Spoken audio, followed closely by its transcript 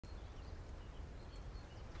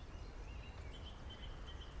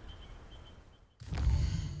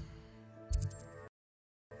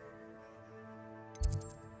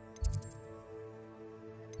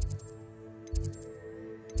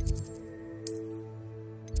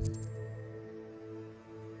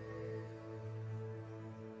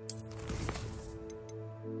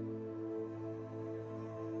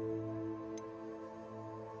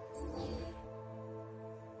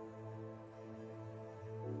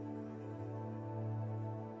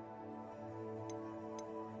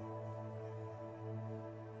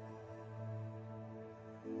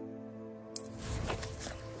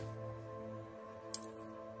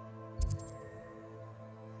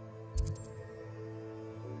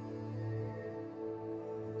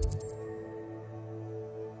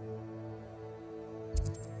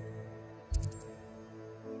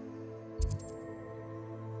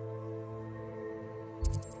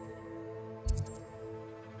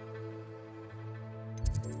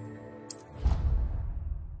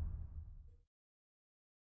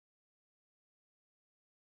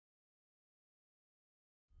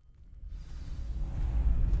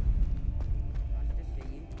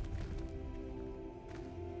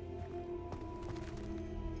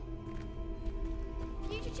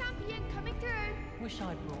Future champion coming through. Wish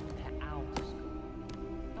I brought the pet owl to school.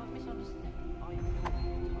 Don't misunderstand. I am not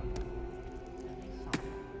Toad. At least some.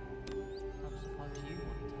 Don't suppose you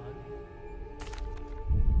want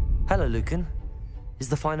Toad. Hello, Lucan. Is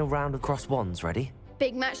the final round of Cross Wands ready?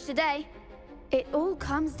 Big match today. It all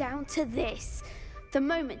comes down to this. The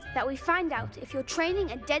moment that we find out if your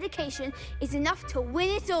training and dedication is enough to win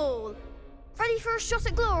it all. Ready for a shot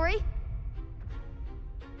at glory?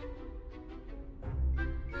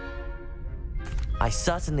 I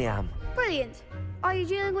certainly am. Brilliant. Are you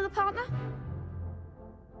dealing with a partner?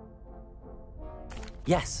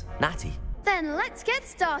 Yes, Natty. Then let's get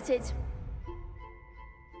started.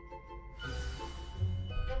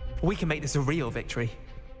 We can make this a real victory.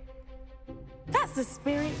 That's the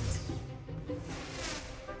spirit.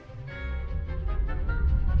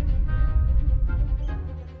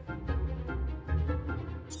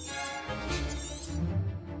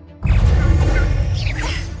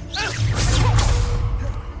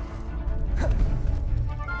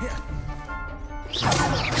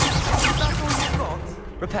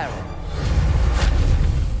 Reparo.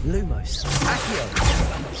 Lumos. Accio.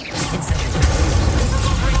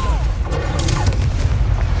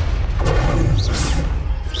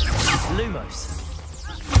 Lumos.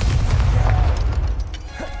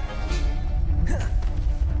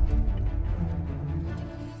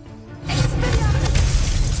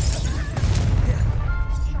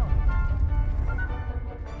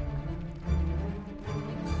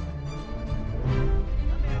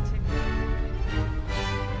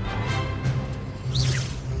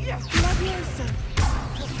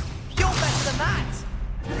 You're better than that!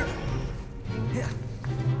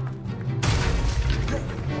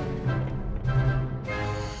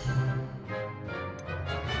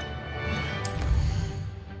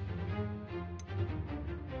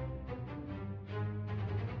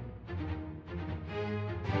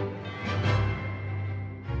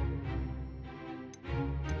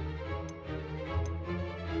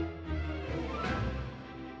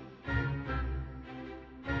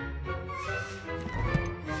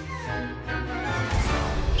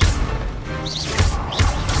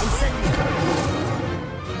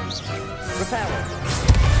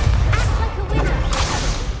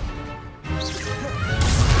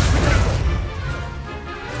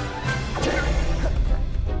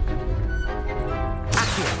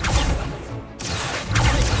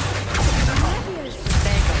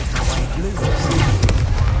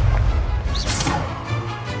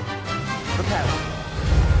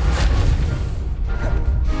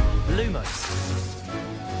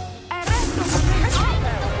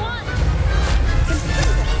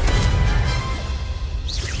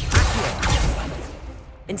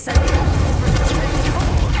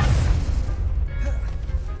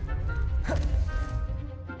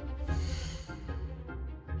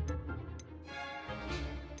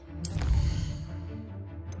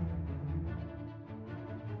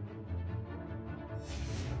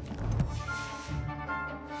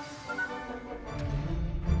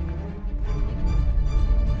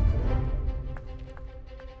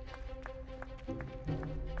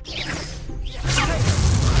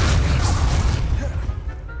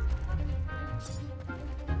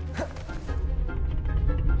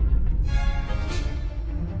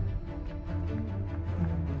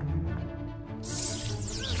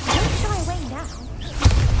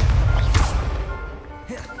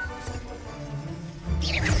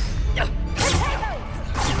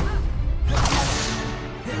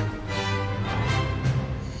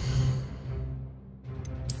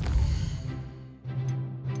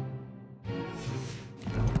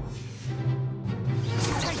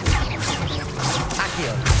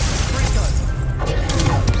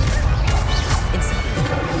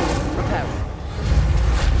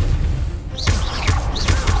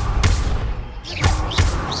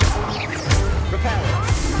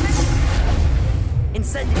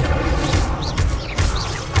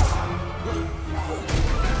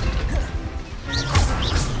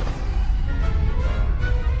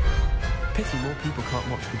 Pity more people can't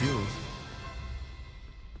watch the duels.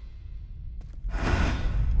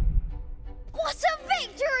 What a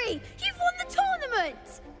victory! You've won the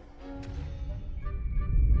tournament!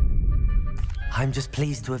 I'm just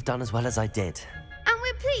pleased to have done as well as I did. And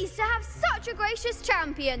we're pleased to have such a gracious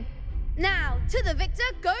champion. Now, to the victor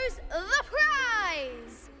goes the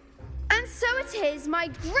prize! And so it is my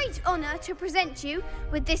great honor to present you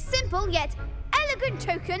with this simple yet elegant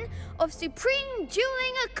token of supreme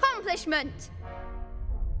dueling accomplishment.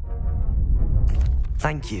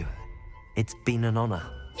 Thank you. It's been an honor.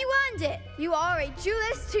 You earned it. You are a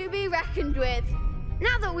duelist to be reckoned with.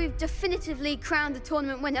 Now that we've definitively crowned the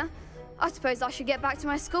tournament winner, I suppose I should get back to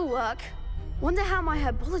my schoolwork. Wonder how my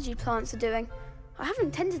herbology plants are doing. I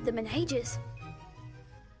haven't tended them in ages.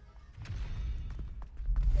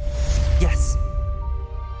 Yes.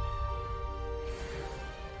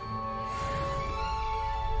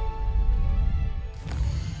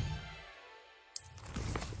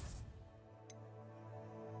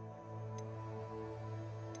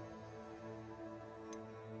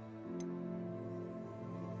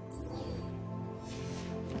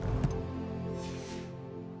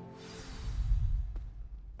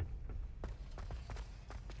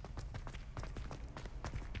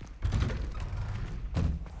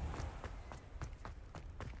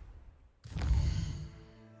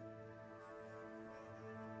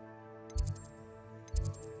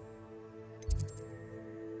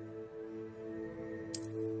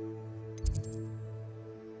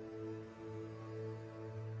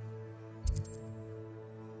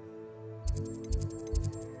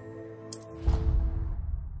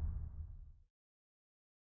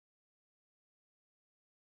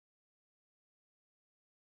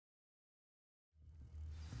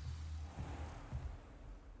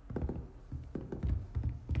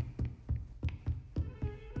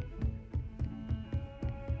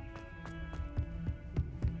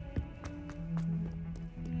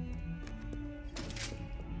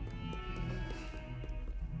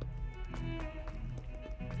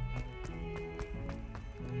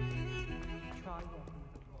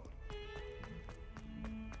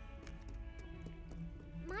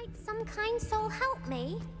 Might some kind soul help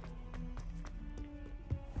me?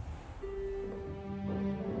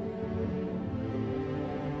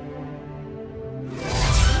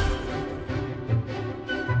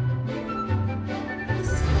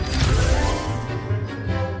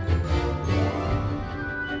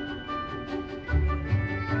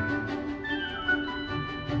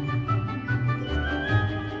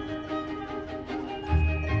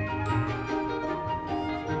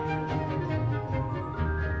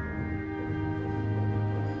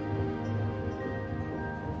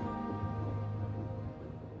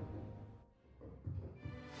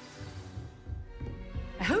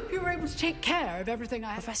 I hope you were able to take care of everything I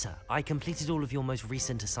have. Professor, I completed all of your most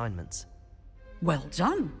recent assignments. Well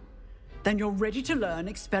done. Then you're ready to learn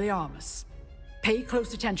Expelliarmus. Pay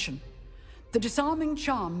close attention. The disarming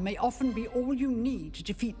charm may often be all you need to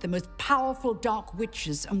defeat the most powerful dark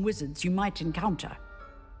witches and wizards you might encounter.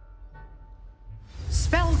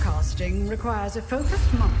 Spellcasting requires a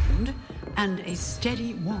focused mind and a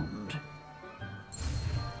steady wand.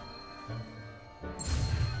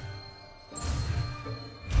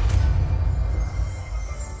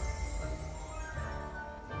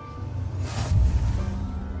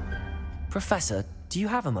 Professor, do you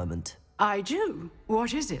have a moment? I do.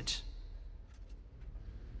 What is it?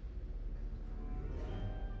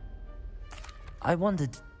 I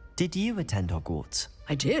wondered, did you attend Hogwarts?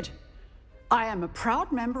 I did. I am a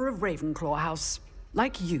proud member of Ravenclaw House,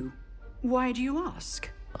 like you. Why do you ask?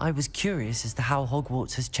 I was curious as to how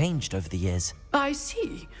Hogwarts has changed over the years. I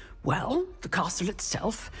see. Well, the castle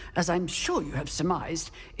itself, as I'm sure you have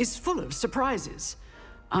surmised, is full of surprises.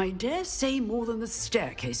 I dare say more than the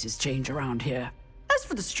staircases change around here. As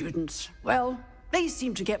for the students, well, they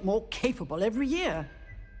seem to get more capable every year.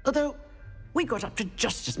 Although, we got up to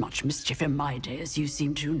just as much mischief in my day as you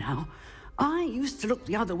seem to now. I used to look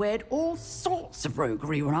the other way at all sorts of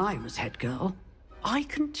roguery when I was head girl. I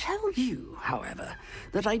can tell you, however,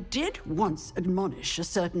 that I did once admonish a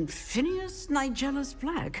certain Phineas Nigella's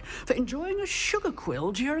Black for enjoying a sugar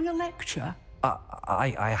quill during a lecture.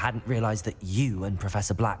 I hadn't realized that you and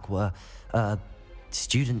Professor Black were,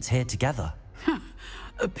 students here together.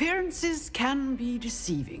 Appearances can be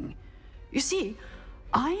deceiving. You see,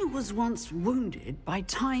 I was once wounded by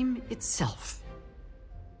time itself.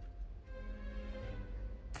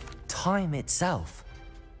 Time itself?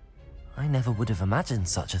 I never would have imagined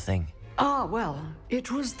such a thing. Ah, well,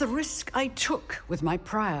 it was the risk I took with my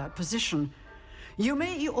prior position. You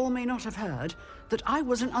may or may not have heard that I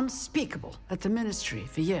was an unspeakable at the Ministry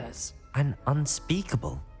for years. An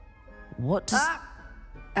unspeakable? What does...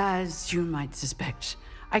 As you might suspect,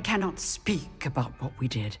 I cannot speak about what we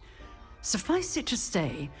did. Suffice it to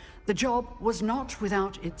say, the job was not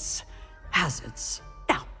without its hazards.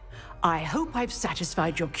 Now, I hope I've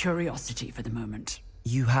satisfied your curiosity for the moment.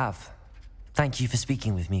 You have. Thank you for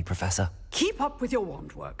speaking with me, Professor. Keep up with your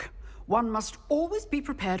wand work. One must always be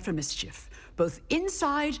prepared for mischief, both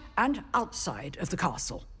inside and outside of the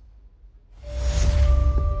castle.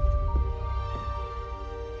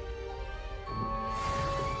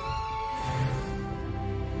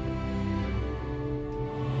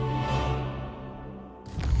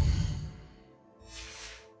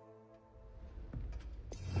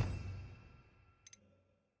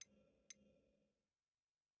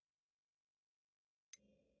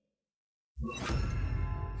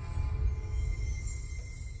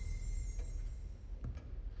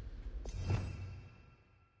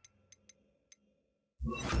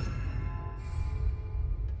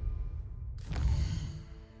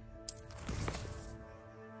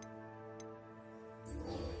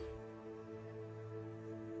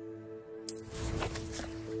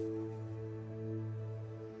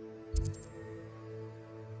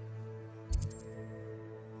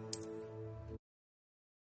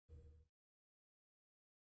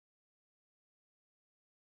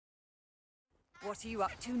 What are you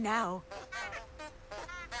up to now?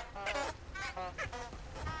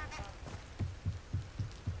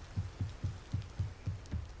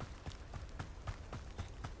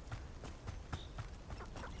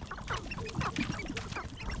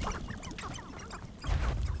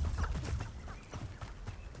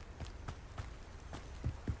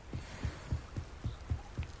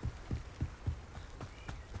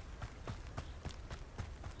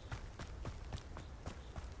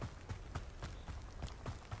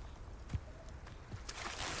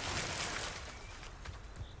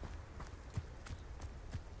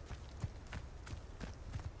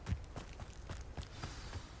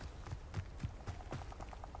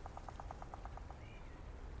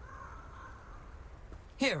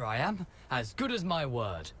 Here I am, as good as my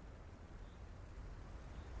word.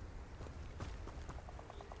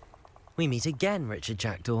 We meet again, Richard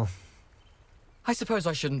Jackdaw. I suppose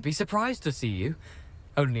I shouldn't be surprised to see you.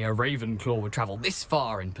 Only a Ravenclaw would travel this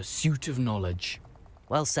far in pursuit of knowledge.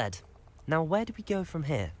 Well said. Now where do we go from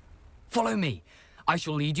here? Follow me. I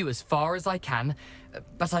shall lead you as far as I can,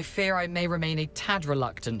 but I fear I may remain a tad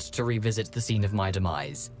reluctant to revisit the scene of my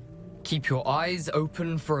demise. Keep your eyes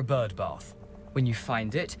open for a bird bath. When you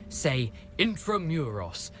find it, say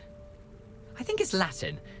intramuros. I think it's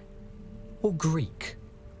Latin. Or Greek.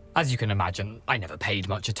 As you can imagine, I never paid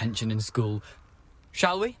much attention in school.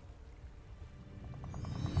 Shall we?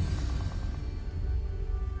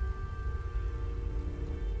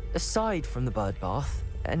 Aside from the bird bath,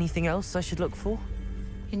 anything else I should look for?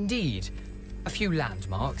 Indeed. A few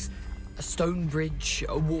landmarks. A stone bridge,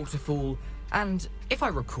 a waterfall, and, if I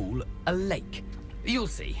recall, a lake. You'll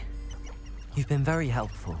see. You've been very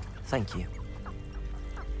helpful. Thank you.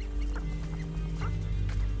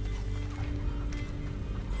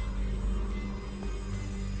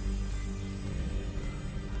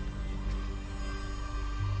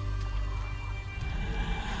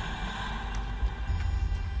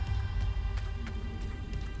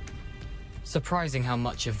 Surprising how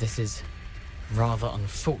much of this is, rather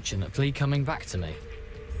unfortunately, coming back to me.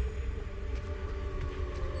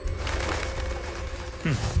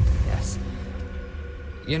 Yes.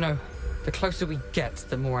 You know, the closer we get,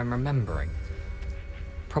 the more I'm remembering.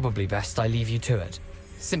 Probably best I leave you to it.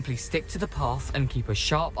 Simply stick to the path and keep a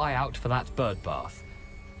sharp eye out for that bird bath.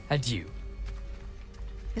 Adieu.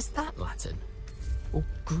 Is that Latin? Or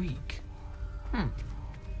Greek?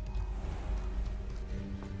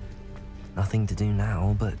 Nothing to do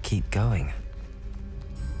now but keep going.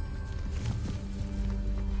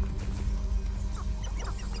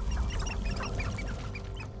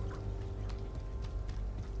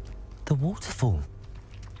 The waterfall.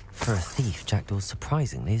 For a thief, Jackdaw's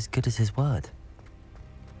surprisingly as good as his word.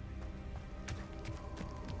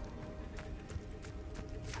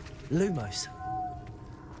 Lumos.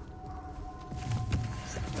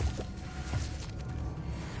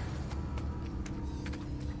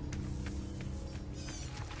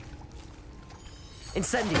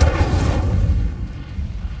 Incendio.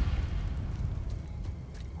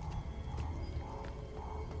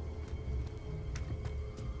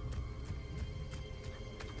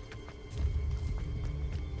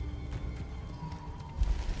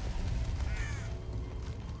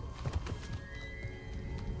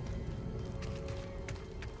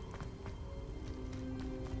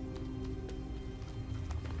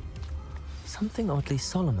 Something oddly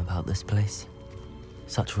solemn about this place.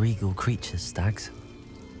 Such regal creatures, stags.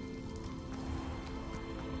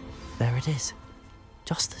 There it is,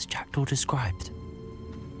 just as Jackdaw described.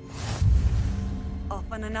 Off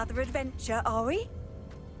on another adventure, are we?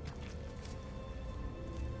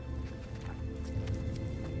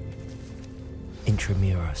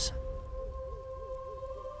 Intramuros.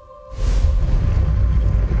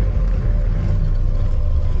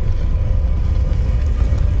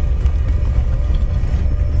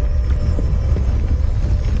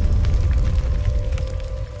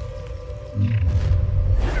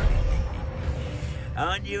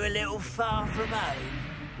 Aren't you a little far from home?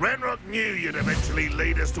 Ranrock knew you'd eventually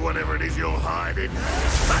lead us to whatever it is you're hiding.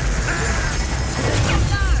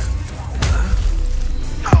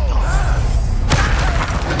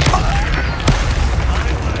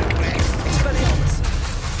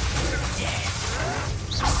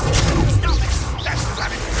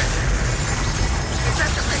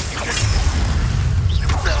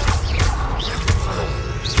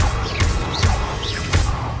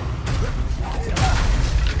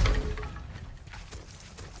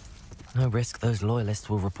 No risk those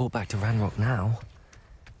loyalists will report back to Ranrock now.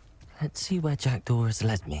 Let's see where Jackdaw has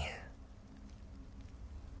led me.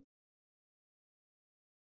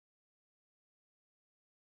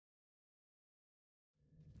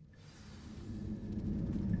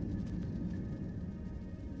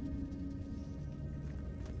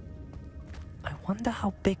 Wonder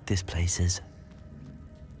how big this place is.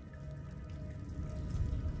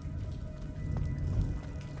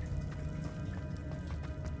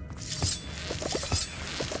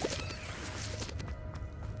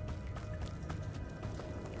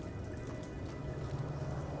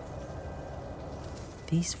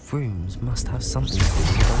 These rooms must have something to do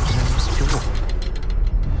with Voldemort's door.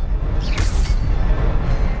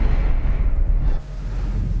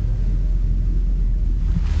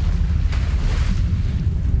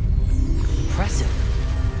 Impressive.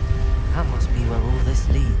 That must be where all this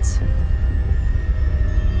leads.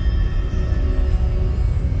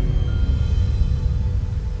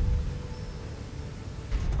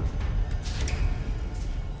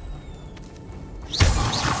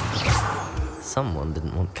 Someone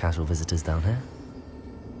didn't want casual visitors down here.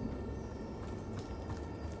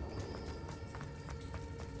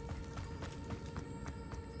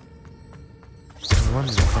 I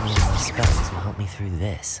wonder if any of my spells will help me through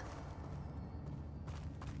this.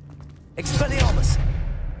 Expelliarmus!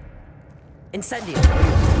 Incendium!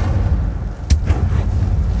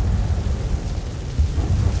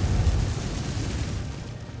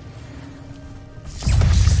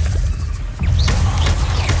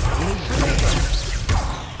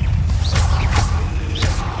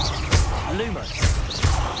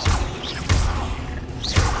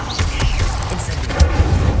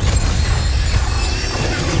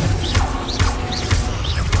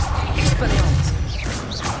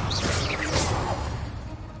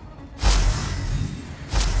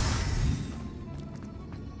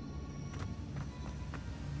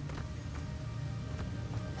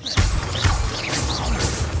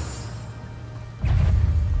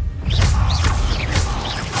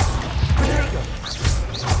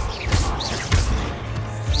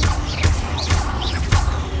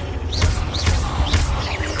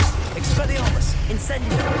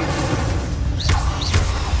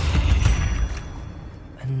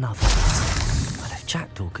 Another. But if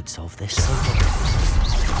Jackdaw could solve this, so long.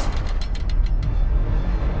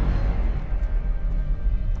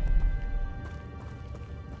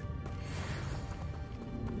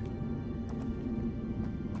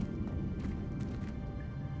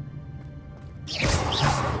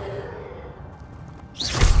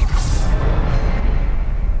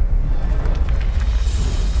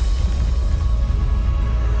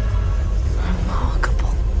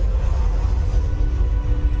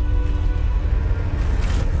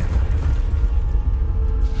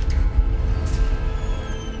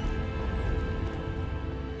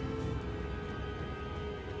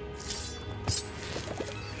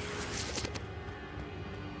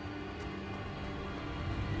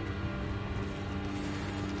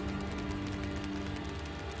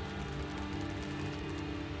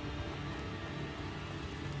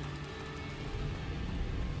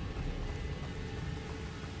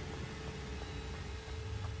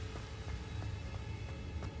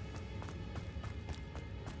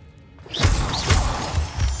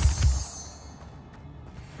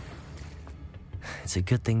 It's a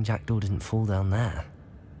good thing Jackdaw didn't fall down there.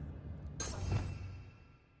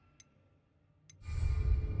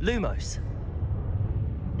 Lumos.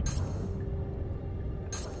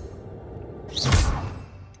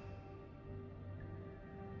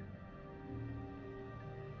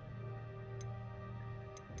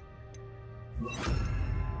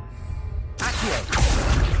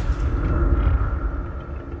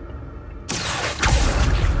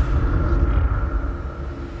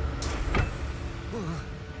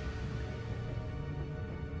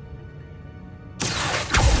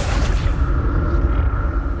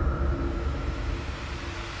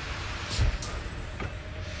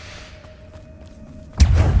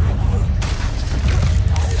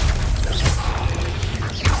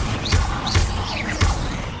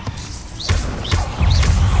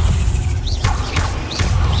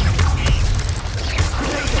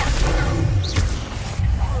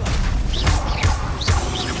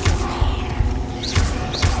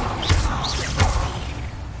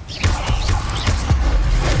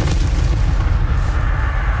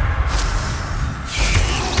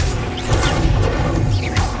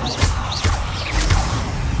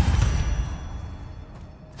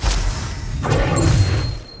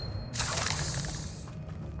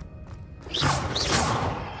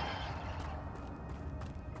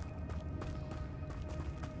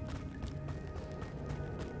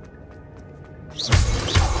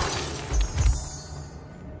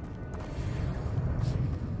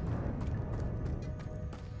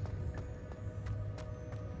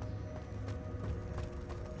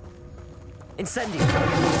 Incendium.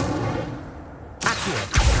 Accio.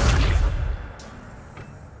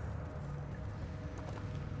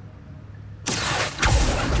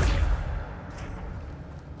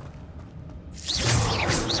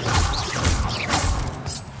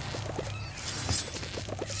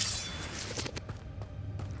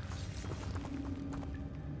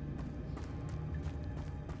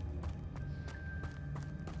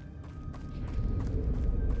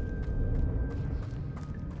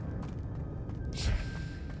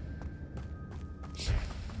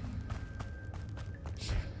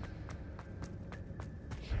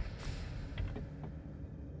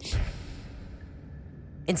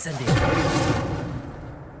 Incendio.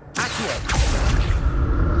 Accio.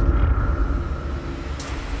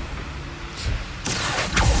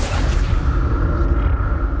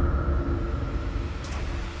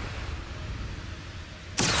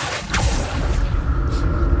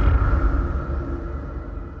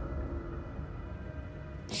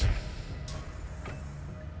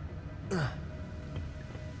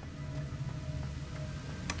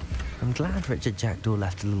 I'm glad Richard Jackdaw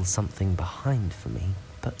left a little something behind for me,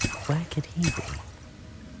 but where could he be?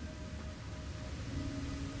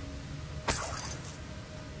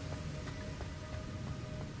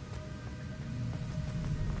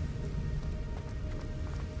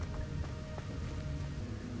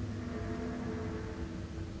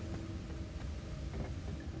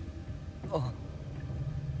 Oh.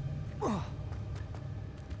 Oh.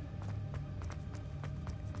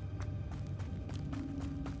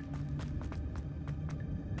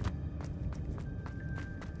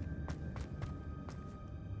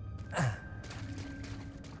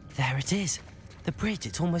 There it is. The bridge,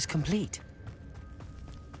 it's almost complete.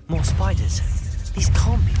 More spiders. These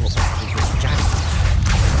can't be what battled Richard Jackdaw.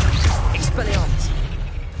 Expelliarmus.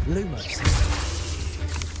 Lumos.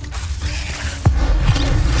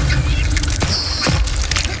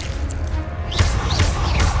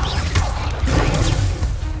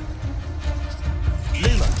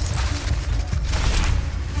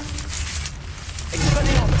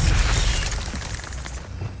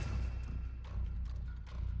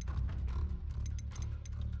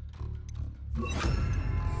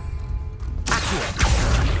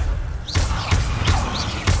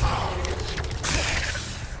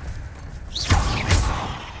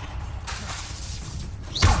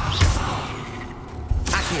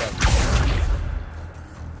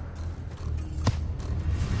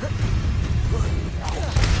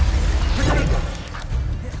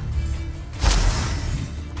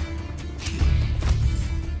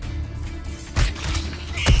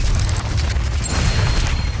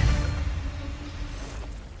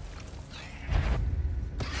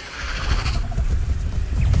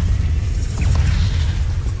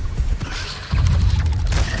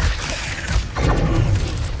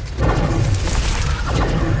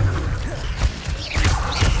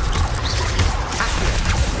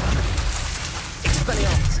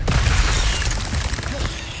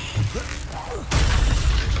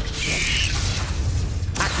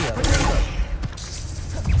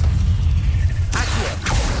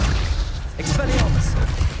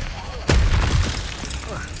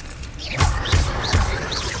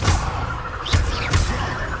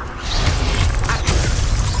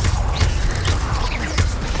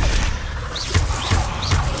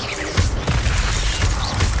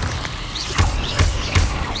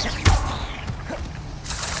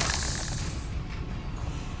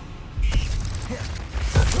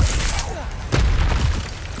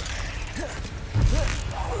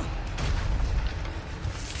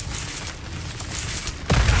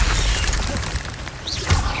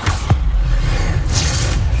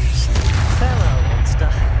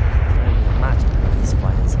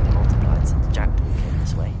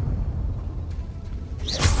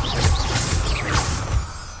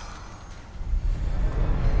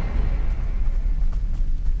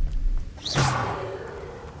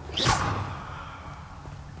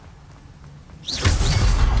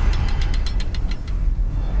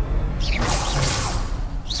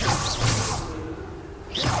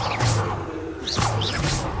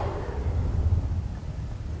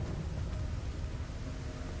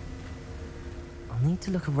 I need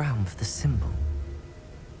to look around for the symbol.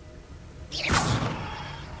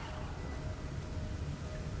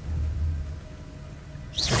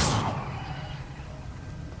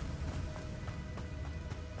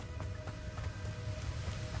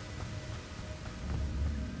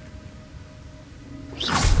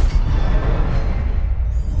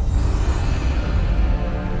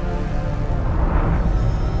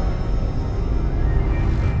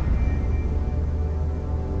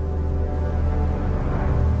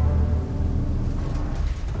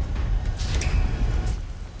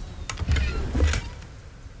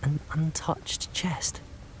 Untouched chest.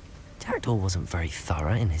 Jackdaw wasn't very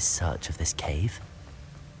thorough in his search of this cave.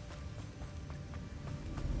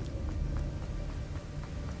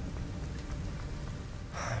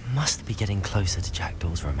 Must be getting closer to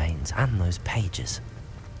Jackdaw's remains and those pages.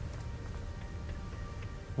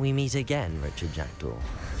 We meet again, Richard Jackdaw.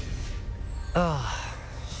 Ah,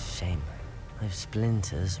 shame. Those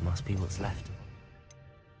splinters must be what's left.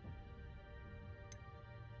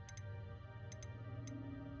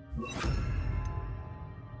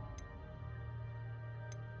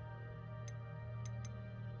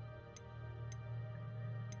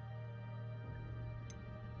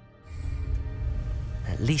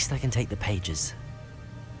 At least I can take the pages.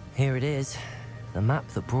 Here it is. The map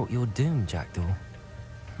that brought your doom, Jackdaw.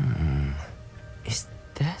 Is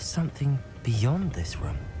there something beyond this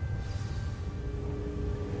room?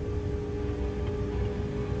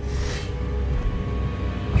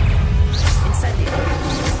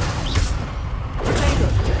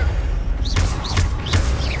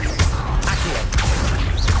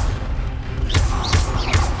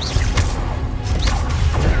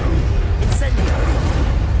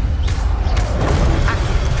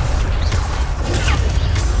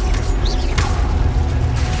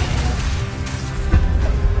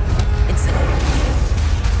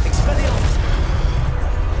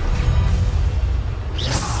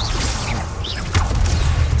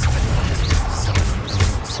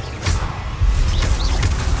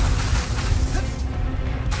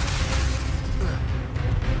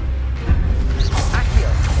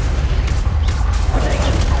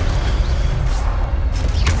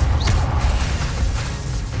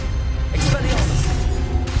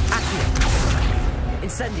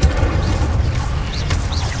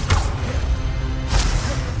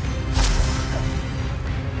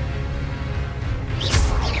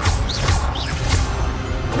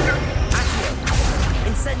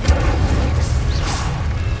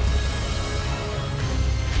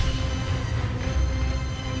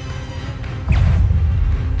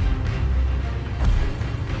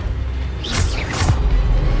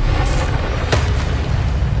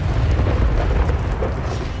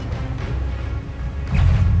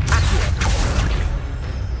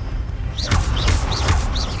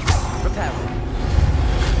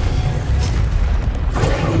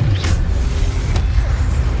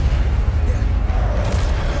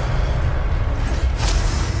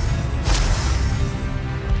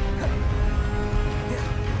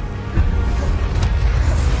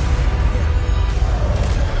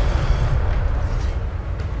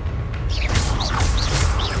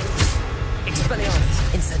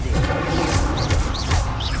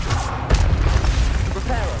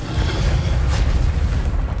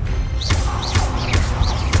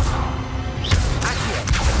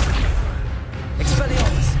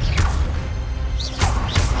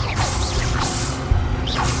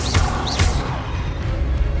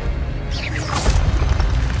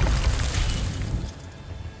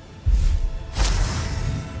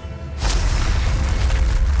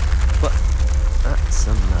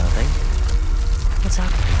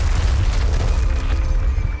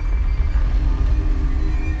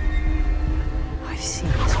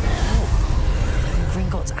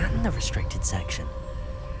 Section.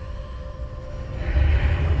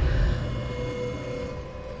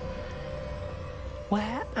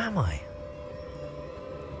 Where am I?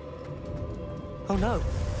 Oh no,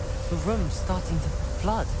 the room's starting to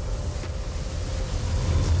flood.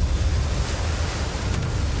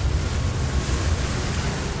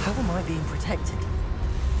 How am I being protected?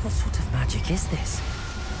 What sort of magic is this?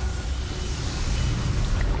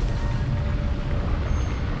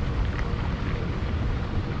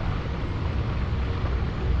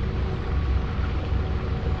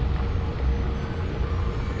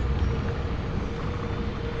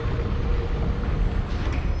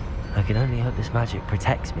 I can only hope this magic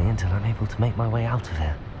protects me until I'm able to make my way out of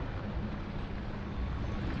here.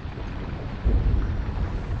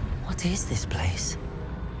 What is this place?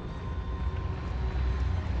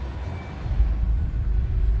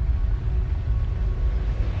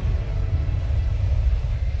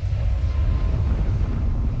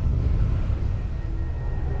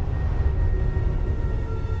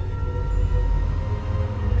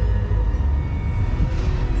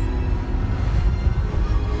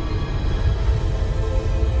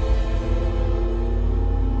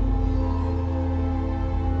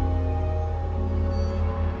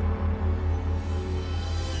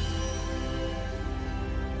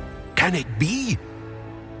 Can it be?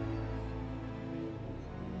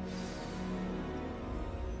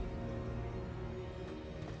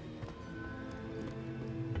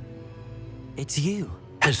 It's you.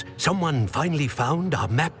 Has someone finally found our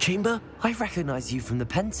map chamber? I recognize you from the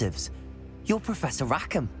Pensieves. You're Professor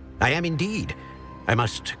Rackham. I am indeed. I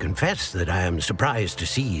must confess that I am surprised to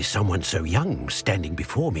see someone so young standing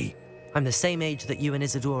before me. I'm the same age that you and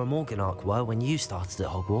Isadora Morganach were when you started at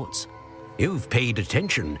Hogwarts. You've paid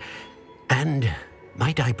attention. And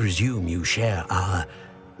might I presume you share our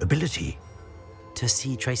ability? To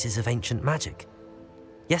see traces of ancient magic?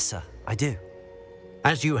 Yes, sir, I do.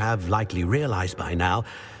 As you have likely realized by now,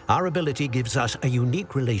 our ability gives us a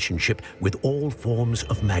unique relationship with all forms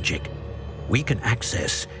of magic. We can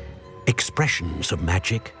access expressions of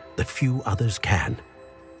magic that few others can.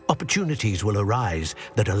 Opportunities will arise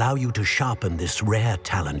that allow you to sharpen this rare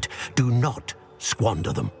talent. Do not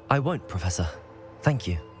squander them. I won't, Professor. Thank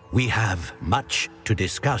you. We have much to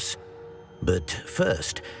discuss. But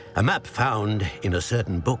first, a map found in a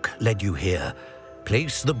certain book led you here.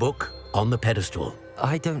 Place the book on the pedestal.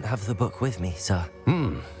 I don't have the book with me, sir.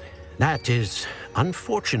 That is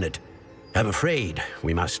unfortunate. I'm afraid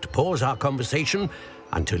we must pause our conversation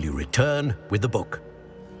until you return with the book.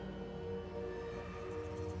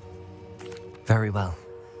 Very well.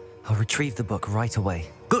 I'll retrieve the book right away.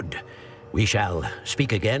 Good. We shall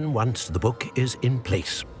speak again once the book is in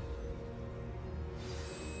place.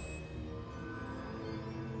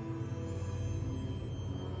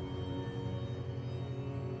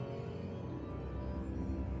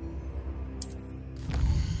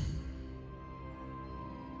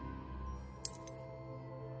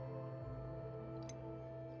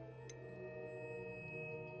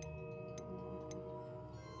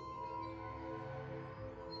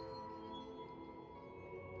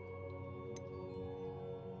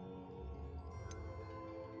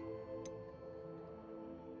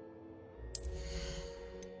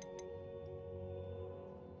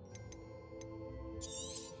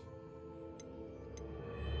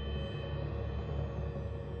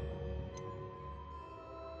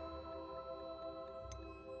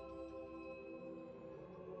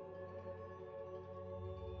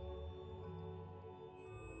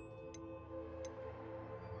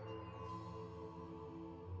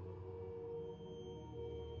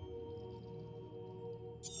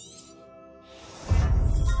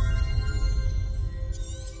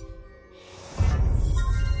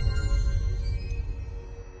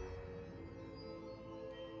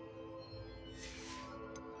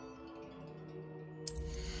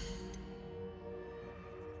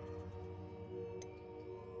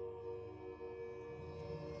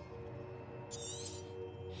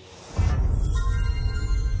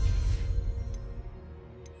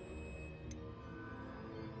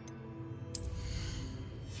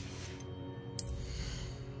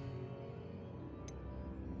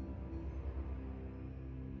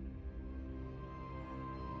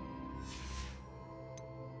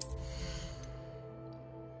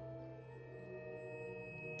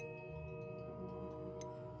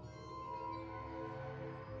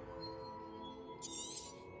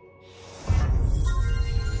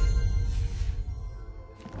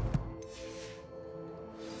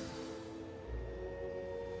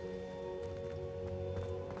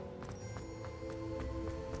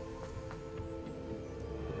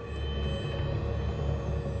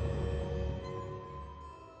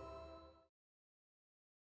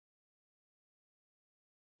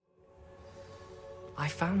 I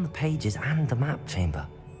found the pages and the map chamber.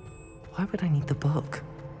 Why would I need the book?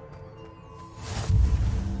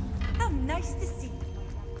 How nice to see you.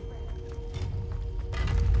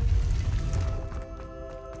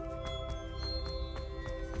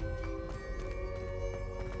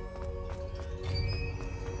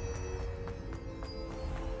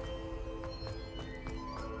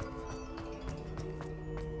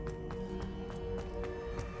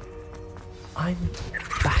 I'm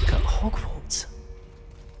back at Hogwarts.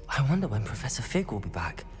 I wonder when Professor Fig will be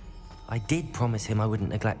back. I did promise him I wouldn't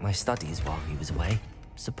neglect my studies while he was away.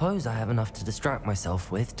 Suppose I have enough to distract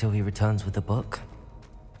myself with till he returns with the book.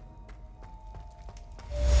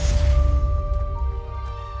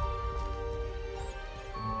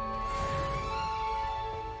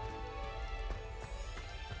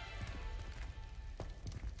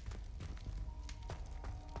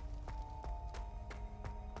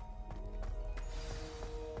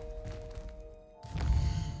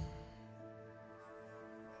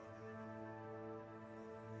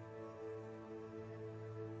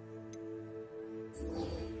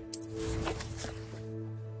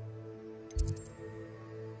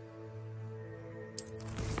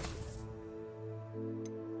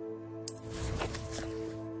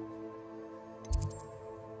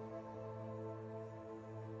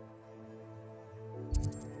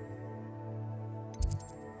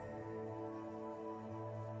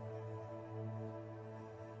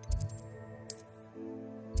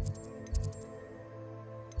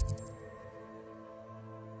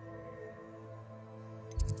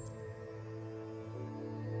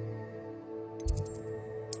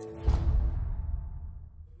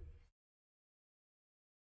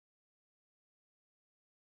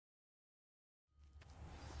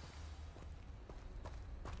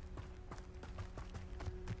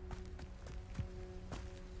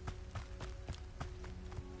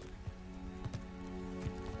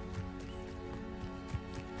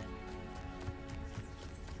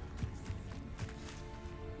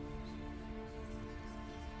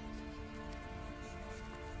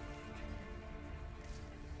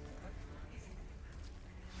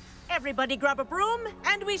 Everybody grab a broom,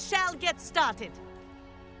 and we shall get started.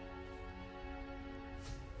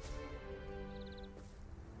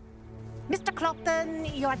 Mr.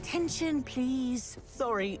 Clopton, your attention, please.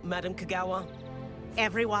 Sorry, Madam Kagawa.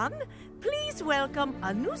 Everyone, please welcome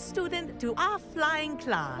a new student to our flying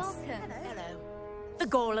class. Welcome. Hello. The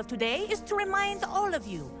goal of today is to remind all of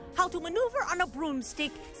you how to maneuver on a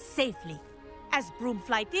broomstick safely, as broom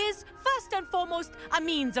flight is, first and foremost, a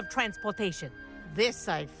means of transportation. This,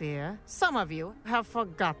 I fear, some of you have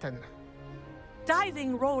forgotten.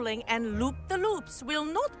 Diving, rolling, and loop-the-loops will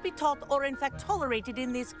not be taught or in fact tolerated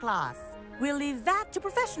in this class. We'll leave that to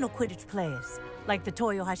professional Quidditch players, like the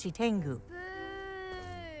Toyohashi Tengu. Boo!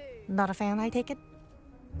 Not a fan, I take it?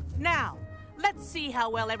 Now, let's see how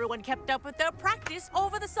well everyone kept up with their practice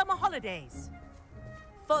over the summer holidays.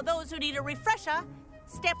 For those who need a refresher,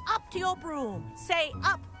 step up to your broom, say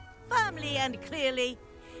up firmly and clearly,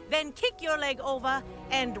 then kick your leg over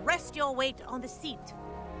and rest your weight on the seat.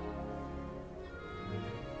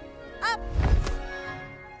 Up!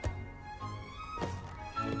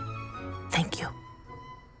 Thank you.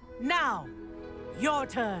 Now, your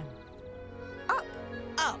turn. Up!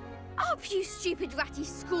 Up! Up, you stupid ratty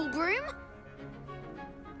school broom!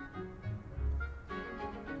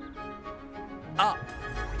 Up!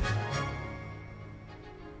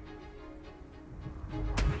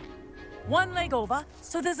 One leg over,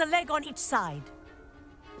 so there's a leg on each side.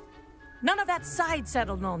 None of that side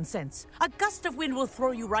saddle nonsense. A gust of wind will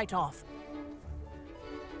throw you right off.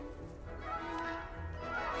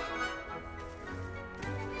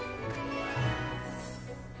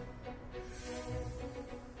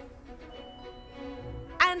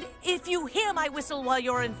 And if you hear my whistle while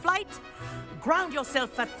you're in flight, ground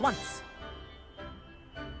yourself at once.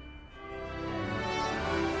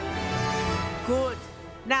 Good.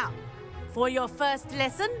 Now, for your first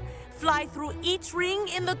lesson, fly through each ring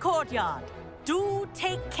in the courtyard. Do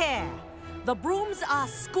take care. The brooms are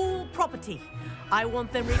school property. I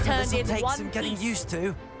want them returned This'll in take one some getting piece. used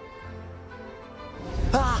to.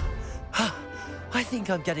 Ah! I think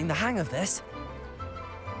I'm getting the hang of this.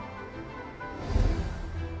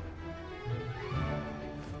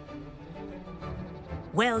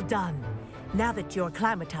 Well done. Now that you're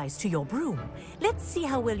acclimatized to your broom, let's see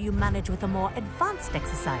how well you manage with a more advanced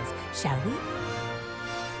exercise, shall we?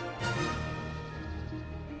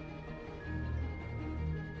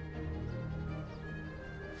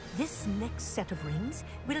 This next set of rings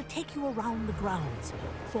will take you around the grounds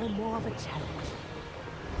for more of a challenge.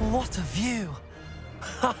 What a view!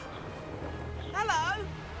 Hello!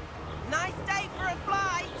 Nice day for a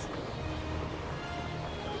flight!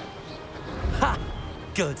 Ha!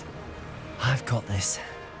 Good. I've got this.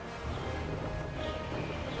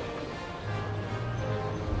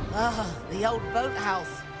 Ah, the old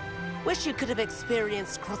boathouse. Wish you could have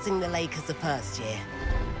experienced crossing the lake as a first year.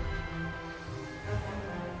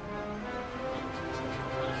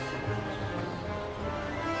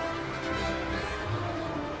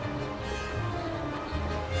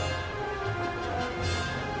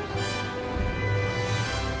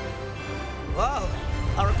 Whoa!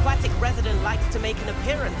 Our aquatic resident likes to make an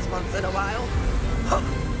appearance once in a while.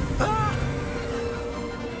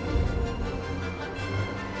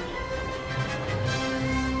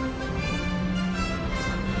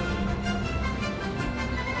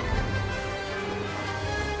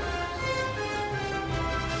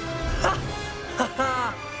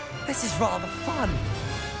 This is rather fun.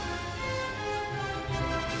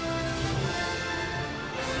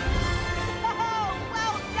 Oh,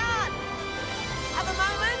 well done! Have a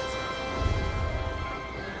moment?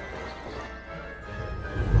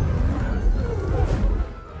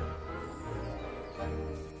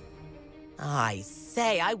 I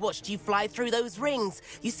say, I watched you fly through those rings.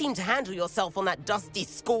 You seem to handle yourself on that dusty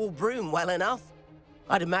school broom well enough.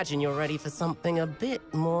 I'd imagine you're ready for something a bit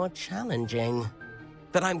more challenging.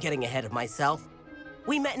 But I'm getting ahead of myself.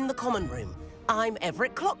 We met in the common room. I'm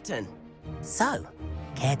Everett Clopton. So,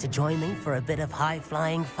 care to join me for a bit of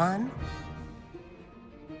high-flying fun?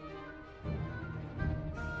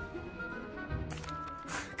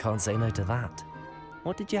 Can't say no to that.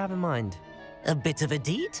 What did you have in mind? A bit of a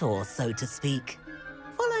detour, so to speak.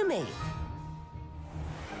 Follow me.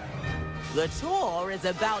 The tour is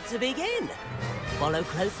about to begin. Follow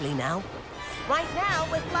closely now. Right now,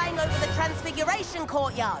 we're flying over the Transfiguration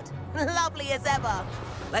Courtyard. Lovely as ever.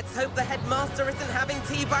 Let's hope the headmaster isn't having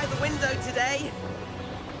tea by the window today.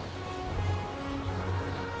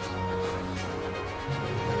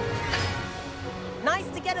 Nice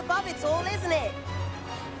to get above it all, isn't it?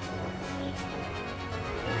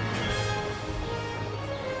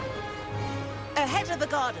 Ahead of the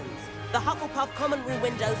gardens, The Hufflepuff common room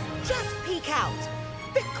windows just peek out.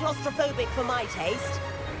 Bit claustrophobic for my taste.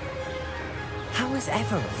 How is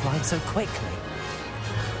Everett flying so quickly?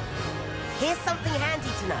 Here's something handy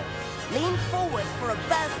to know. Lean forward for a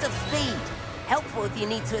burst of speed. Helpful if you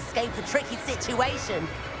need to escape a tricky situation.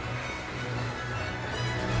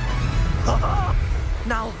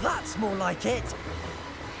 Now that's more like it.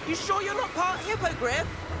 You sure you're not part hippogriff?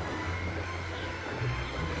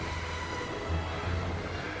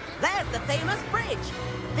 There's the famous bridge.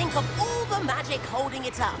 Think of all the magic holding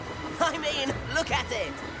it up. I mean, look at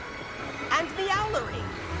it. And the owlery.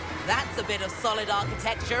 That's a bit of solid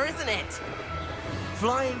architecture, isn't it?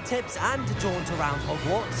 Flying tips and a jaunt around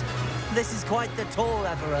Hogwarts. This is quite the tour,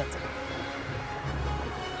 Everett.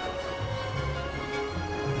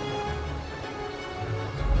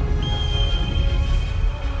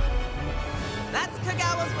 That's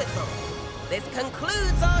Kagawa's whistle. This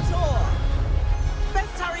concludes our tour.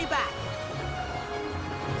 Best hurry back.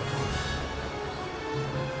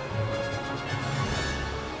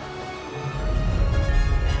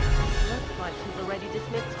 Looks like she's already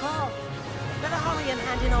dismissed class. Better hurry and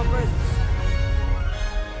hand in our brooms.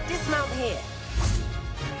 Dismount here.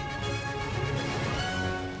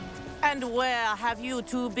 And where have you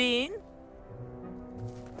two been?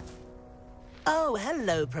 Oh,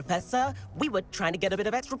 hello, Professor. We were trying to get a bit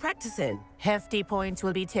of extra practice in. Hefty points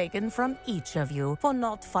will be taken from each of you for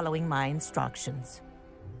not following my instructions.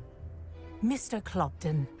 Mr.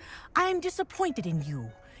 Clopton, I'm disappointed in you.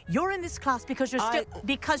 You're in this class because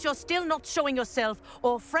you're still not showing yourself,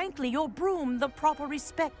 or frankly, your broom, the proper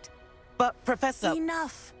respect. But, Professor...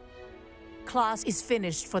 Enough. Class is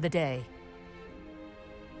finished for the day.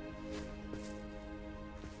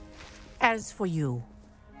 As for you,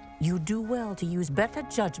 you do well to use better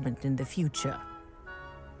judgment in the future.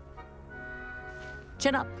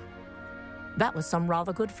 Chin up. That was some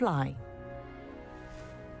rather good flying.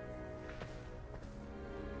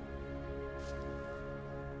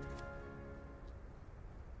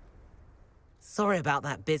 Sorry about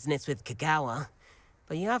that business with Kagawa,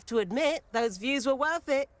 but you have to admit, those views were worth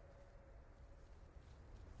it.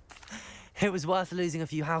 It was worth losing a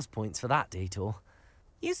few house points for that detour.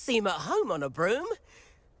 You seem at home on a broom.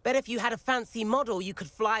 Bet if you had a fancy model, you could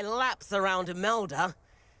fly laps around Imelda.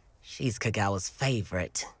 She's Kagawa's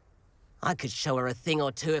favorite. I could show her a thing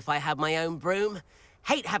or two if I had my own broom.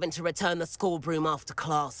 Hate having to return the school broom after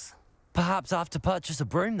class. Perhaps I have to purchase a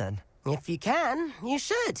broom then? If you can, you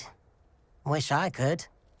should. Wish I could.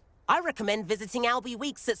 I recommend visiting Albie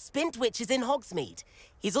Weeks at Spintwitches in Hogsmeade.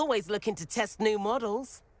 He's always looking to test new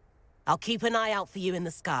models. I'll keep an eye out for you in the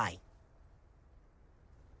sky.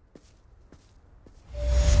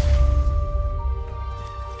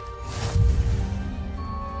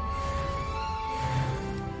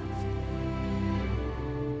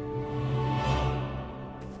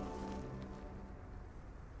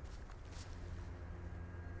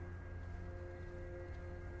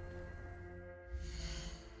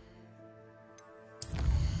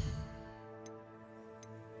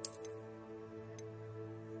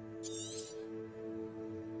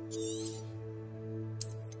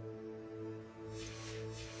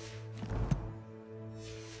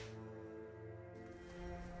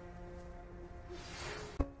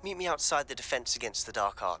 Meet me outside the Defense Against the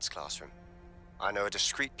Dark Arts classroom. I know a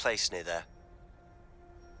discreet place near there.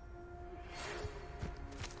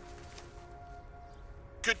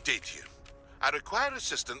 Good day to you. I require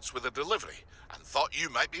assistance with a delivery and thought you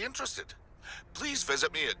might be interested. Please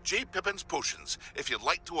visit me at J. Pippin's Potions if you'd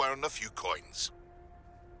like to earn a few coins.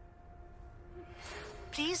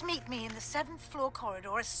 Please meet me in the 7th floor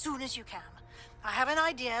corridor as soon as you can. I have an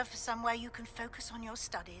idea for somewhere you can focus on your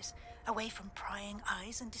studies, away from prying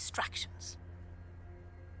eyes and distractions.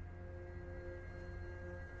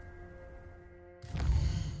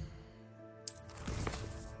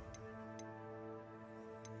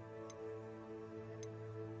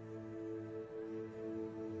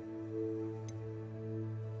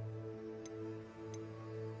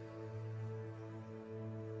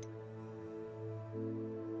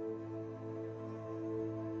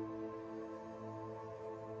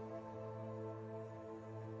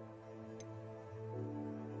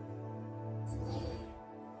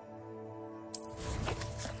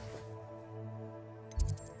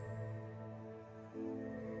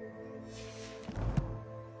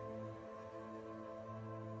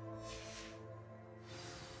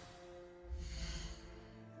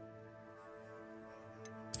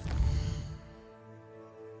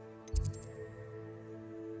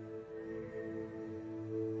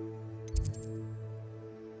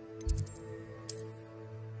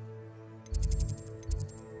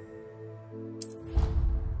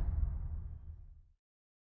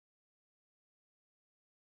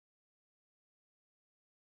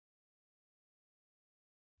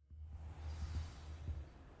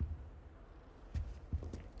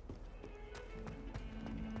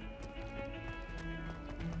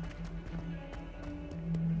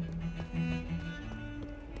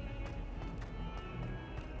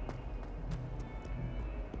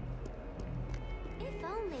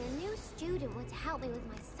 power to help me with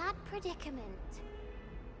my sad predicament.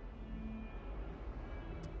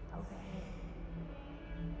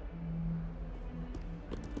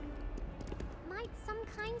 Might some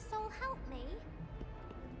kind soul help me?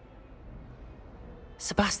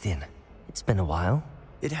 Sebastian, it's been a while.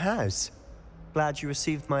 It has. Glad you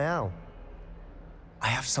received my owl. I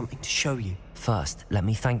have something to show you. First, let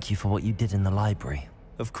me thank you for what you did in the library.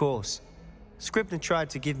 Of course. Scribner tried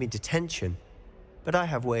to give me detention, but I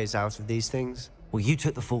have ways out of these things. Well, you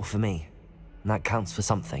took the fall for me, and that counts for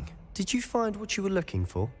something. Did you find what you were looking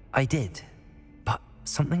for? I did, but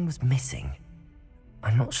something was missing.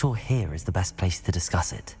 I'm not sure here is the best place to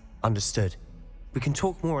discuss it. Understood. We can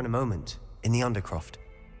talk more in a moment, in the Undercroft.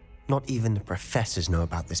 Not even the professors know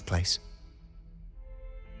about this place.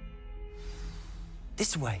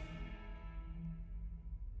 This way.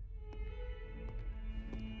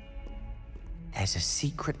 There's a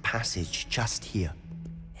secret passage just here.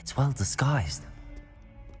 It's well disguised.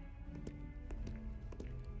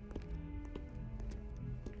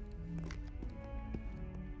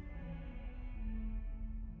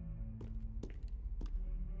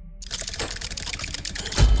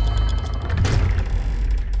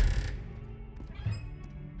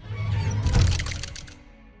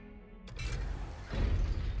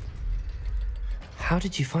 How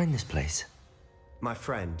did you find this place? My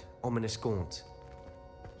friend, Ominous Gaunt.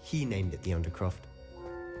 He named it the Undercroft.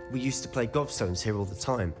 We used to play gobstones here all the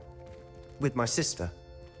time. With my sister,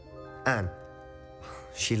 Anne.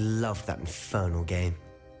 She loved that infernal game.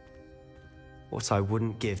 What I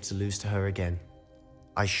wouldn't give to lose to her again.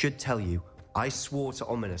 I should tell you, I swore to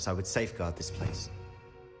Ominous I would safeguard this place.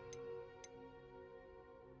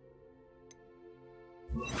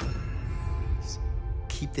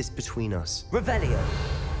 Keep this between us. Revelio!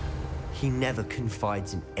 He never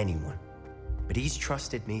confides in anyone, but he's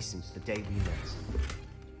trusted me since the day we met.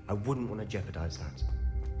 I wouldn't want to jeopardize that.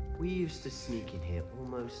 We used to sneak in here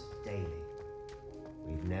almost daily.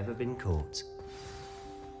 We've never been caught.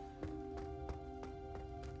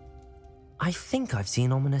 I think I've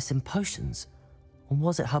seen Ominous in potions. Or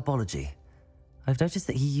was it herbology? I've noticed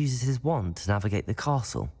that he uses his wand to navigate the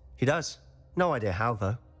castle. He does. No idea how,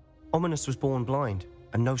 though. Ominous was born blind,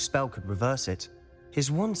 and no spell could reverse it. His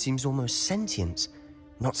wand seems almost sentient.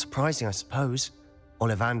 Not surprising, I suppose.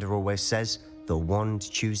 Ollivander always says, the wand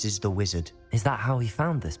chooses the wizard. Is that how he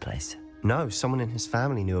found this place? No, someone in his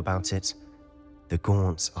family knew about it. The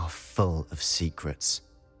Gaunts are full of secrets.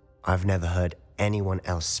 I've never heard anyone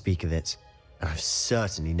else speak of it, and I've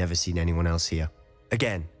certainly never seen anyone else here.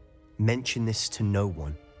 Again, mention this to no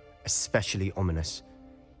one, especially Ominous.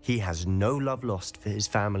 He has no love lost for his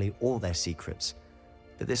family or their secrets,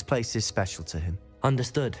 but this place is special to him.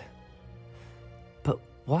 Understood. But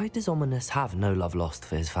why does Ominous have no love lost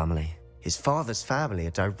for his family? His father's family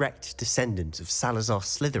are direct descendants of Salazar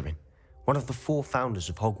Slytherin, one of the 4 founders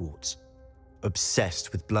of Hogwarts.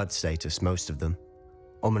 Obsessed with blood status, most of them.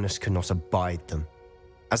 Ominous cannot abide them,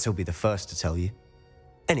 as he'll be the first to tell you.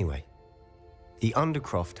 Anyway, the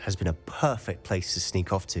Undercroft has been a perfect place to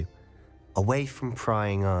sneak off to, away from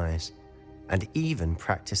prying eyes, and even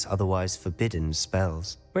practice otherwise forbidden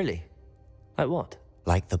spells. Really? Like what?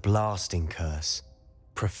 Like the blasting curse.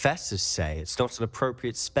 Professors say it's not an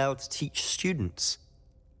appropriate spell to teach students.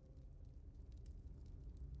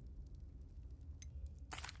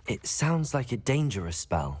 It sounds like a dangerous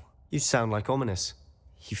spell. You sound like Ominous.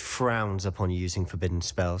 He frowns upon using forbidden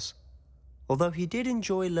spells. Although he did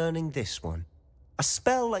enjoy learning this one. A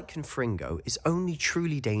spell like Confringo is only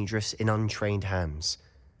truly dangerous in untrained hands.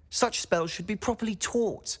 Such spells should be properly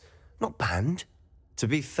taught, not banned. To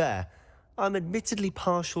be fair, I'm admittedly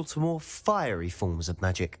partial to more fiery forms of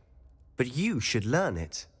magic. But you should learn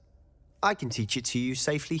it. I can teach it to you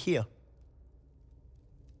safely here.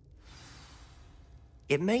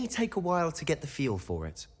 It may take a while to get the feel for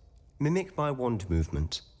it. Mimic my wand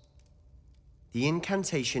movement. The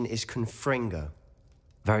incantation is Confringo.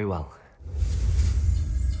 Very well.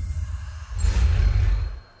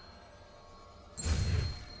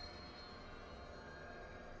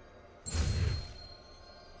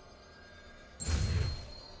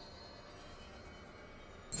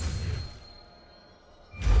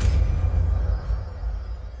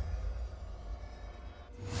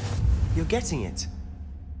 You're getting it.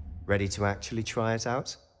 Ready to actually try it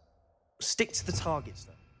out? Stick to the targets,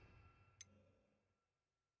 though.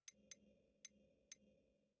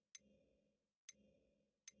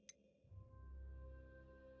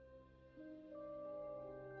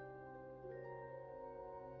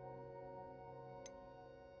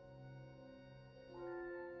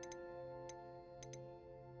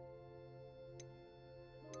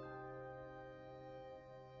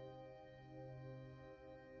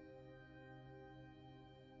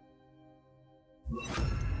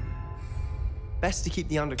 Best to keep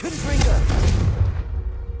the Confringo!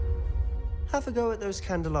 Have a go at those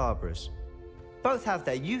candelabras. Both have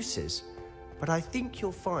their uses, but I think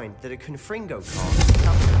you'll find that a Confringo cast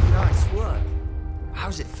does nice work.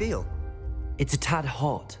 How's it feel? It's a tad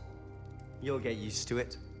hot. You'll get used to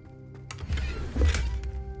it.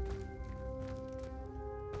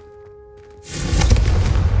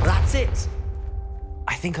 That's it!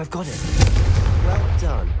 I think I've got it. Well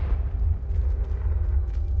done.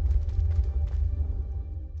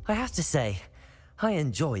 I have to say, I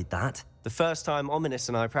enjoyed that. The first time Ominous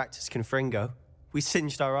and I practiced Confringo, we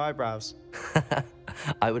singed our eyebrows.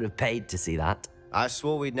 I would have paid to see that. I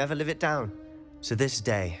swore we'd never live it down. To this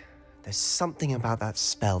day, there's something about that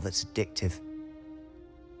spell that's addictive.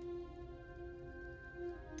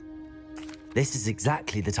 This is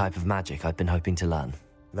exactly the type of magic I've been hoping to learn.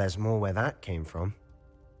 There's more where that came from.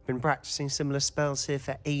 Been practicing similar spells here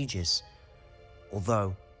for ages.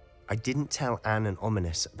 Although, I didn't tell Anne and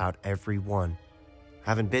Ominous about every one.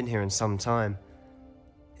 Haven't been here in some time.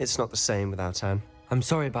 It's not the same without Anne. I'm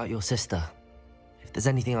sorry about your sister. If there's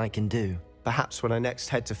anything I can do... Perhaps when I next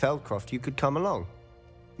head to Feldcroft, you could come along.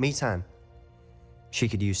 Meet Anne. She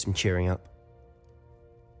could use some cheering up.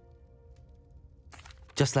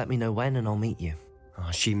 Just let me know when and I'll meet you. Oh,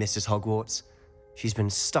 she misses Hogwarts. She's been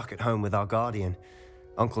stuck at home with our guardian,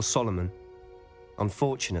 Uncle Solomon.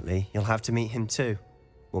 Unfortunately, you'll have to meet him too.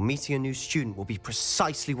 Well, meeting a new student will be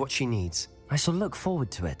precisely what she needs. I shall look forward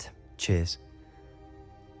to it. Cheers.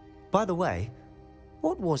 By the way,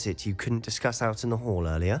 what was it you couldn't discuss out in the hall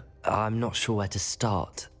earlier? I'm not sure where to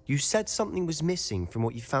start. You said something was missing from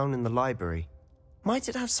what you found in the library. Might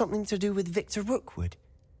it have something to do with Victor Rookwood?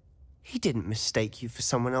 He didn't mistake you for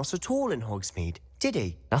someone else at all in Hogsmeade, did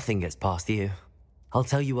he? Nothing gets past you. I'll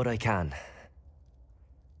tell you what I can.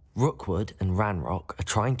 Rookwood and Ranrock are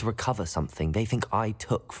trying to recover something they think I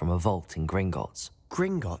took from a vault in Gringotts.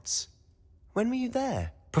 Gringotts? When were you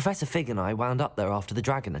there? Professor Fig and I wound up there after the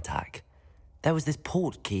dragon attack. There was this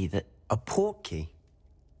port key that... A port key?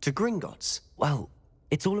 To Gringotts? Well,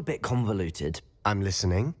 it's all a bit convoluted. I'm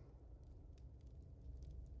listening.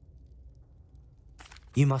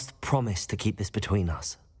 You must promise to keep this between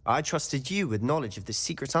us. I trusted you with knowledge of the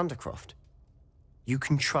secret Undercroft. You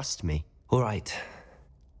can trust me. All right.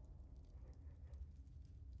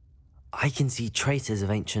 I can see traces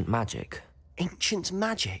of ancient magic. Ancient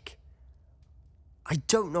magic? I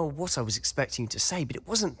don't know what I was expecting you to say, but it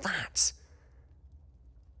wasn't that.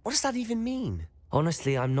 What does that even mean?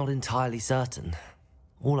 Honestly, I'm not entirely certain.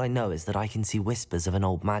 All I know is that I can see whispers of an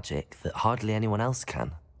old magic that hardly anyone else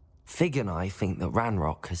can. Fig and I think that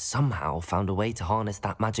Ranrock has somehow found a way to harness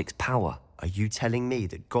that magic's power. Are you telling me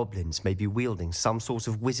that goblins may be wielding some sort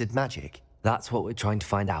of wizard magic? That's what we're trying to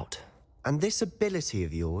find out. And this ability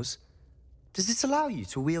of yours, does it allow you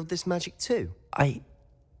to wield this magic too? I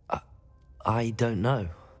don't know.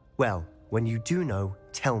 Well, when you do know,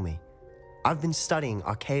 tell me. I've been studying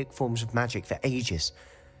archaic forms of magic for ages.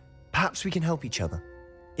 Perhaps we can help each other.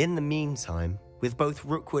 In the meantime, with both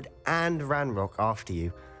Rookwood and Ranrock after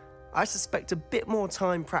you, I suspect a bit more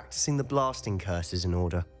time practicing the blasting curse is in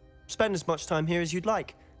order. Spend as much time here as you'd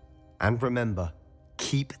like. And remember,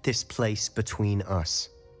 keep this place between us.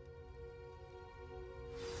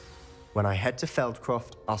 When I head to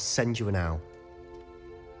Feldcroft, I'll send you an owl.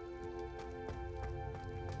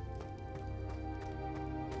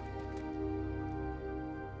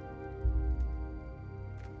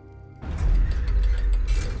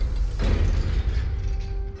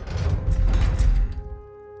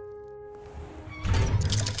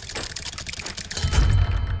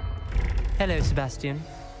 Hello, Sebastian.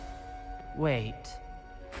 Wait.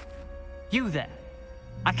 You there?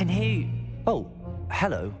 I can hear you. Oh,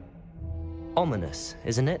 hello. Ominous,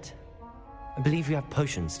 isn't it? I believe we have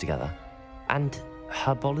potions together. And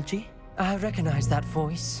herbology? I recognize that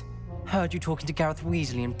voice. Heard you talking to Gareth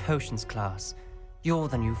Weasley in potions class. You're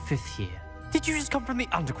the new 5th year. Did you just come from the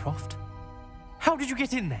Undercroft? How did you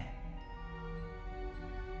get in there?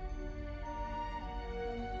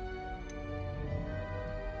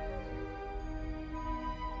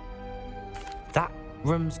 That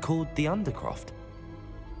room's called the Undercroft.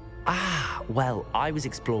 Ah, well, I was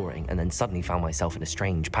exploring and then suddenly found myself in a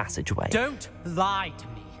strange passageway. Don't lie to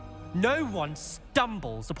me. No one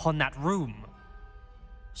stumbles upon that room.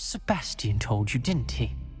 Sebastian told you, didn't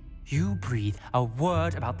he? You breathe a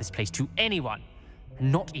word about this place to anyone, and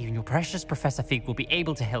not even your precious Professor Fig will be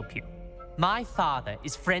able to help you. My father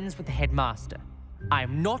is friends with the headmaster. I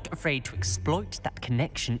am not afraid to exploit that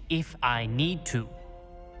connection if I need to.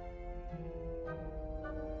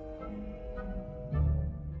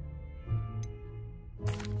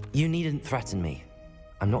 You needn't threaten me.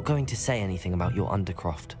 I'm not going to say anything about your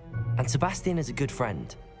undercroft. And Sebastian is a good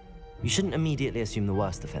friend. You shouldn't immediately assume the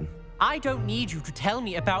worst of him. I don't need you to tell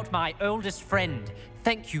me about my oldest friend.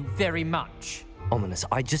 Thank you very much. Ominous,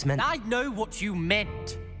 I just meant... I know what you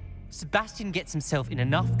meant. Sebastian gets himself in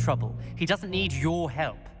enough trouble. He doesn't need your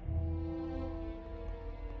help.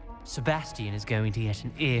 Sebastian is going to get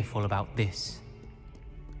an earful about this.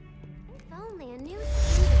 If only a new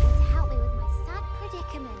student were to help me with my sad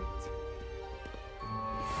predicament.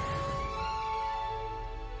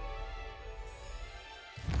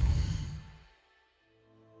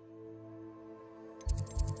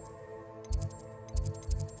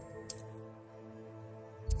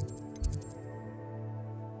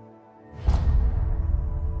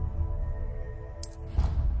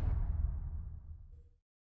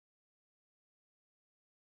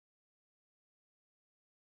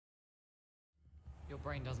 Your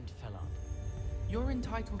brain doesn't fill up. You're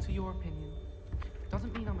entitled to your opinion.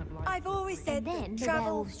 Doesn't mean I'm obliged. I've always said Then the travel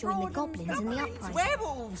werewolves joined the goblins in the uprising.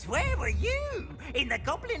 Werewolves, where were you? In the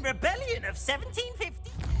Goblin Rebellion of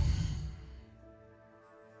 1750?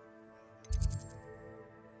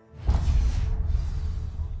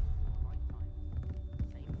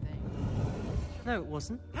 No, it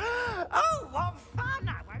wasn't. Oh, what fun!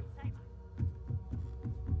 I won't say much.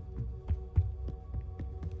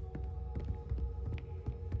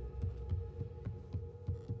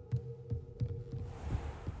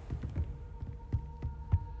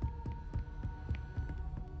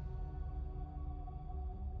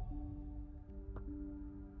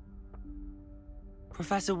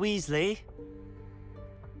 Professor Weasley?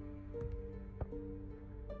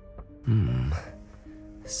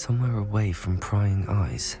 Somewhere away from prying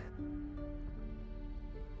eyes.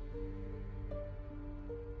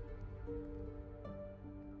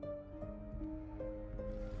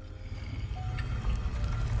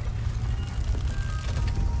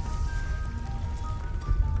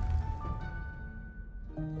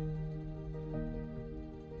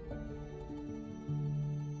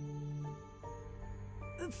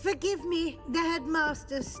 Forgive me, the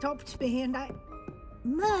headmaster stopped me and I...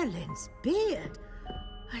 Merlin's beard.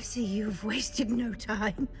 I see you've wasted no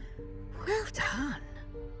time. Well done.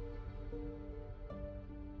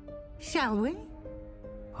 Shall we?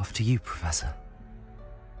 After you, Professor.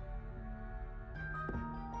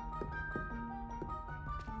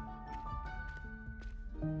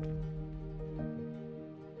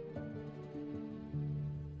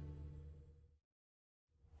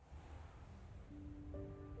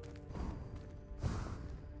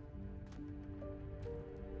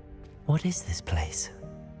 What is this place?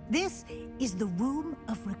 This is the Room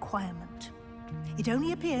of Requirement. It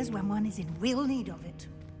only appears when one is in real need of it.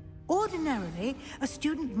 Ordinarily, a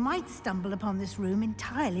student might stumble upon this room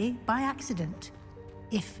entirely by accident,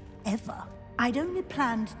 if ever. I'd only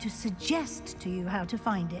planned to suggest to you how to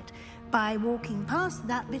find it by walking past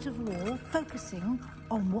that bit of wall, focusing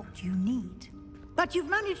on what you need. But you've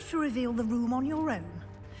managed to reveal the room on your own.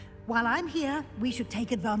 While I'm here, we should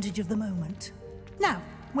take advantage of the moment. Now,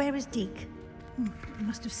 where is Deke? He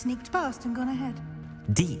must have sneaked past and gone ahead.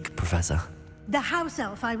 Deke, Professor. The house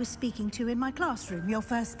elf I was speaking to in my classroom your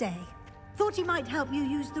first day. Thought he might help you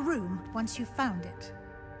use the room once you found it.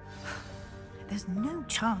 There's no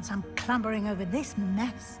chance I'm clambering over this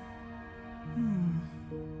mess.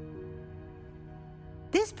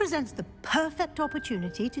 This presents the perfect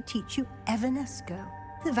opportunity to teach you Evanesco,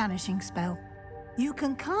 the vanishing spell. You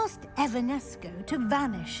can cast Evanesco to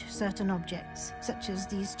vanish certain objects, such as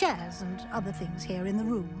these chairs and other things here in the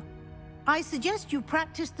room. I suggest you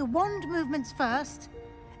practice the wand movements first,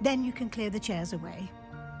 then you can clear the chairs away.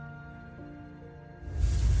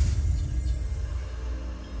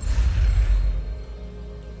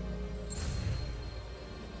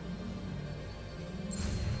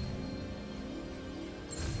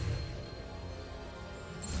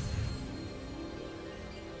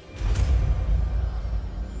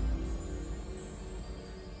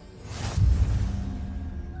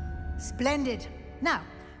 Splendid. Now,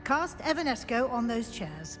 cast Evanesco on those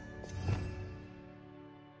chairs.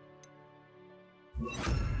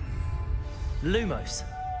 Lumos.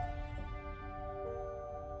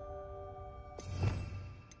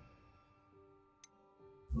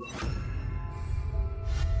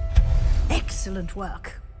 Excellent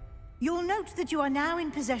work. You'll note that you are now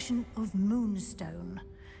in possession of Moonstone.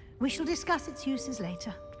 We shall discuss its uses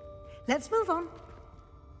later. Let's move on.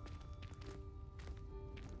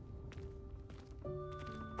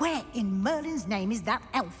 Where in Merlin's name is that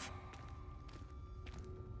elf?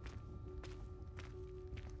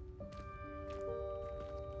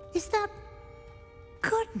 Is that...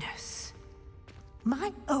 Goodness.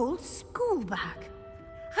 My old school bag.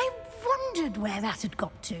 I wondered where that had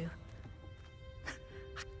got to.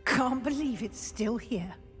 I can't believe it's still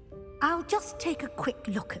here. I'll just take a quick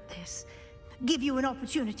look at this. Give you an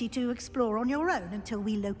opportunity to explore on your own until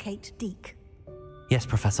we locate Deke. Yes,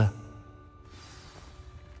 Professor.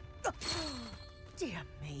 Dear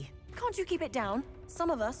me. Can't you keep it down? Some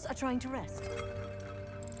of us are trying to rest.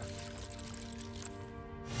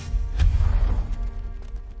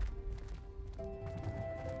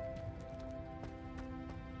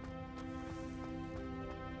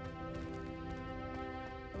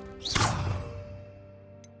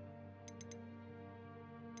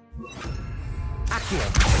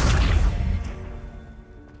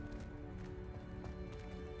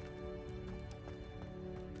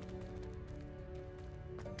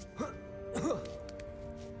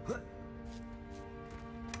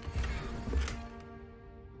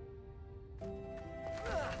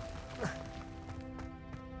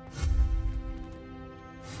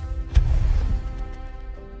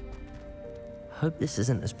 Hope this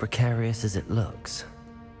isn't as precarious as it looks.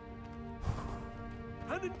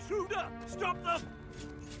 An intruder! Stop them!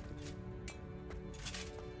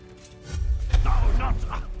 No, not...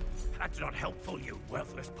 that's not helpful, you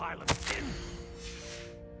worthless pile of sin!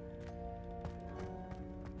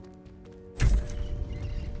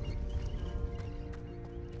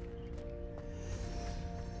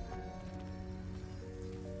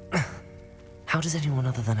 How does anyone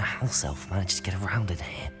other than a house elf manage to get around in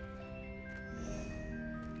here?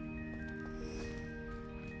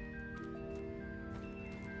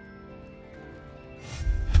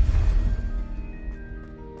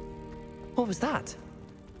 What was that?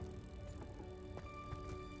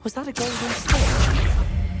 Was that a golden stick?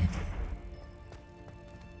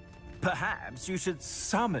 Perhaps you should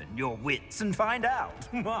summon your wits and find out.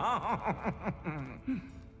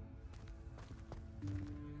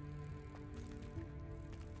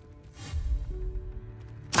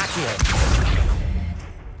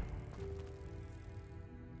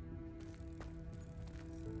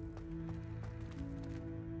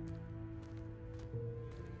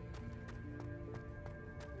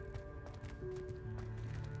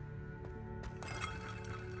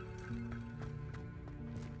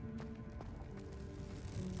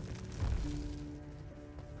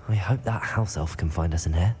 I hope that house elf can find us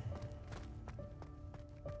in here.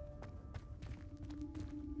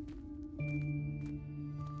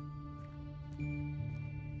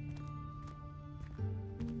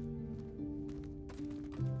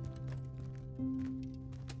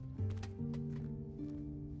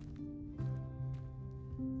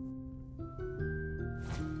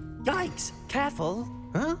 Yikes! Careful!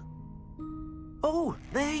 Huh? Oh,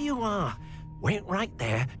 there you are. Wait right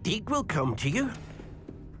there. Deke will come to you.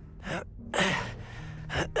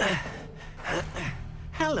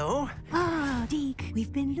 Hello. Ah, Deke,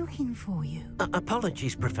 we've been looking for you.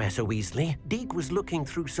 Apologies, Professor Weasley. Deke was looking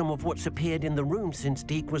through some of what's appeared in the room since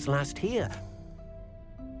Deke was last here.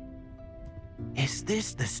 Is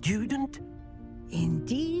this the student?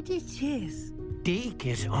 Indeed it is. Deke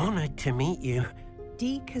is honored to meet you.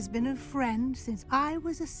 Deke has been a friend since I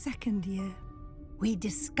was a second year. We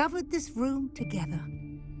discovered this room together.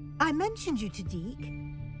 I mentioned you to Deke.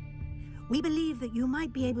 We believe that you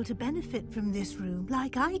might be able to benefit from this room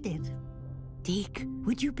like I did. Deke,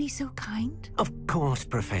 would you be so kind? Of course,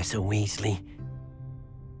 Professor Weasley.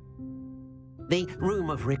 The Room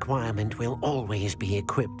of Requirement will always be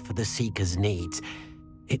equipped for the Seeker's needs.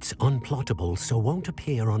 It's unplottable, so won't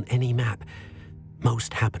appear on any map.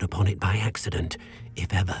 Most happen upon it by accident,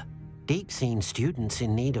 if ever. Deke's seen students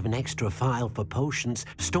in need of an extra file for potions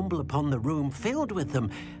stumble upon the room filled with them.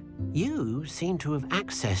 You seem to have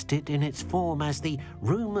accessed it in its form as the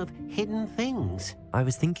Room of Hidden Things. I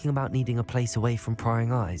was thinking about needing a place away from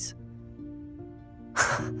prying eyes.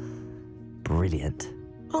 Brilliant.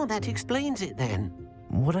 Oh, that explains it then.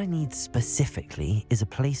 What I need specifically is a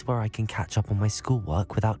place where I can catch up on my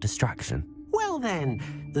schoolwork without distraction. Well then,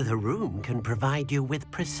 the room can provide you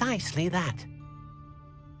with precisely that.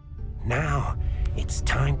 Now, it's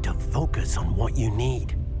time to focus on what you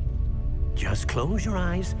need. Just close your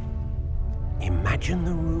eyes. Imagine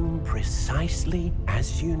the room precisely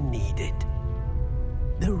as you need it.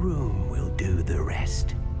 The room will do the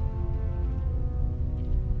rest.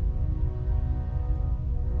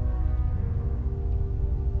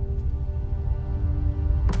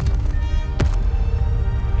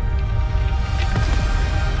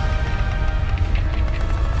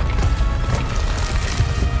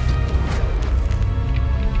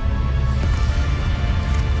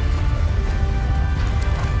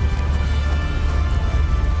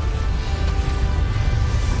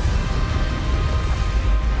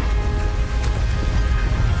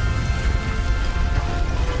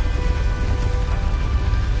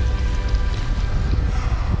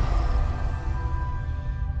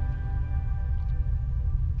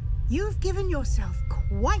 yourself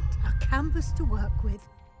quite a canvas to work with.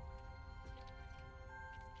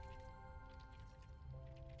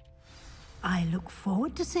 I look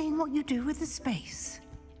forward to seeing what you do with the space.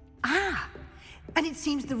 Ah, and it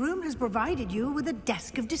seems the room has provided you with a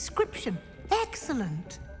desk of description.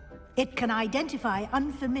 Excellent. It can identify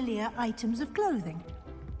unfamiliar items of clothing.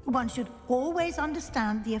 One should always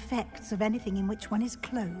understand the effects of anything in which one is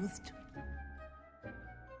clothed.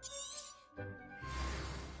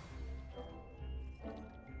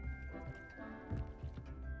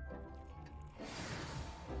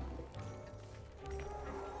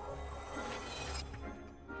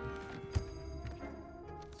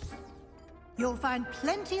 You'll find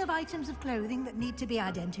plenty of items of clothing that need to be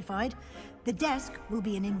identified. The desk will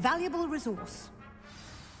be an invaluable resource.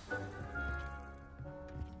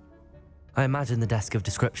 I imagine the desk of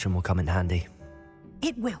description will come in handy.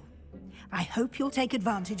 It will. I hope you'll take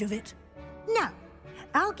advantage of it. Now,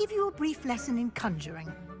 I'll give you a brief lesson in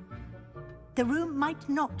conjuring. The room might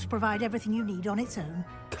not provide everything you need on its own.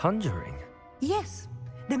 Conjuring? Yes,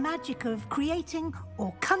 the magic of creating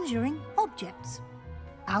or conjuring objects.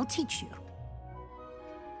 I'll teach you.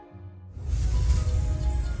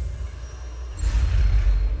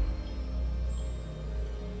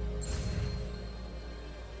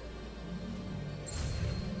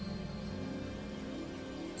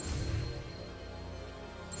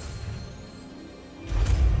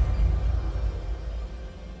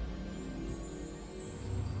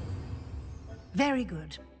 Very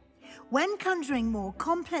good. When conjuring more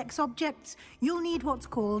complex objects, you'll need what's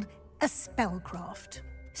called a spellcraft.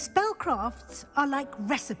 Spellcrafts are like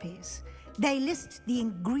recipes. They list the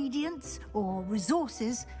ingredients or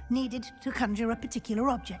resources needed to conjure a particular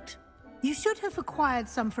object. You should have acquired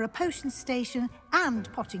some for a potion station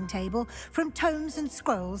and potting table from tomes and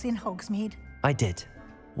scrolls in Hogsmeade. I did.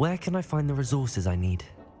 Where can I find the resources I need?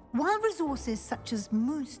 While resources such as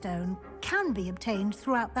moonstone can be obtained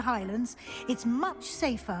throughout the Highlands, it's much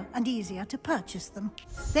safer and easier to purchase them.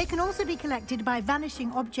 They can also be collected by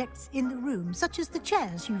vanishing objects in the room, such as the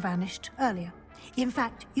chairs you vanished earlier. In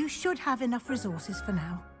fact, you should have enough resources for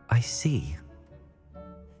now. I see.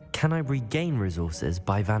 Can I regain resources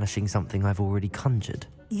by vanishing something I've already conjured?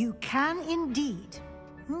 You can indeed.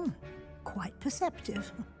 Quite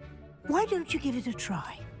perceptive. Why don't you give it a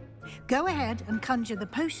try? Go ahead and conjure the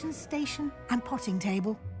potion station and potting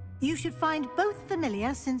table. You should find both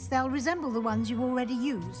familiar, since they'll resemble the ones you've already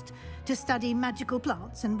used to study magical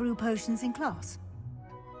plants and brew potions in class.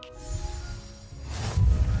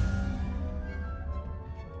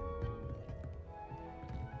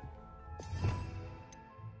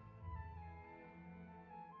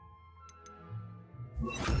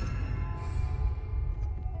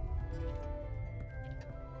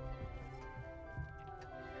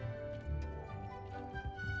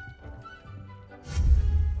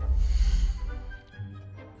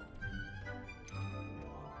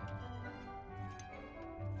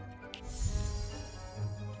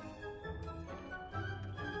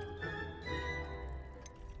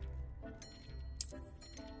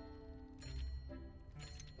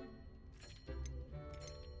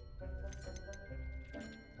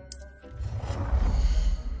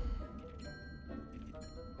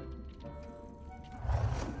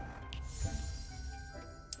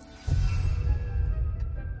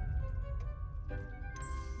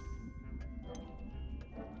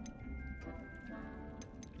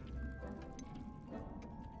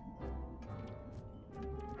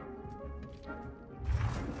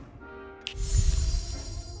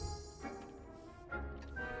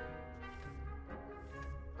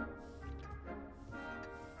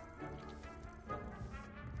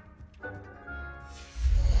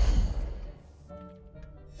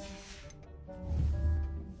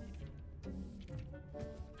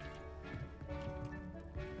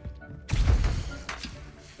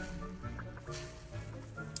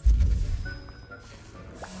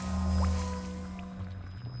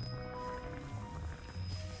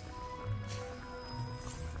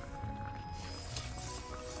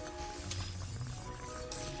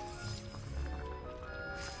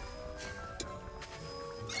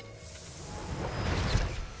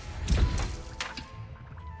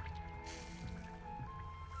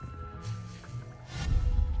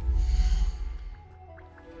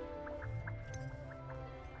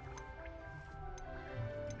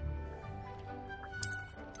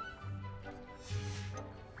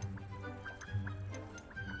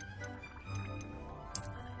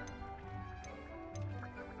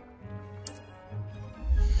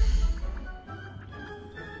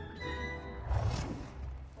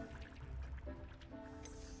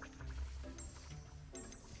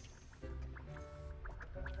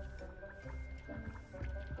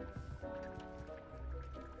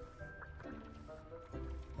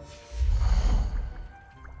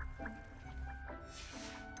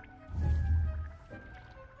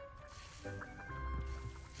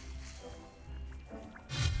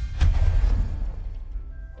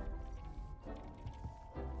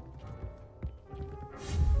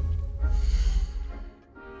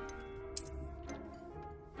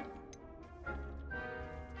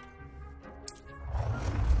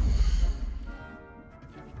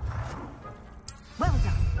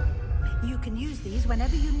 You can use these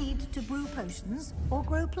whenever you need to brew potions or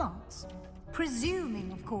grow plants.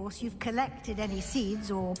 Presuming, of course, you've collected any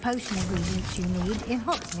seeds or potion ingredients you need in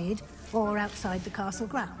Hogsmeade or outside the castle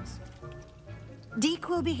grounds. Deek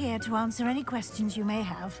will be here to answer any questions you may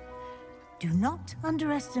have. Do not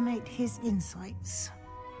underestimate his insights.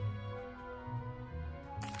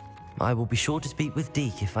 I will be sure to speak with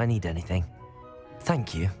Deek if I need anything.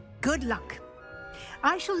 Thank you. Good luck.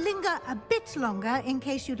 I shall linger a bit longer in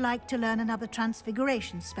case you'd like to learn another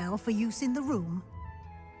transfiguration spell for use in the room.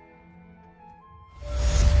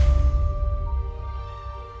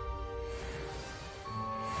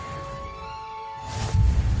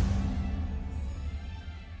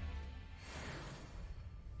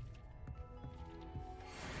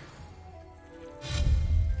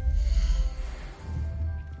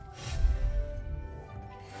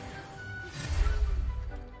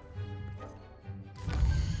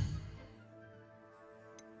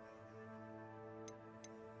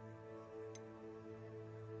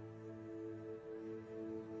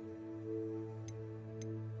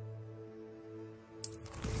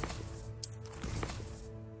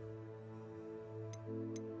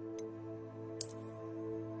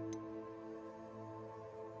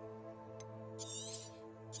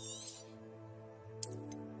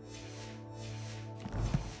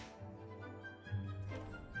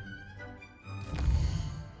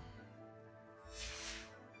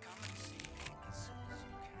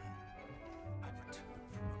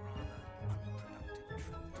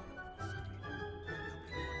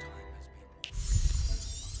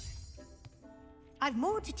 I've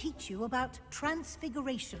more to teach you about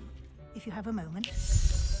transfiguration, if you have a moment.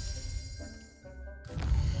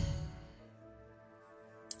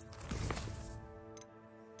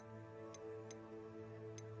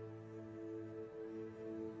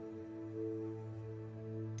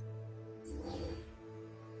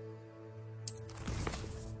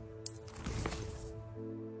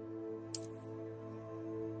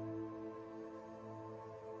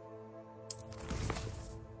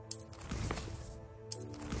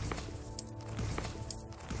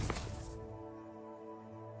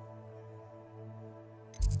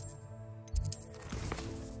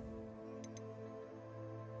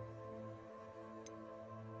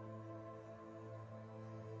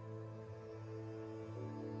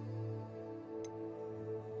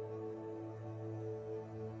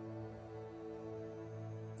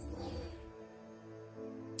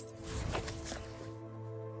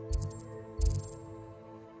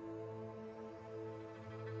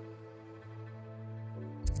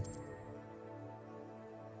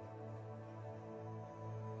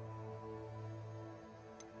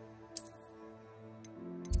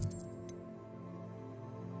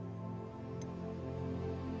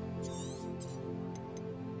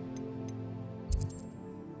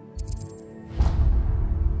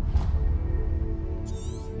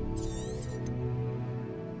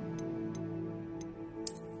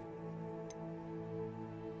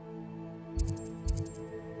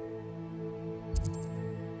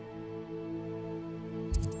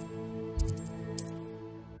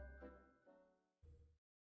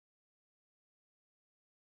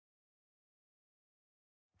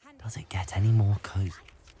 Does it get any more cozy?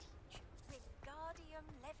 Wingardium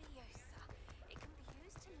Leviosa. It can be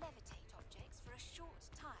used to levitate objects for a short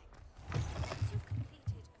time. Once you've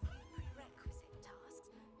completed a few prerequisite tasks,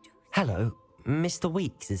 do Hello, Mr.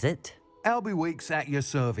 Weeks, is it? Albie Weeks at your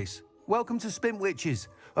service. Welcome to Spintwitches.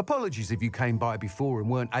 Apologies if you came by before and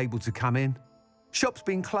weren't able to come in. Shop's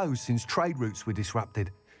been closed since trade routes were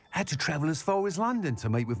disrupted. Had to travel as far as London to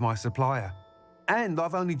meet with my supplier. And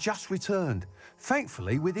I've only just returned,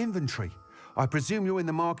 thankfully with inventory. I presume you're in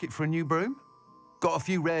the market for a new broom? Got a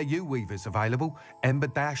few rare U-weavers available, Ember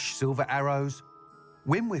Dash, Silver Arrows,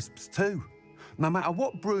 Wind Wisps too. No matter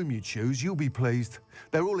what broom you choose, you'll be pleased.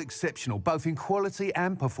 They're all exceptional, both in quality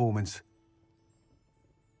and performance.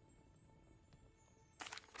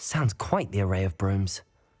 Sounds quite the array of brooms.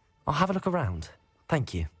 I'll have a look around.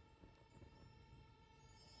 Thank you.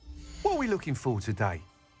 What are we looking for today?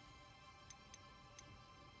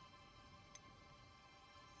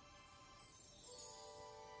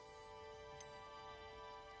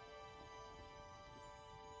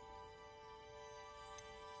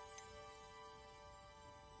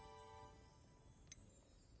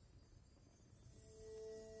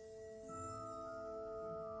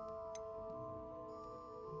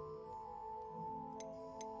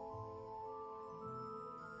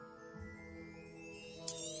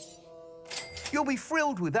 You'll be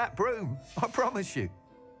thrilled with that broom, I promise you.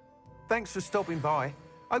 Thanks for stopping by.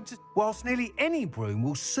 Whilst nearly any broom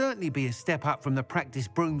will certainly be a step up from the practice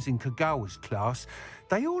brooms in Kagawa's class,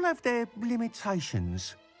 they all have their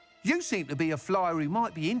limitations. You seem to be a flyer who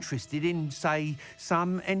might be interested in, say,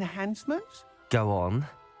 some enhancements? Go on.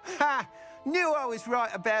 Ha! Knew I was right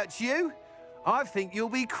about you. I think you'll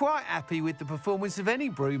be quite happy with the performance of any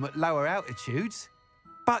broom at lower altitudes.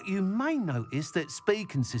 But you may notice that speed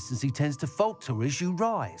consistency tends to falter as you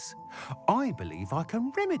rise. I believe I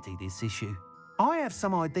can remedy this issue. I have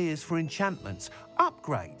some ideas for enchantments,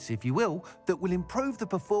 upgrades, if you will, that will improve the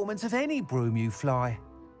performance of any broom you fly.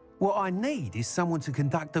 What I need is someone to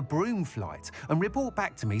conduct a broom flight and report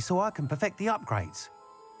back to me so I can perfect the upgrades.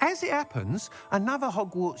 As it happens, another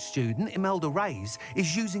Hogwarts student, Imelda Reyes,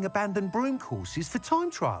 is using abandoned broom courses for time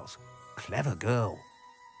trials. Clever girl.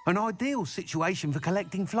 An ideal situation for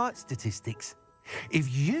collecting flight statistics.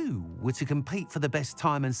 If you were to compete for the best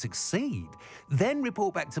time and succeed, then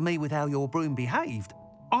report back to me with how your broom behaved,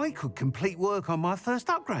 I could complete work on my first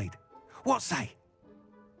upgrade. What say?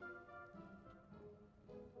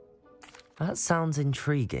 That sounds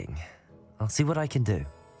intriguing. I'll see what I can do.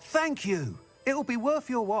 Thank you. It'll be worth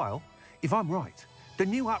your while. If I'm right, the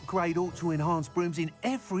new upgrade ought to enhance brooms in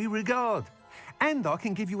every regard. And I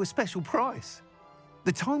can give you a special price.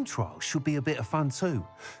 The time trial should be a bit of fun too.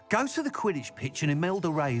 Go to the Quidditch pitch and Imelda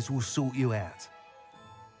Reyes will sort you out.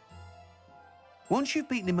 Once you've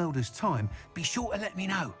beaten Imelda's time, be sure to let me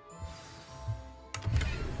know.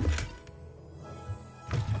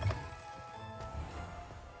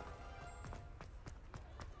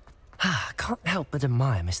 Can't help but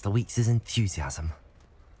admire Mr. Weeks' enthusiasm.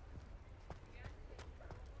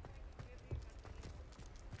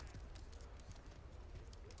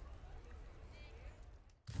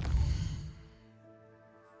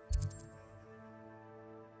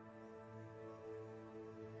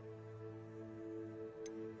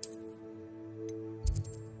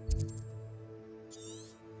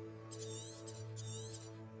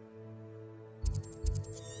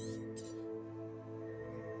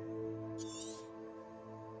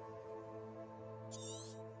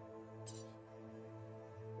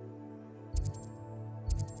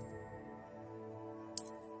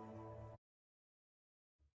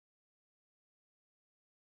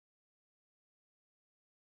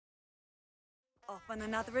 Off on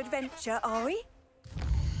another adventure, are we?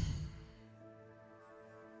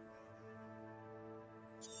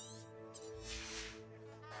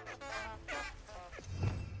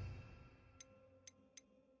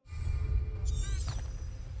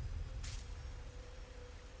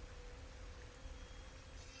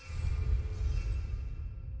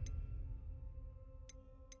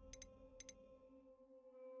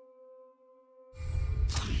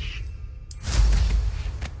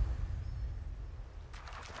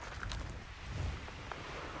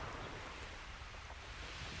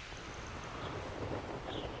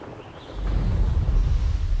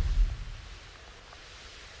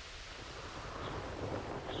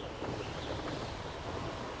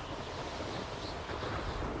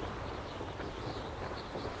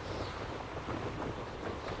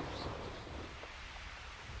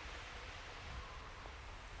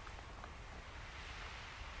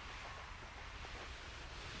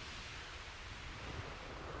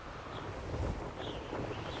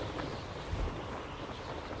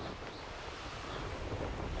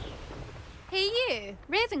 Hey you,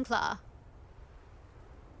 Ravenclaw.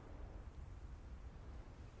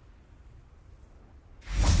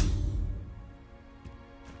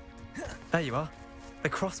 There you are. The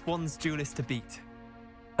Cross Wands duelist to beat.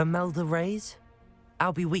 Imelda Reyes?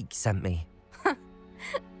 Albie Weeks sent me.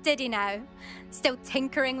 Did he now? Still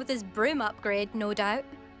tinkering with his broom upgrade, no doubt.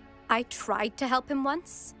 I tried to help him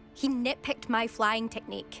once. He nitpicked my flying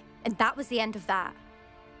technique, and that was the end of that.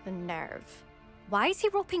 The nerve. Why is he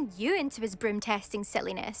roping you into his broom testing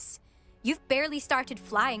silliness? You've barely started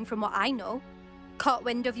flying from what I know. Caught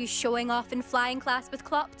wind of you showing off in flying class with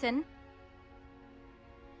Clopton.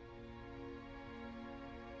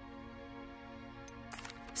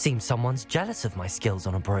 Seems someone's jealous of my skills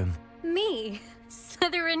on a broom. Me?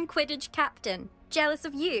 Slytherin Quidditch captain. Jealous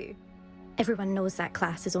of you? Everyone knows that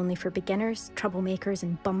class is only for beginners, troublemakers,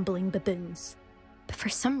 and bumbling baboons. But for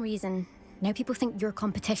some reason, now people think you're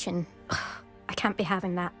competition. I can't be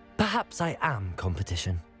having that. Perhaps I am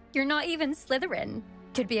competition. You're not even Slytherin.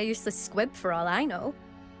 Could be a useless squib for all I know.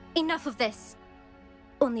 Enough of this.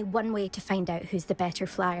 Only one way to find out who's the better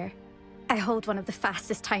flyer. I hold one of the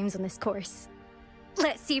fastest times on this course.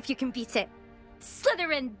 Let's see if you can beat it.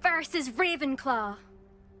 Slytherin versus Ravenclaw.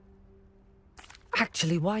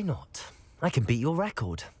 Actually, why not? I can beat your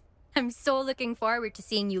record. I'm so looking forward to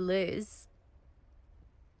seeing you lose.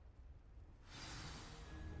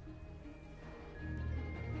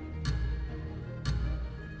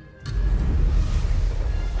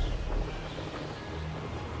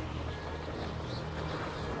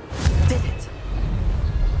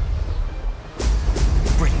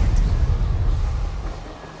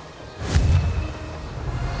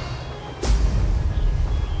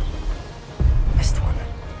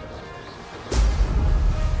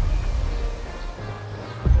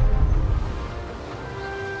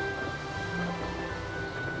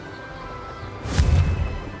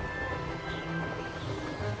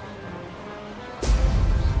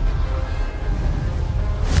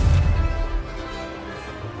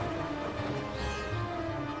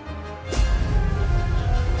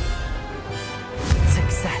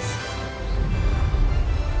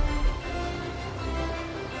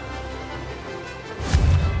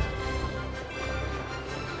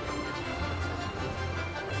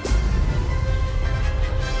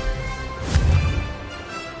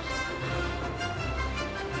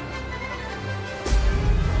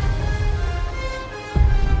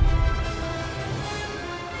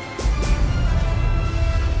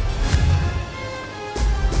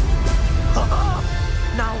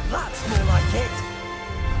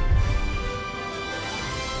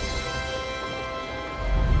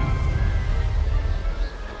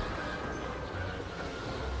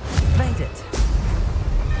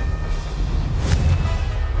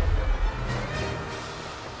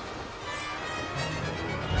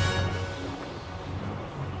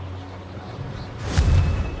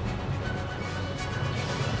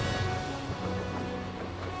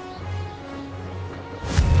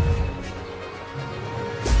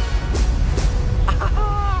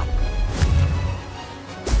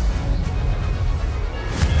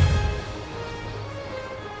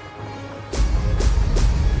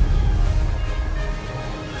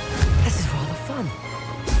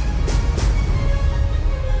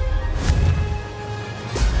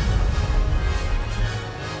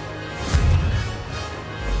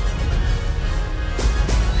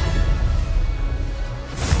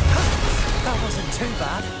 too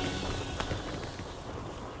bad.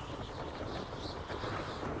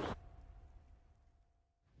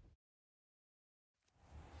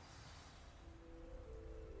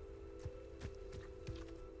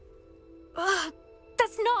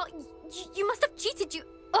 That's not... You must have cheated, you...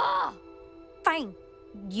 Ugh! Fine.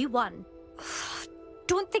 You won.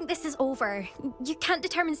 Don't think this is over. You can't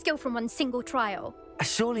determine skill from one single trial.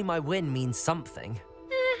 Surely my win means something.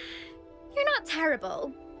 You're not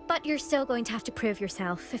terrible, but you're still going to have to prove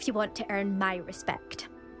yourself if you want to earn my respect.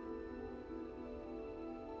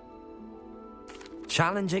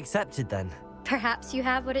 Challenge accepted then. Perhaps you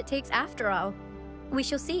have what it takes after all. We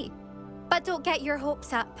shall see. But don't get your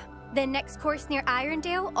hopes up. The next course near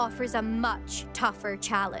Irondale offers a much tougher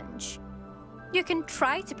challenge. You can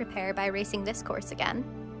try to prepare by racing this course again.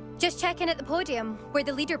 Just check in at the podium, where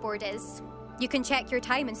the leaderboard is. You can check your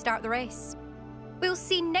time and start the race. We'll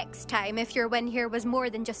see next time if your win here was more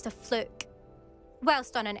than just a fluke.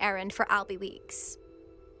 Whilst on an errand for Albie Weeks.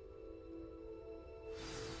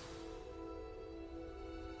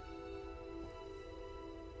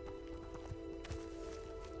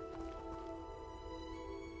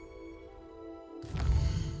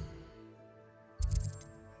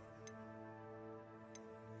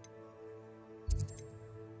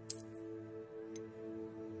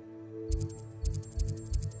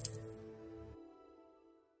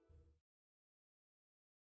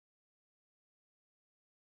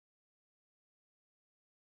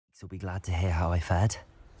 Will be glad to hear how I fared.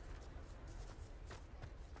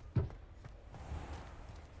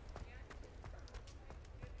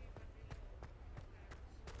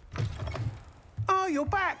 Oh, you're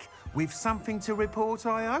back! With something to report,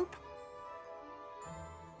 I hope?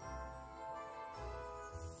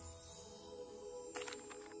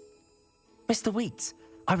 Mr. Weeks,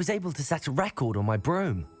 I was able to set a record on my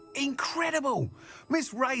broom. Incredible!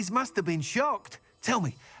 Miss Reyes must have been shocked. Tell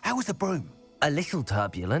me, how was the broom? A little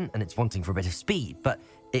turbulent, and it's wanting for a bit of speed, but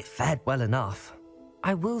it fared well enough.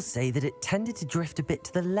 I will say that it tended to drift a bit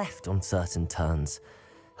to the left on certain turns.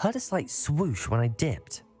 Heard a slight swoosh when I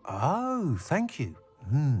dipped. Oh, thank you.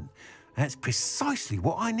 That's precisely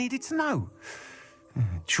what I needed to know.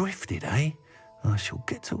 Drifted, eh? I shall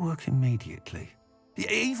get to work immediately.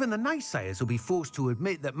 Even the naysayers will be forced to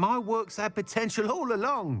admit that my work's had potential all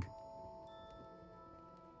along.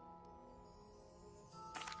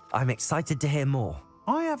 I'm excited to hear more.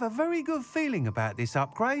 I have a very good feeling about this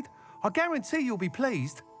upgrade. I guarantee you'll be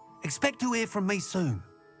pleased. Expect to hear from me soon.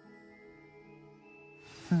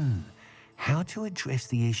 How to address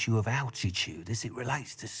the issue of altitude as it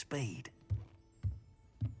relates to speed?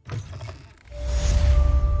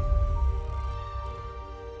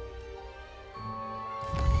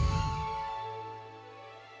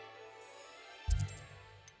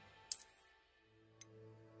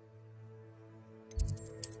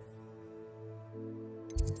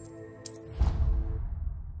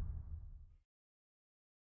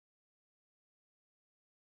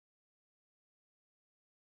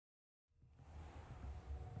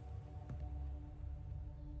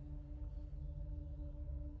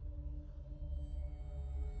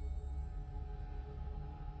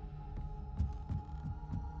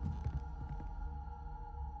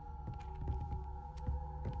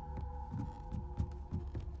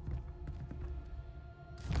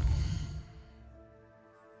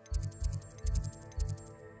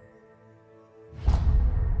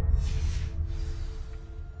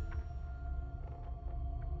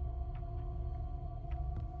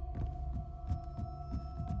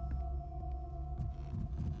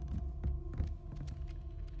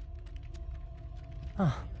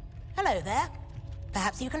 Hello there.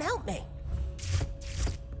 Perhaps you can help me.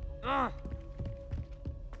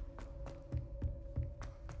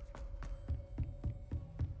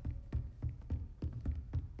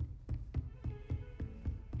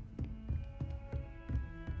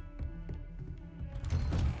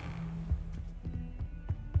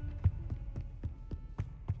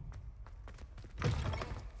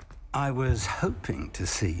 I was hoping to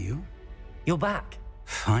see you. You're back.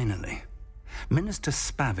 Finally. Minister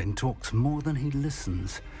Spavin talks more than he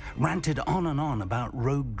listens. Ranted on and on about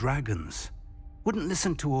rogue dragons. Wouldn't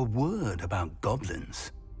listen to a word about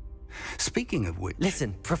goblins. Speaking of which...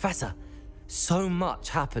 Listen, Professor. So much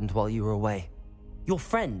happened while you were away. Your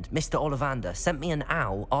friend, Mr. Ollivander, sent me an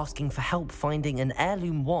owl asking for help finding an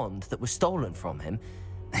heirloom wand that was stolen from him.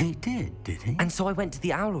 He did he? And so I went to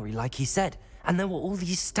the owlery like he said, and there were all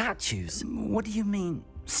these statues. What do you mean,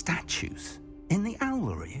 statues? In the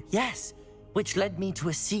owlery? Yes, which led me to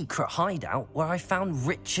a secret hideout where I found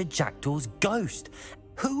Richard Jackdaw's ghost.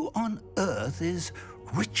 Who on earth is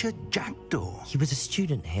Richard Jackdaw? He was a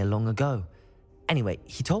student here long ago. Anyway,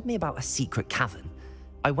 he told me about a secret cavern.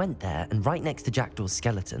 I went there, and right next to Jackdaw's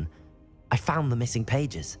skeleton, I found the missing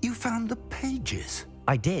pages. You found the pages?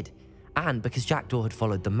 I did. And because Jackdaw had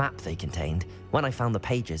followed the map they contained, when I found the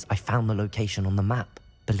pages, I found the location on the map.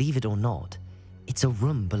 Believe it or not, it's a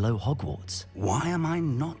room below Hogwarts. Why am I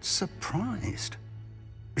not surprised?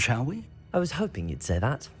 Shall we? I was hoping you'd say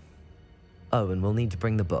that. Oh, and we'll need to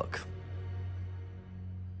bring the book.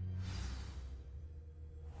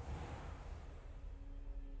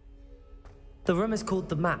 The room is called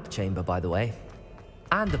the Map Chamber, by the way.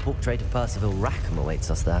 And a portrait of Percival Rackham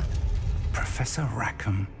awaits us there. Professor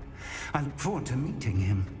Rackham. I look forward to meeting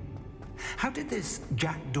him. How did this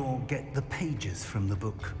Jackdaw get the pages from the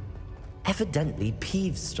book? Evidently,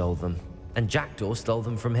 Peeves stole them, and Jackdaw stole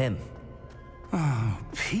them from him. Oh,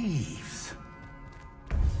 Peeves.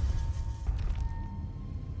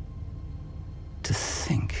 To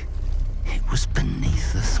think it was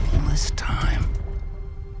beneath us all this time.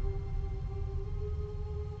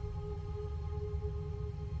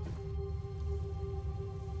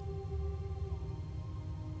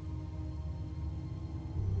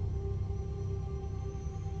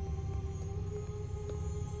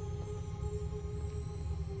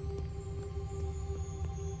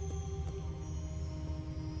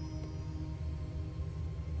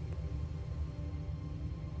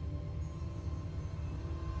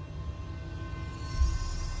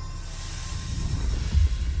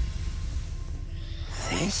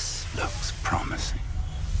 This looks promising.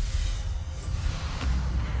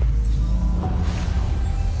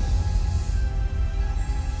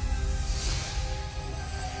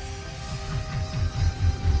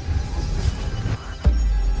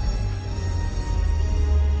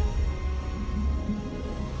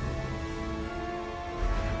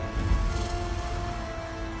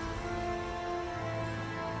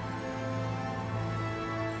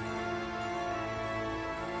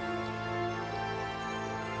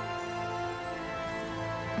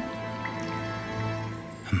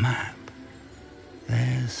 A map.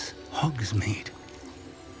 There's Hogsmeade.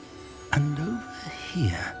 And over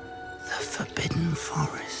here, the Forbidden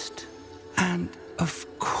Forest. And, of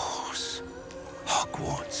course,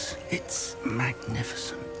 Hogwarts. It's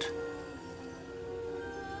magnificent.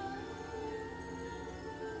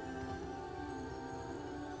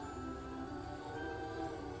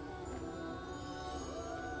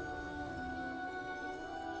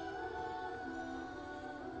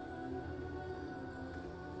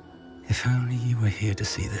 If only you were here to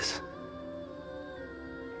see this.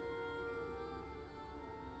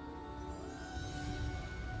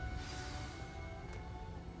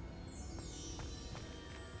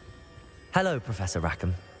 Hello, Professor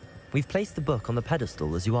Rackham. We've placed the book on the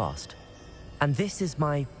pedestal as you asked. And this is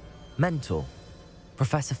my mentor,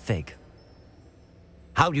 Professor Fig.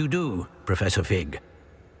 How do you do, Professor Fig?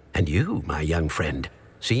 And you, my young friend,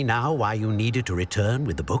 see now why you needed to return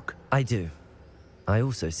with the book? I do. I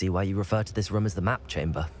also see why you refer to this room as the Map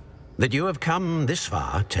Chamber. That you have come this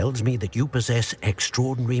far tells me that you possess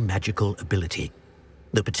extraordinary magical ability,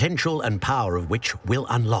 the potential and power of which will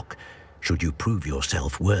unlock should you prove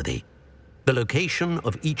yourself worthy. The location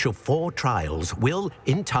of each of 4 trials will,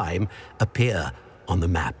 in time, appear on the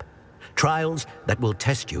map. Trials that will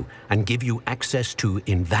test you and give you access to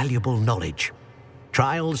invaluable knowledge.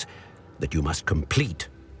 Trials that you must complete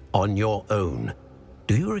on your own.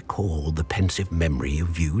 Do you recall the pensive memory you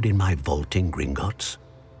viewed in my vault in Gringotts?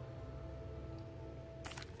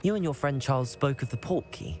 You and your friend Charles spoke of the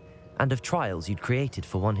Portkey, and of trials you'd created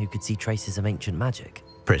for one who could see traces of ancient magic.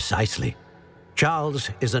 Precisely. Charles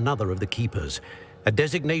is another of the Keepers, a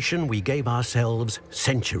designation we gave ourselves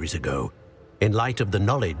centuries ago, in light of the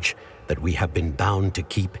knowledge that we have been bound to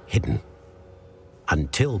keep hidden.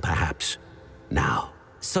 Until, perhaps, now.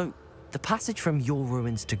 So, the passage from your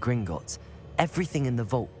ruins to Gringotts, everything in the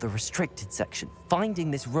vault, the restricted section, finding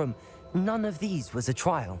this room, none of these was a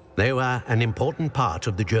trial. They were an important part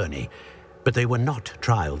of the journey, but they were not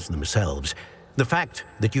trials themselves. The fact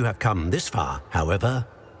that you have come this far, however,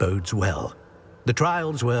 bodes well. The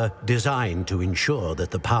trials were designed to ensure that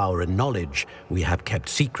the power and knowledge we have kept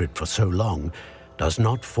secret for so long does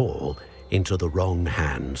not fall into the wrong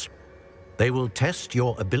hands. They will test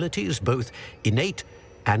your abilities, both innate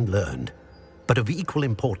and learned. But of equal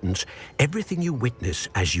importance, everything you witness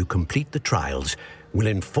as you complete the trials will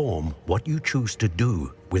inform what you choose to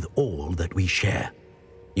do with all that we share.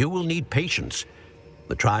 You will need patience.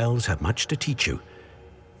 The trials have much to teach you.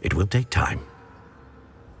 It will take time.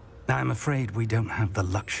 I'm afraid we don't have the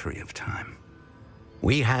luxury of time.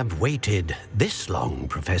 We have waited this long,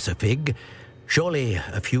 Professor Fig. Surely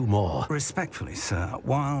a few more. Respectfully, sir,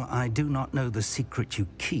 while I do not know the secret you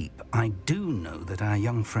keep, I do know that our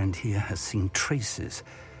young friend here has seen traces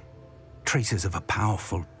of a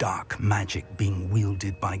powerful dark magic being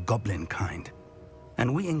wielded by goblin kind.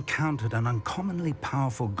 And we encountered an uncommonly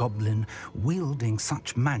powerful goblin wielding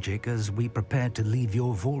such magic as we prepared to leave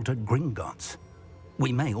your vault at Gringotts.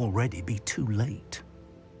 We may already be too late.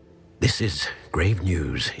 This is grave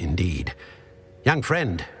news indeed. Young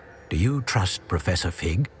friend, do you trust Professor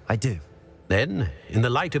Fig? I do. Then, in the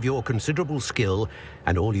light of your considerable skill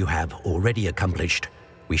and all you have already accomplished,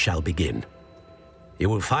 we shall begin. You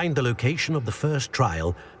will find the location of the first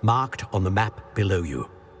trial marked on the map below you.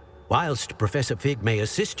 Whilst Professor Fig may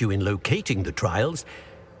assist you in locating the trials,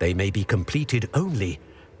 they may be completed only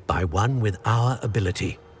by one with our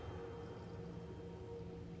ability.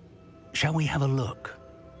 Shall we have a look?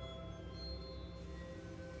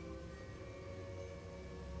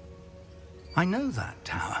 I know that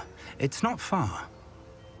tower. It's not far.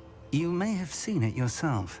 You may have seen it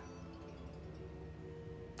yourself.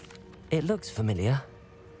 It looks familiar.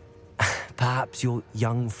 Perhaps your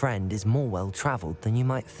young friend is more well-traveled than you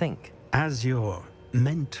might think. As your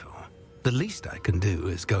mentor, the least I can do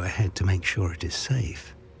is go ahead to make sure it is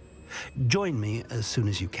safe. Join me as soon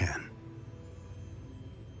as you can.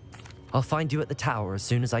 I'll find you at the tower as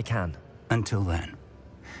soon as I can. Until then,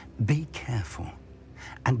 be careful,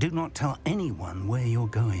 and do not tell anyone where you're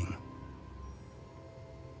going.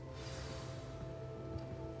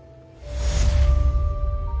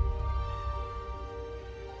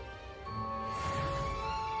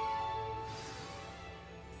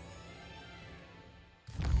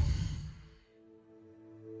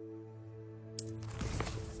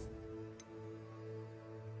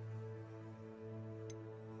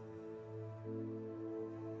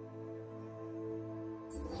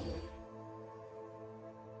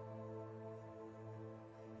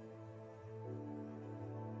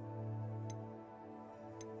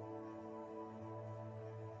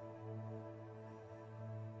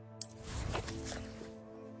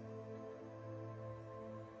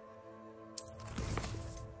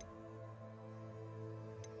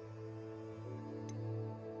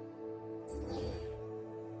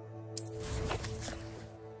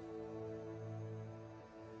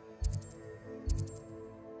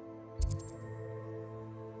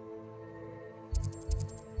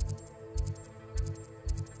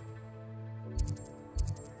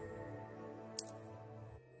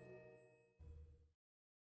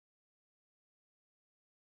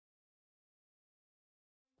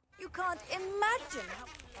 You can't imagine how...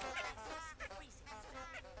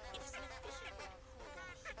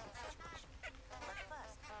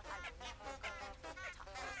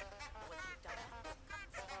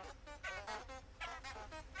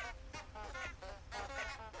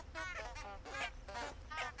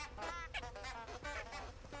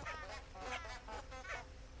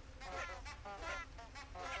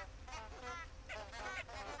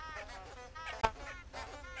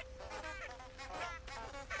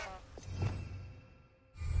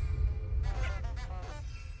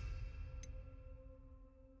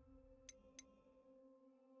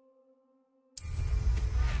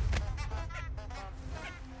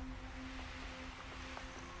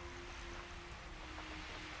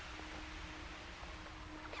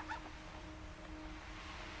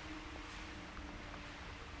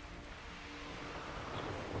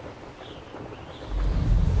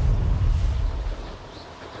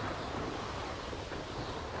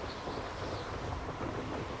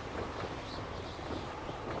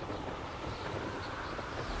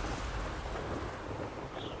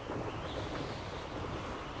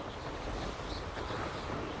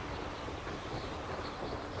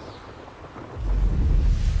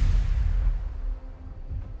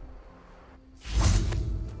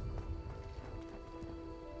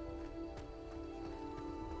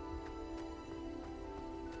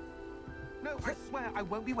 No, I swear I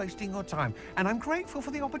won't be wasting your time, and I'm grateful for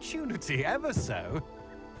the opportunity, ever so.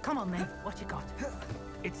 Come on then, what you got?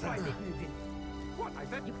 It's Why is it moving? What? I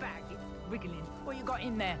said Your bag, it's wriggling. What you got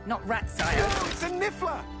in there? Not rat sire. Oh, it's a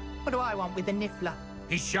niffler! What do I want with a niffler?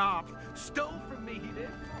 He's sharp. Stole from me, he did.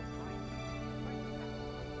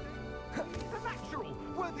 He's a natural,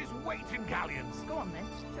 worth his weight in galleons. Go on then,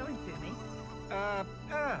 show him to me.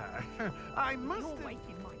 I must... You're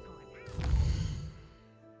wasting my time.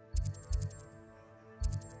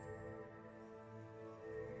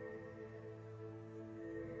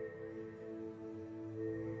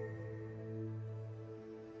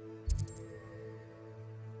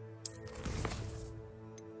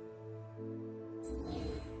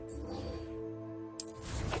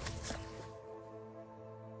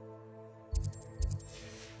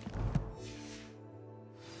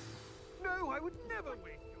 would never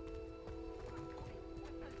waste your...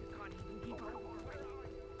 You can't even keep up.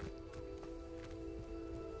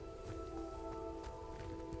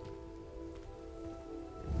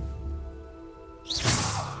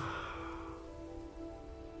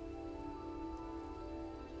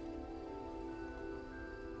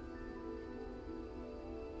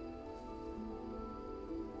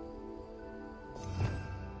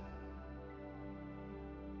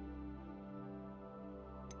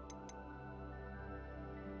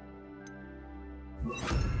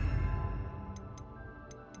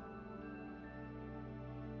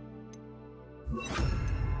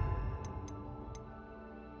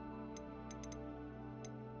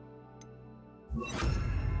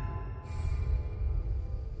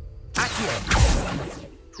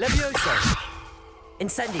 Levioso!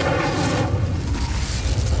 Incendio!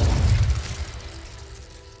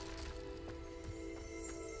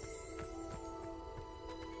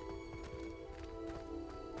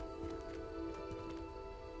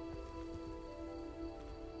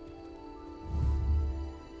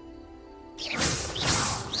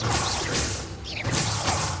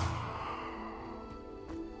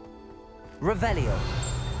 Revelio!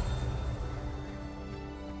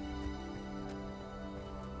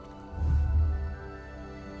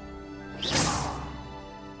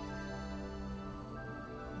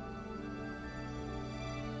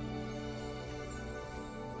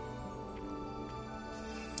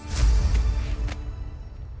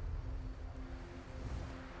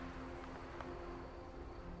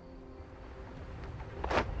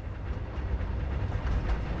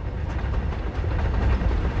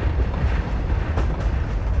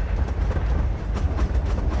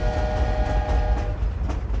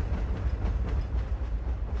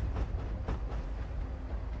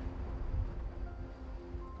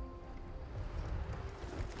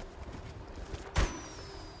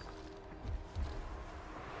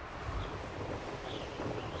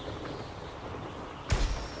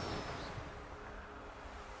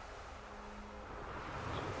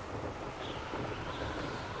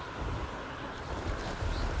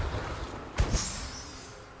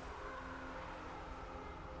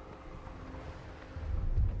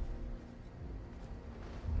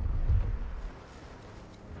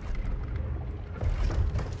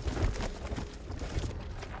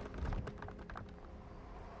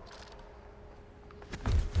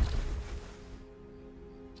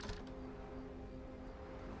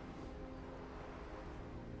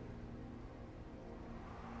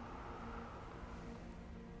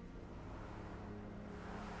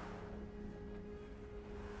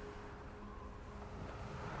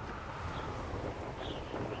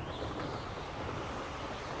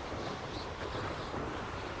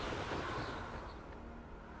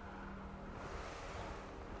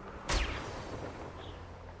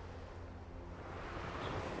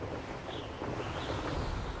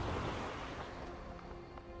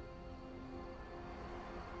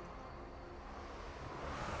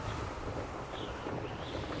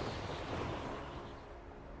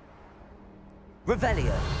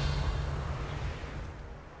 Revelio!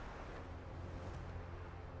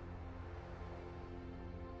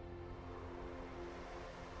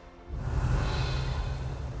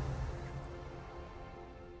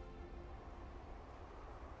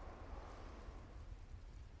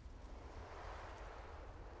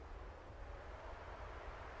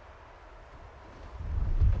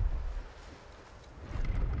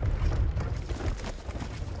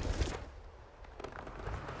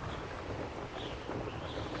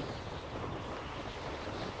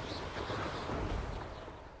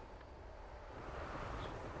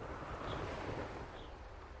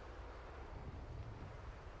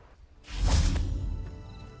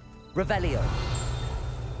 Revelio!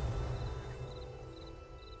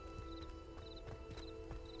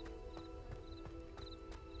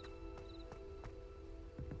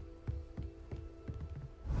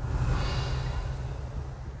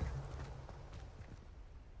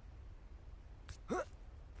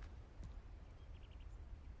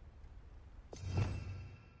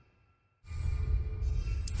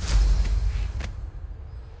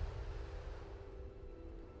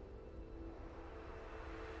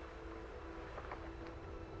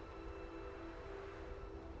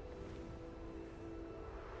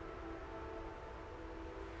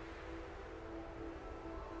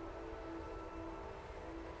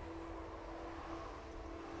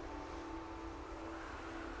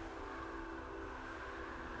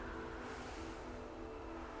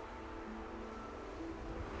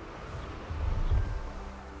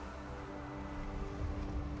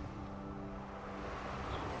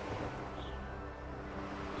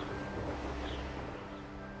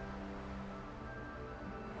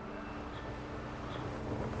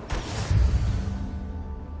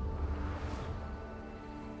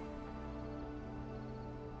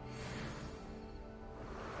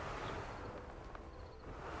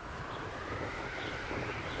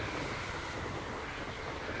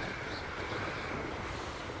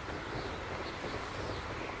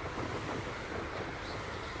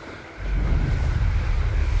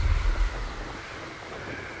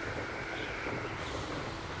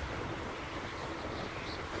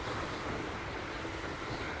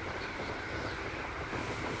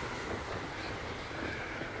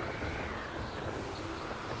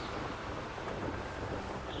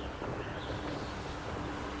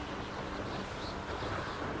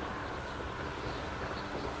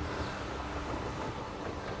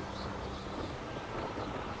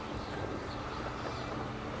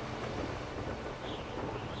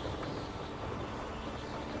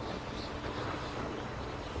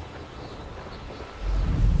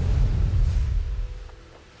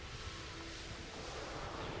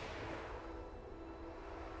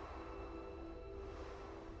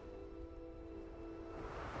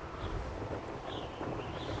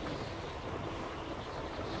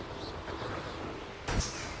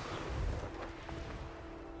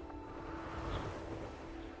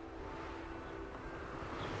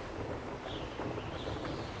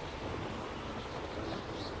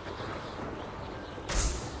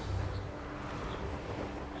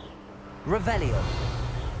 Revelio.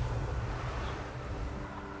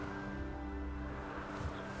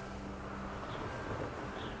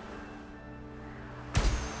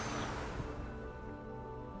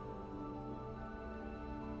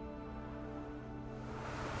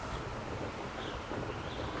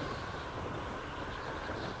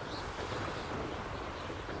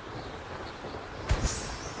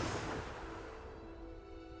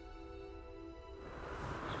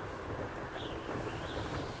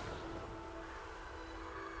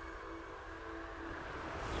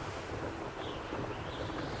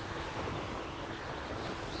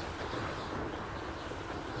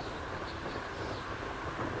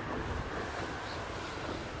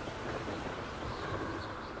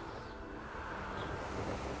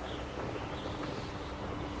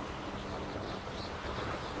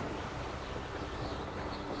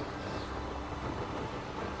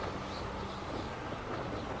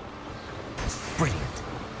 Brilliant.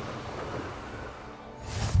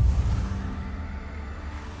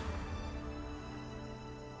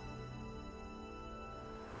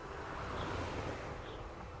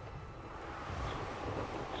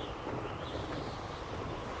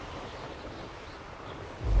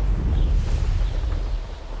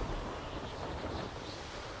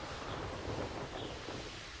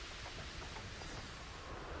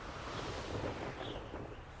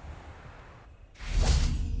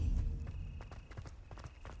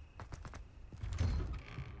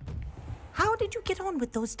 How did you get on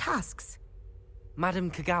with those tasks?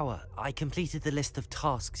 Madam Kagawa, I completed the list of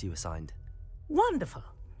tasks you assigned. Wonderful.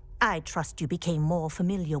 I trust you became more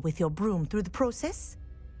familiar with your broom through the process?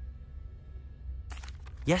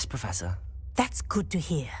 Yes, Professor. That's good to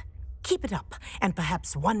hear. Keep it up, and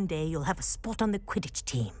perhaps one day you'll have a spot on the Quidditch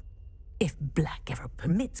team. If Black ever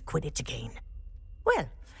permits Quidditch again. Well,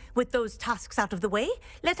 with those tasks out of the way,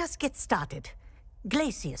 let us get started.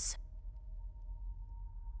 Glacius.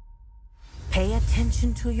 Pay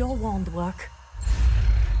attention to your wand work.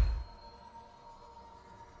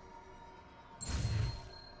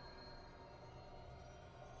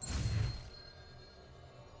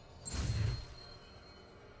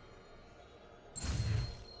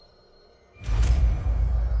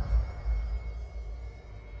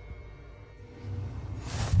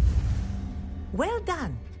 Well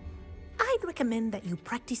done. I'd recommend that you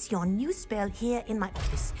practice your new spell here in my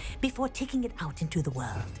office before taking it out into the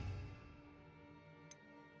world.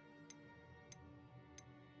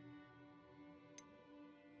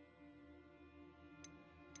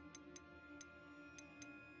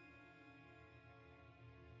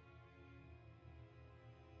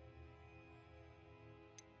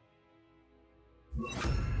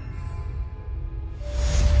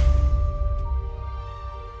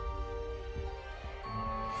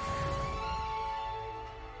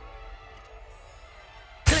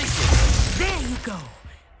 There you go.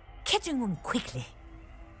 Catching on quickly.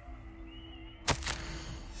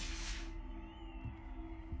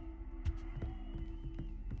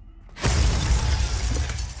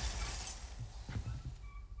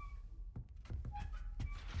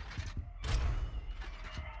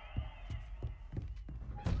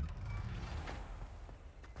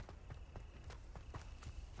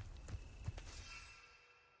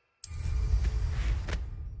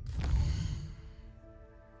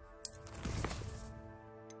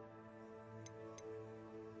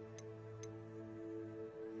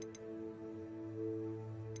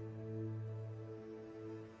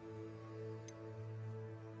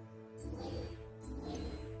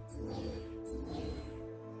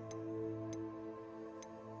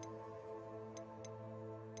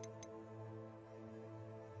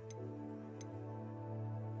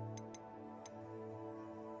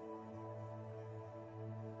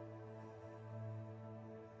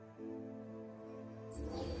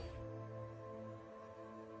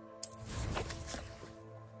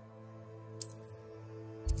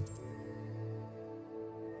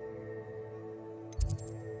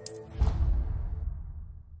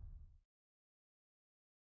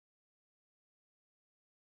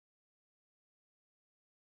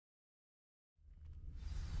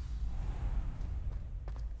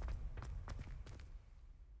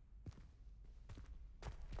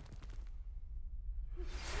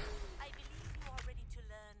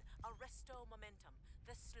 Momentum,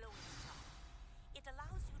 the slowing charm. It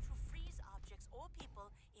allows you to freeze objects or people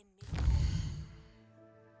in mid.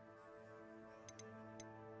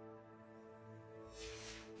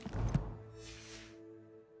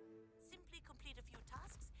 Simply complete a few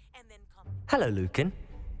tasks and then come. Hello, Lucan.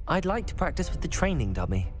 I'd like to practice with the training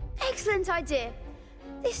dummy. Excellent idea.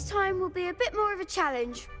 This time will be a bit more of a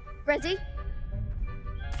challenge. Ready?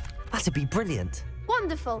 That'd be brilliant.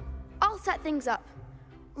 Wonderful. I'll set things up.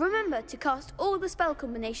 Remember to cast all the spell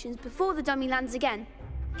combinations before the dummy lands again.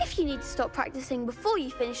 If you need to stop practicing before you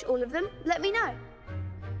finish all of them, let me know.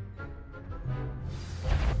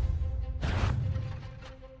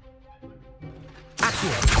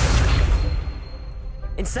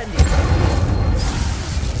 Incendio!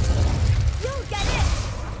 You'll get it!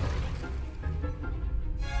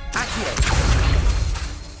 Accio!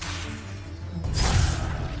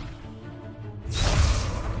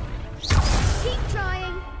 Keep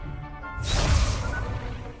trying!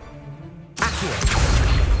 Accio!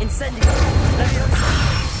 Incendio! Leviosa!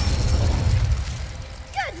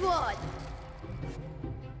 Good one!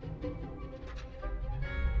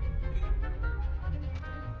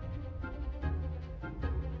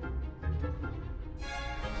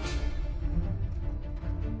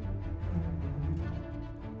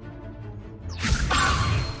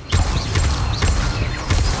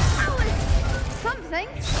 Something.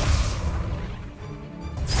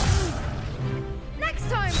 Next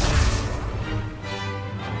time.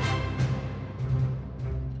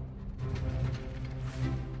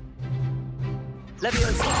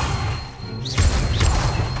 Leviosa!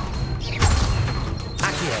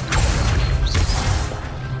 Accio!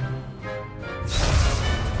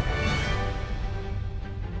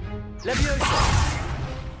 Leviosa!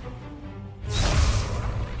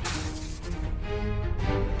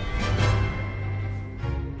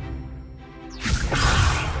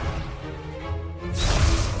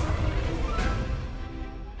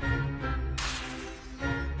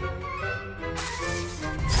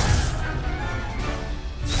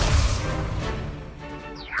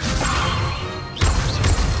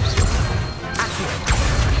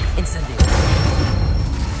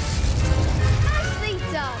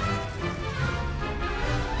 Nicely done.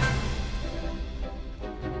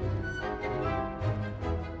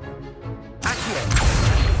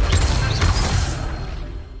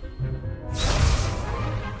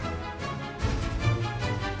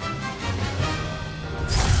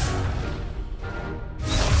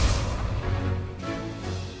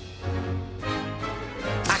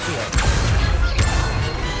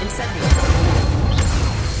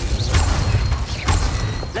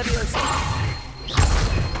 Leviosa!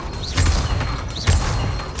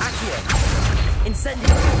 Accio!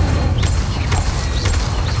 Incendio!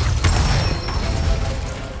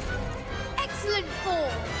 Excellent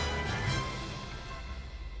form.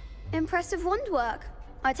 Impressive wand work.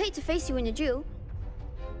 I'd hate to face you in a duel.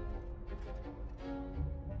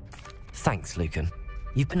 Thanks, Lucan.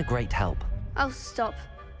 You've been a great help. Oh, stop.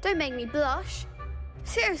 Don't make me blush.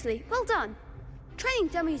 Seriously, well done. Training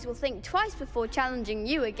dummies will think twice before challenging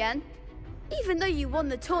you again. Even though you won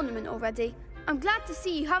the tournament already, I'm glad to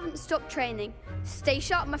see you haven't stopped training. Stay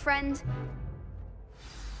sharp, my friend.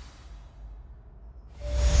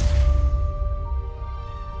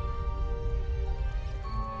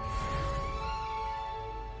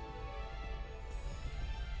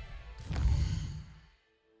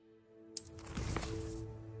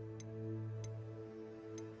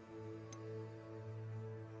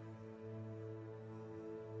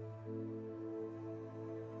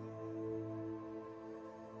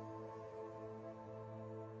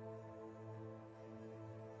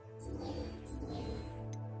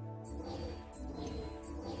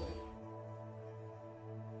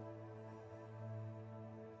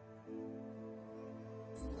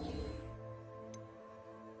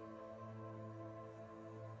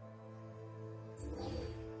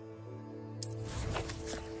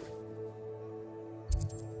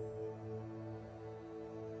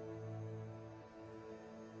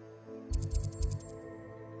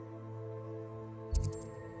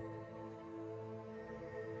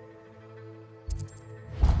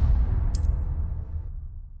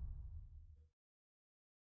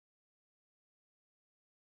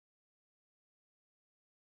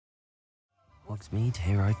 Hogsmeade,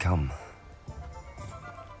 here I come.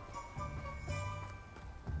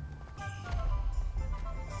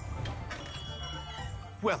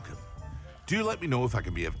 Welcome. Do let me know if I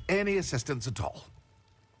can be of any assistance at all.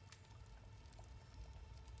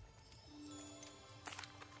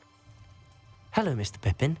 Hello, Mr.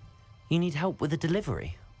 Pippin. You need help with a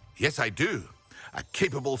delivery? Yes, I do. A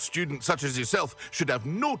capable student such as yourself should have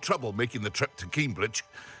no trouble making the trip to Cambridge.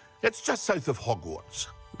 It's just south of Hogwarts.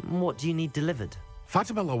 What do you need delivered?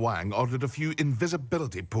 Fatima Lawang ordered a few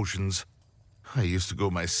invisibility potions. I used to go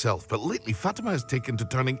myself, but lately Fatima has taken to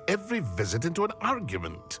turning every visit into an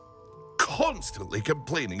argument. Constantly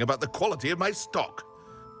complaining about the quality of my stock.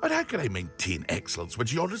 But how can I maintain excellence when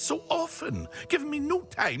she orders so often, giving me no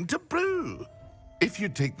time to brew? If you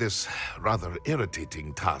take this rather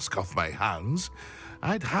irritating task off my hands,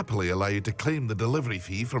 I'd happily allow you to claim the delivery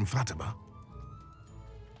fee from Fatima.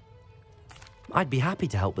 I'd be happy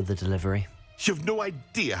to help with the delivery. You've no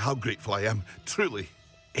idea how grateful I am, truly.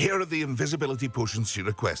 Here are the invisibility potions she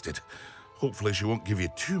requested. Hopefully she won't give you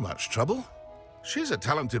too much trouble. She's a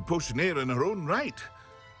talented potioneer in her own right.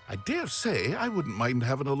 I dare say I wouldn't mind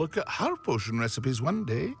having a look at her potion recipes one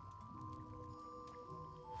day.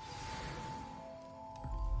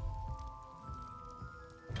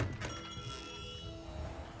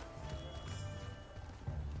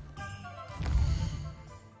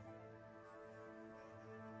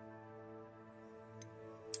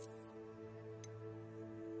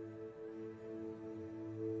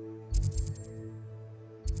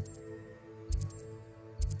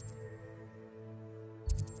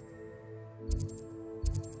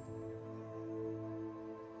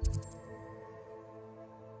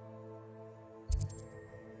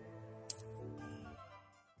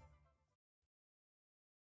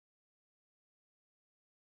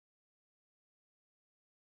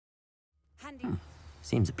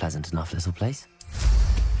 Seems a pleasant enough little place.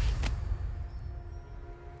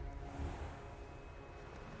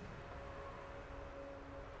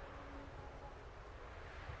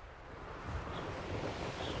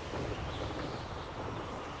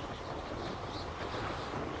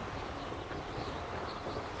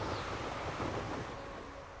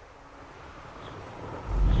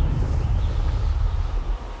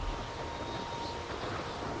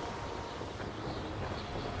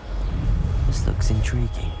 This looks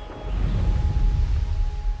intriguing.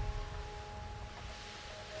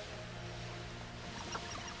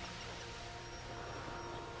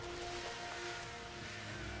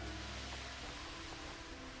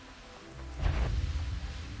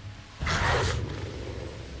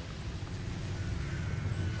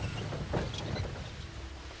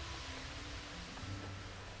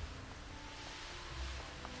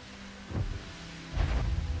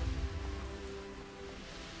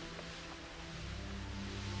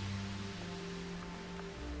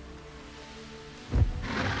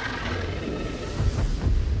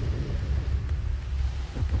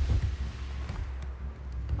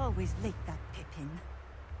 Always late, that Pippin.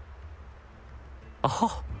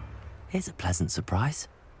 Oh, here's a pleasant surprise.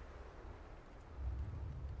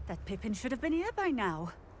 That Pippin should have been here by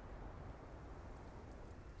now.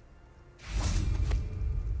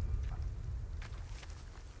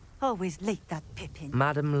 Always late, that Pippin.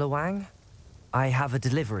 Madam Luang, I have a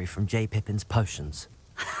delivery from J. Pippin's Potions.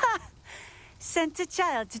 Sent a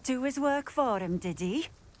child to do his work for him, did he?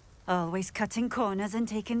 Always cutting corners and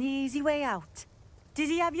taking the easy way out. Did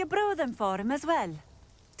he have you brew them for him as well?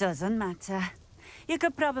 Doesn't matter. You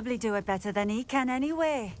could probably do it better than he can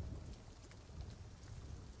anyway.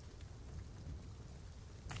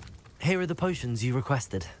 Here are the potions you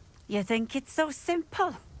requested. You think it's so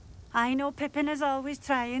simple? I know Pippin is always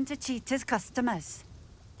trying to cheat his customers.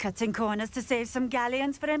 Cutting corners to save some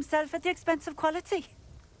galleons for himself at the expense of quality.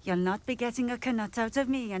 You'll not be getting a canut out of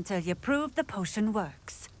me until you prove the potion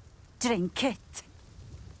works. Drink it.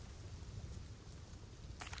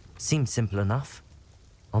 Seems simple enough.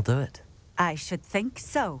 I'll do it. I should think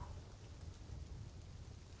so.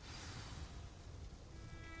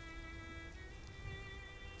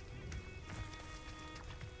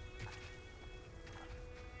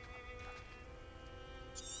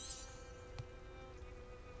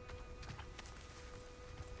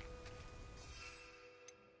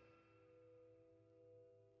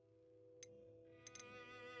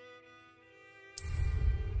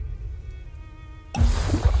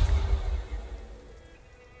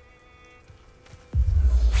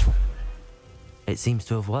 It seems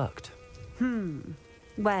to have worked.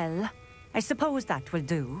 Well, I suppose that will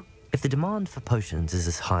do. If the demand for potions is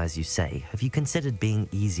as high as you say, have you considered being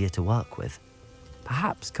easier to work with?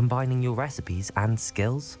 Perhaps combining your recipes and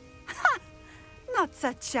skills? Not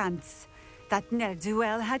a chance. That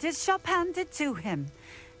ne'er-do-well had his shop handed to him.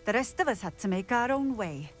 The rest of us had to make our own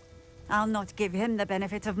way. I'll not give him the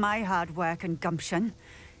benefit of my hard work and gumption.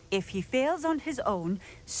 If he fails on his own,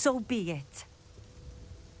 so be it.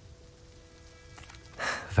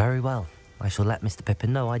 Very well. I shall let Mr.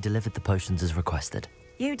 Pippin know I delivered the potions as requested.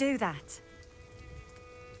 You do that.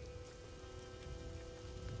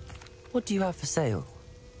 What do you have for sale?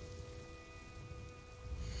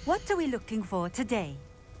 What are we looking for today?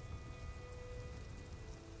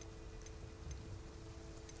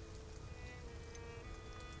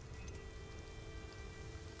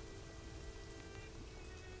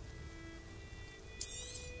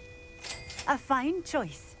 A fine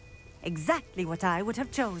choice. Exactly what I would have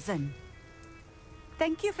chosen.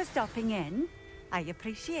 Thank you for stopping in. I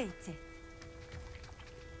appreciate it.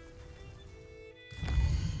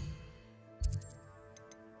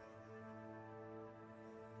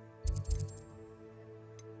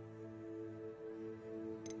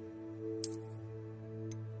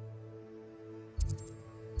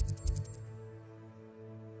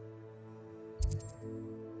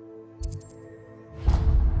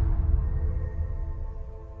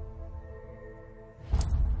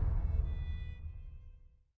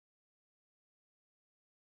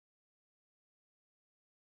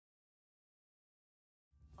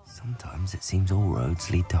 Sometimes it seems all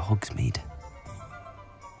roads lead to Hogsmeade.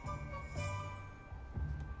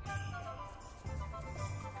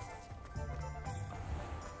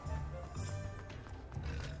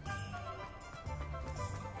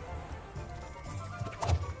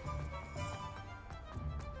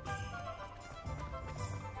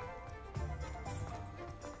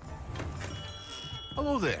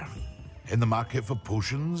 Hello there. In the market for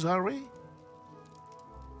potions, are we?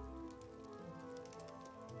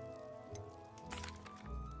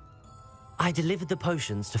 I delivered the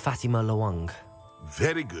potions to Fatima Lawang.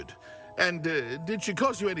 Very good. And did she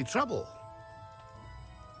cause you any trouble?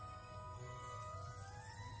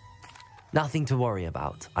 Nothing to worry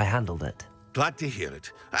about. I handled it. Glad to hear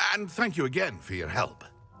it. And thank you again for your help.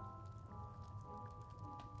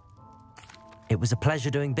 It was a pleasure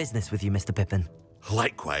doing business with you, Mr. Pippin.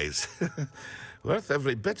 Likewise. Worth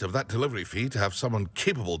every bit of that delivery fee to have someone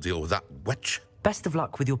capable deal with that witch. Best of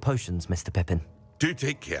luck with your potions, Mr. Pippin. Do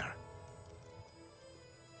take care.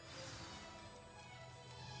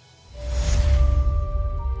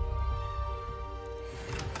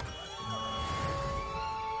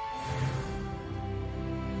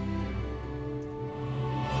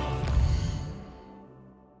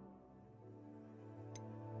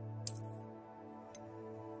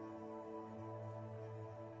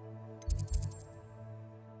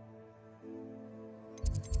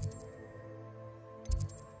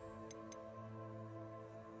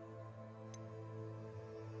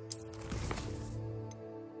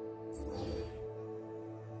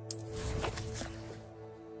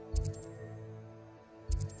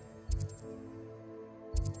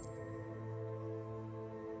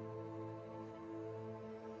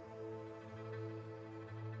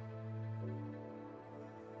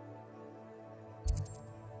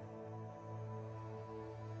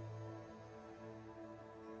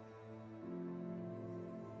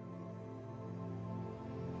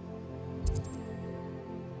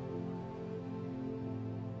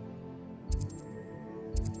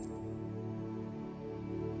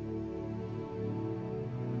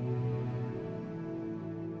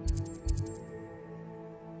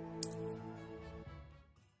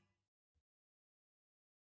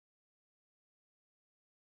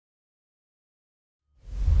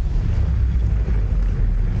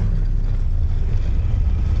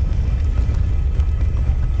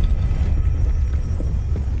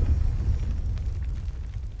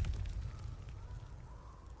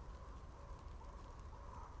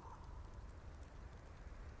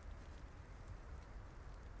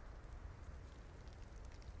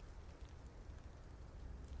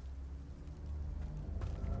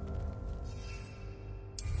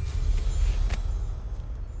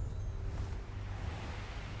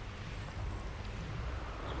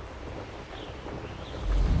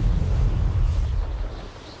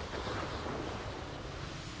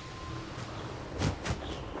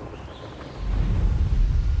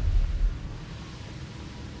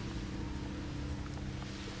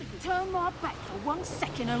 Turn my back for 1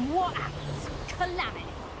 second and what happens? Calamity.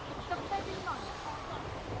 The very night.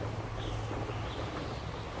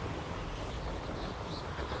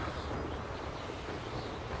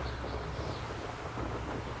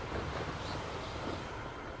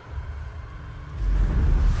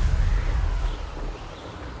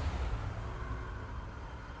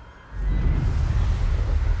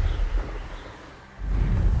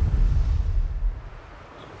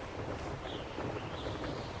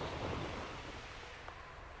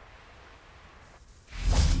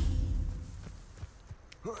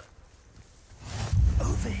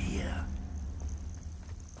 Over here.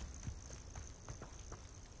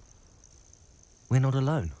 We're not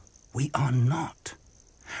alone. We are not.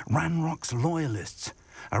 Ranrock's loyalists.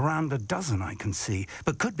 Around a dozen I can see,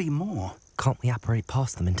 but could be more. Can't we apparate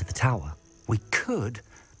past them into the tower? We could,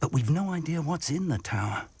 but we've no idea what's in the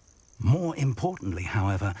tower. More importantly,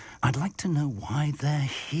 however, I'd like to know why they're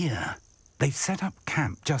here. They've set up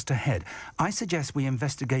camp just ahead. I suggest we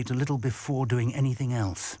investigate a little before doing anything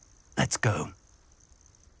else. Let's go.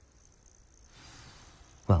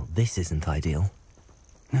 Well, this isn't ideal.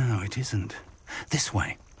 No, it isn't. This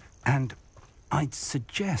way. And I'd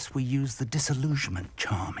suggest we use the disillusionment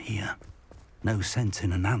charm here. No sense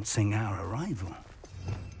in announcing our arrival.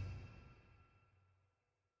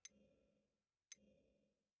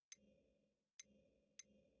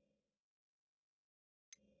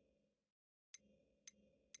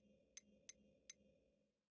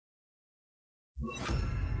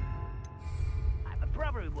 I have a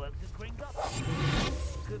brother who works at Gringot.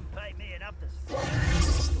 Couldn't pay me enough to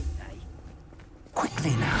day.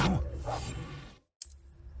 Quickly now.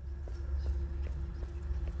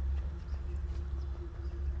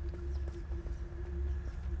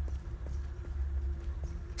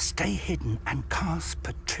 Stay hidden and cast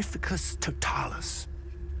Petrificus Totalis.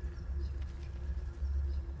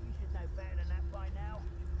 You should know better than that by now.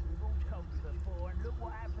 We've all told you before, and look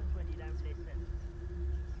what happens when you don't listen.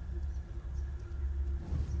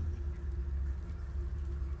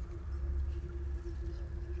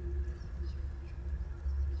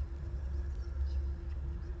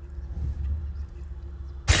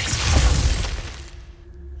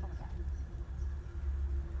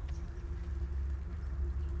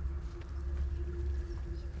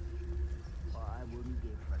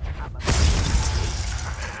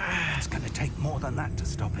 It's going to take more than that to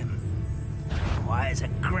stop him. Why is a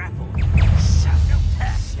grapple? So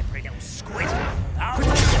slippery little squid.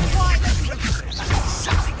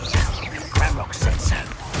 Ramrock said so.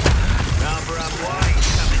 Rather unwise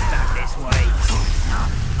coming back this way.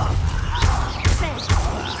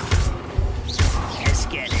 Let's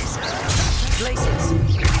get this. Places.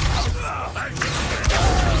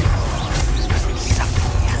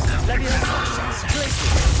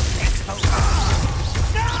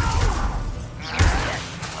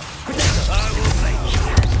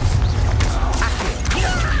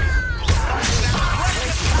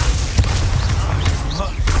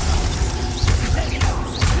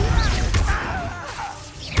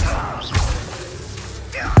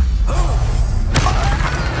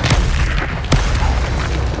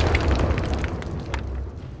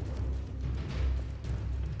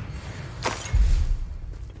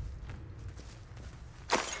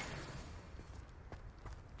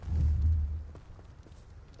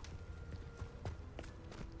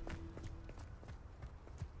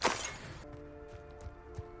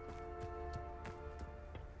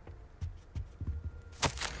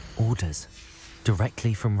 Orders.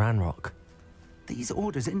 Directly from Ranrock. These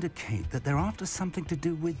orders indicate that they're after something to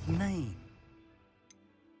do with name.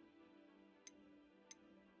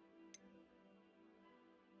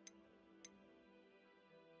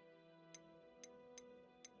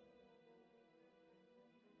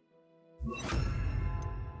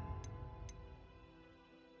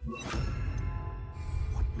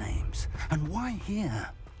 What names? And why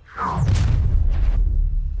here?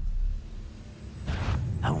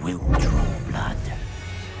 I will draw blood.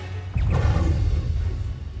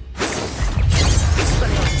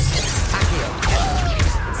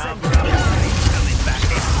 Coming back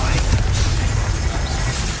this way.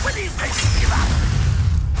 When do you think you give up?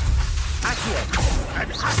 An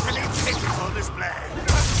utterly pitiful display.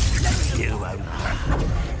 You won't.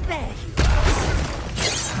 There you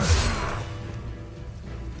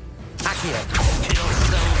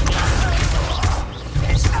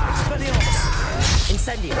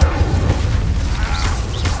Incendio.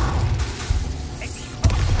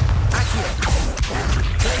 Accio.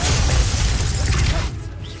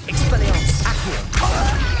 Expelliarmus. Accio.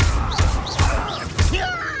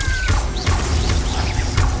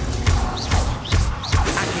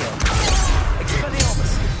 Accio.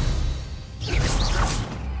 Expelliarmus.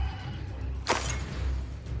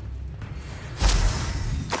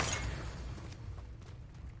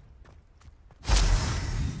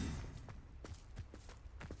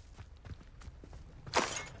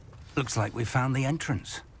 Looks like we found the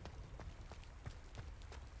entrance.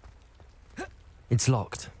 It's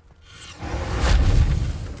locked.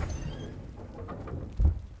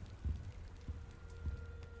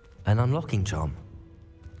 An unlocking charm.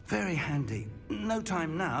 Very handy. No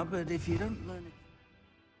time now, but if you don't learn it...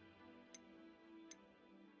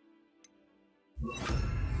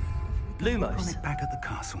 Lumos. On it back at the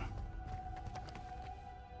castle.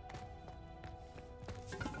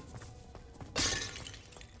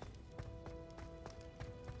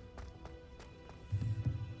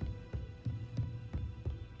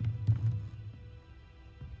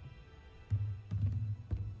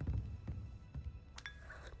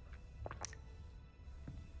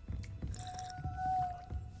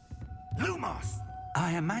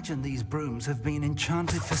 I imagine these brooms have been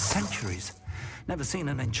enchanted for centuries. Never seen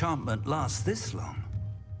an enchantment last this long.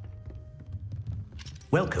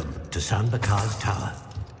 Welcome to San Bakar's Tower.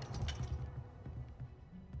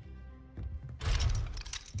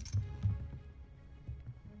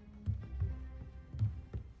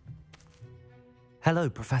 Hello,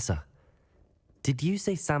 Professor. Did you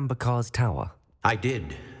say Sam Bakar's tower? I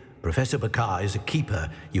did. Professor Bakar is a keeper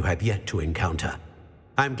you have yet to encounter.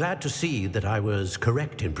 I'm glad to see that I was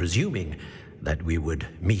correct in presuming that we would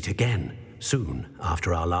meet again soon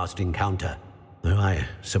after our last encounter. Though I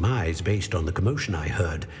surmise, based on the commotion I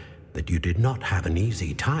heard, that you did not have an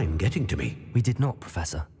easy time getting to me. We did not,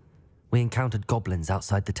 Professor. We encountered goblins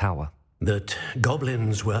outside the tower. That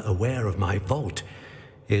goblins were aware of my vault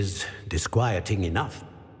is disquieting enough.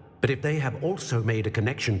 But if they have also made a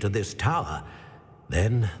connection to this tower,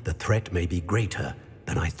 then the threat may be greater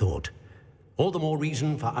than I thought. All the more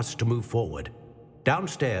reason for us to move forward.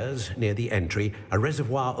 Downstairs, near the entry, a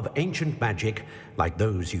reservoir of ancient magic, like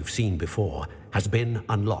those you've seen before, has been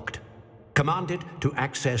unlocked. Commanded to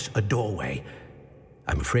access a doorway.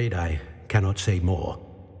 I'm afraid I cannot say more.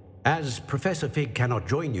 As Professor Fig cannot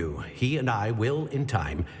join you, he and I will, in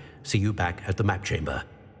time, see you back at the map chamber.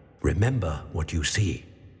 Remember what you see.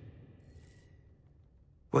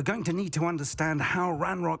 We're going to need to understand how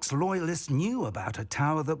Ranrock's loyalists knew about a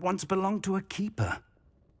tower that once belonged to a keeper.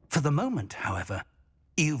 For the moment, however,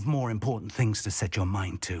 you've more important things to set your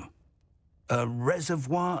mind to. A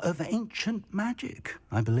reservoir of ancient magic,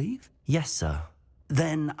 I believe? Yes, sir.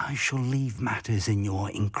 Then I shall leave matters in your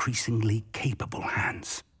increasingly capable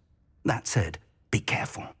hands. That said, be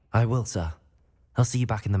careful. I will, sir. I'll see you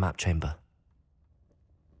back in the map chamber.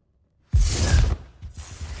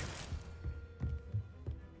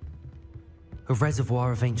 A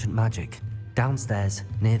reservoir of ancient magic, downstairs,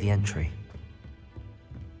 near the entry.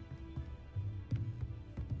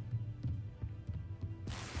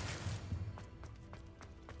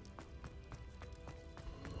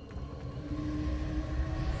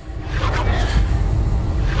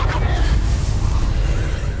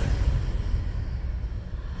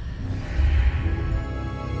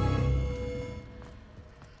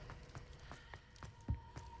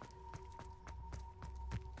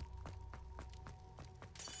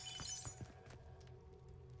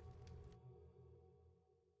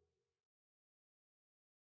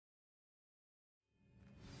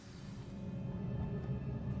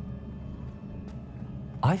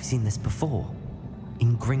 I've seen this before,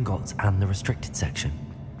 in Gringotts and the restricted section.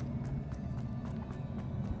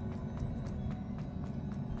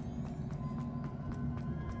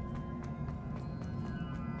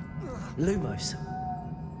 Lumos.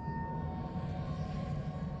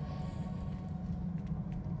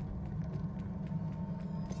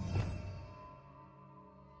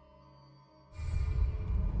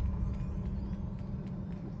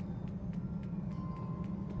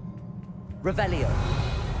 Revelio.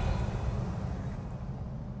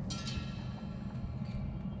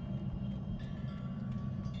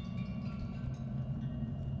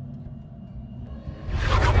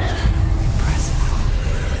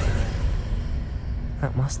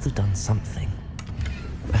 That must have done something.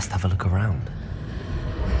 Best have a look around.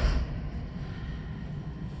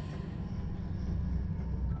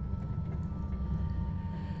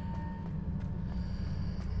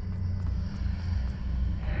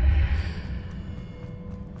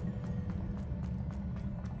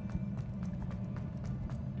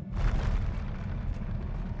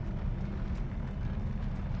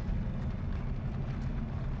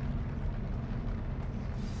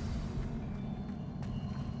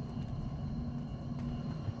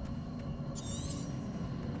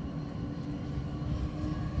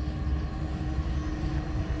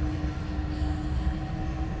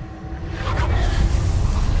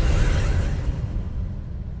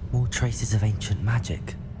 Traces of ancient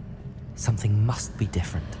magic. Something must be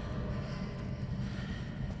different.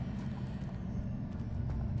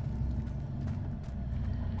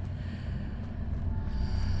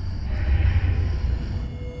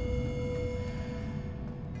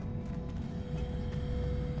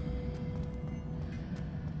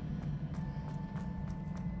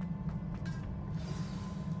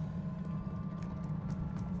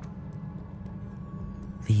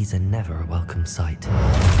 These are never a welcome sight.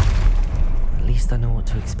 At least I know what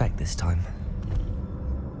to expect this time.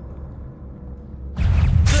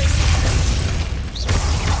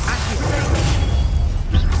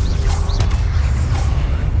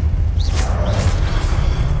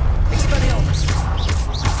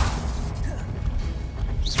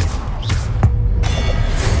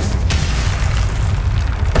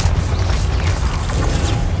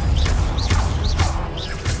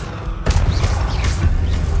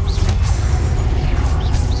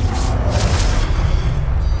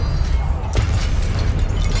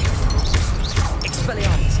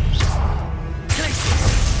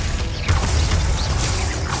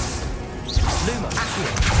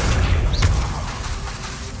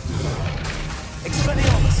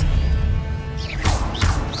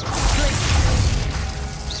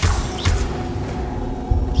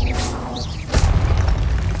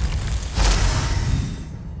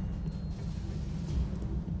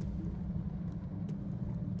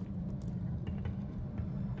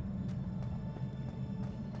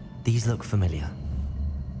 These look familiar.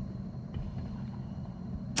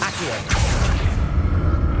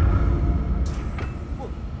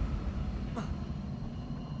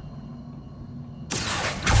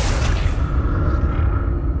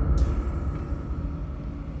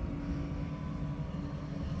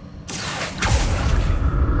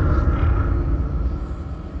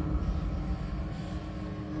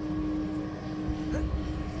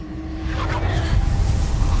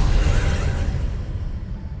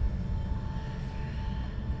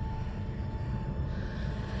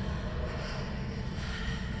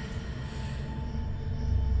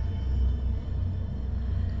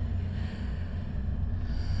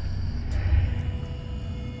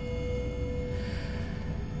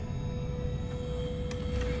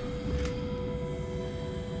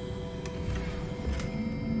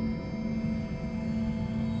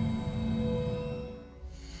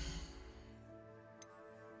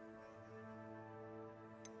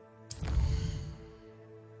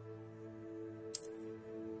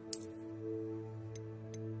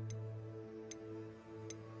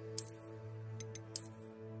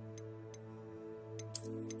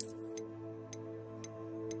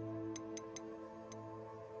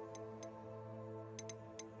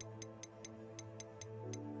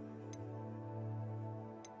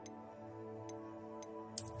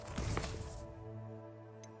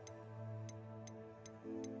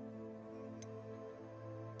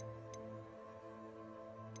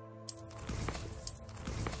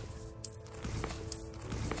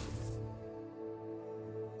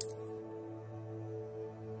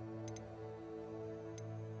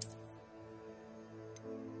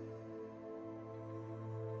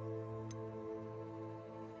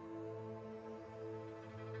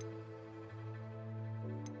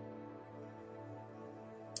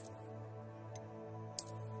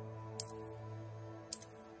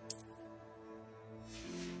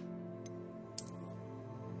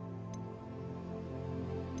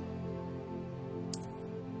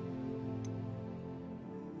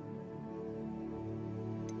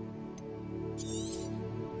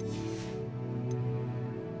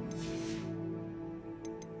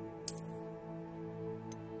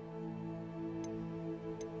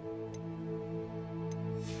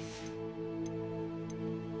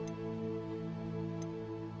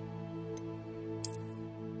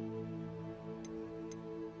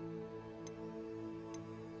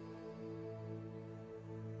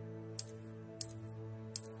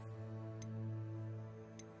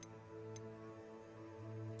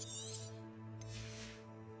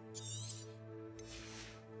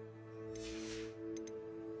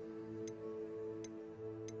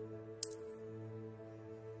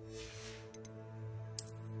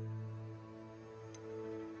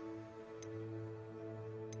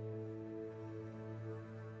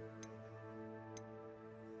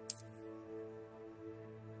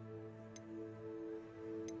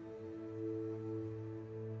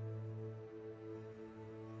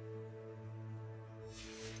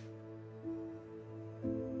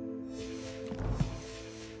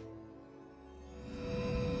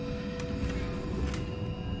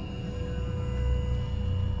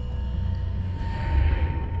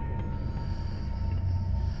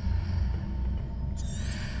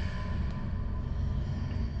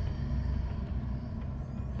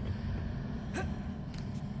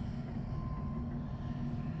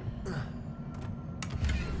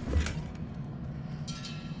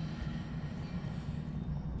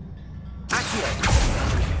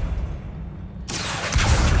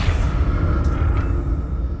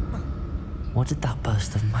 did that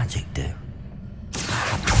burst of magic do?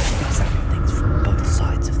 Perhaps I should examine things from both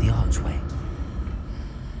sides of the archway.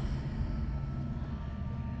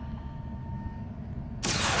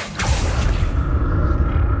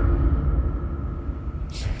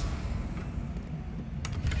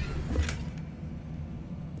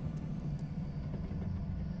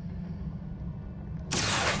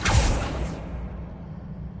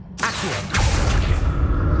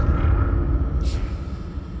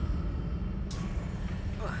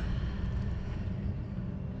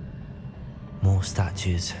 More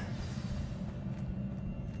statues.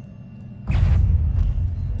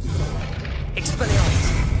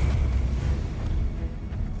 Expelliarmus!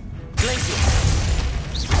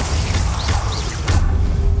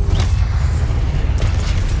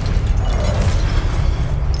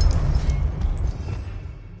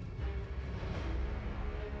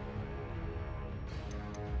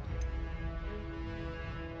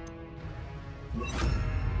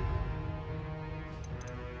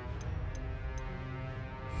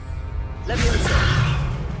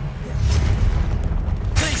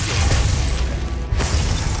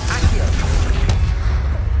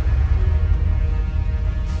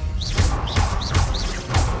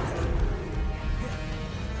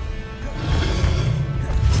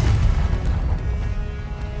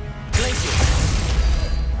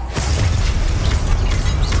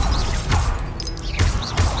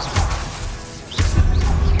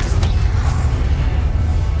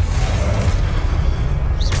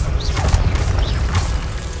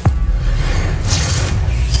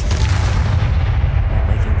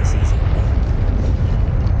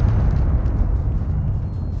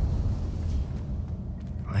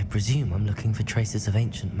 I presume I'm looking for traces of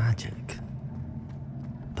ancient magic.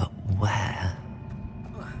 But where?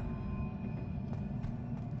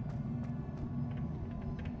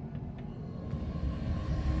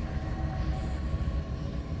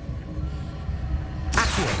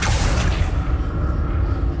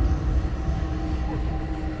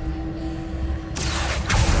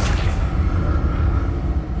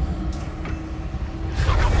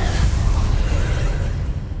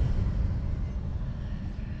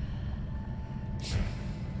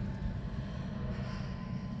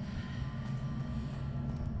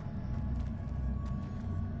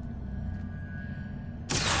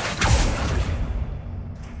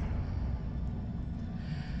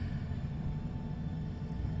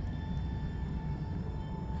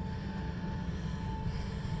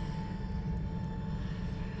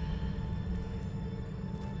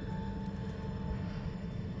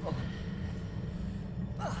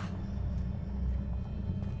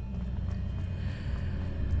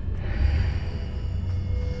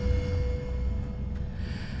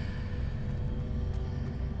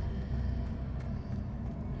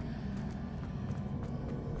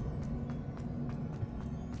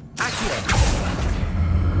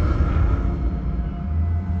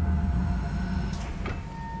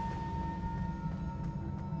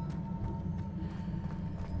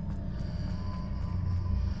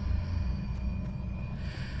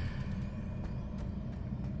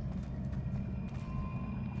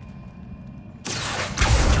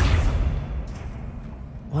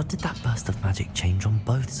 What did that burst of magic change on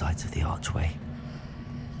both sides of the archway?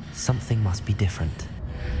 Something must be different.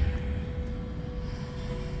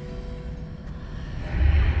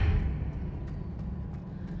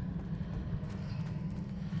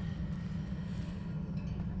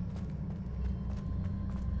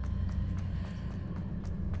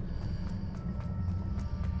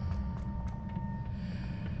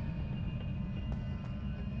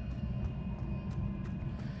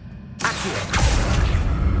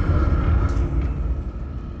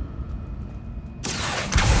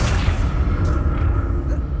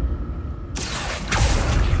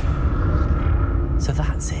 So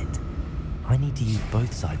that's it. I need to use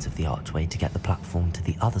both sides of the archway to get the platform to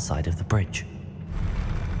the other side of the bridge.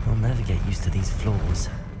 I'll never get used to these floors.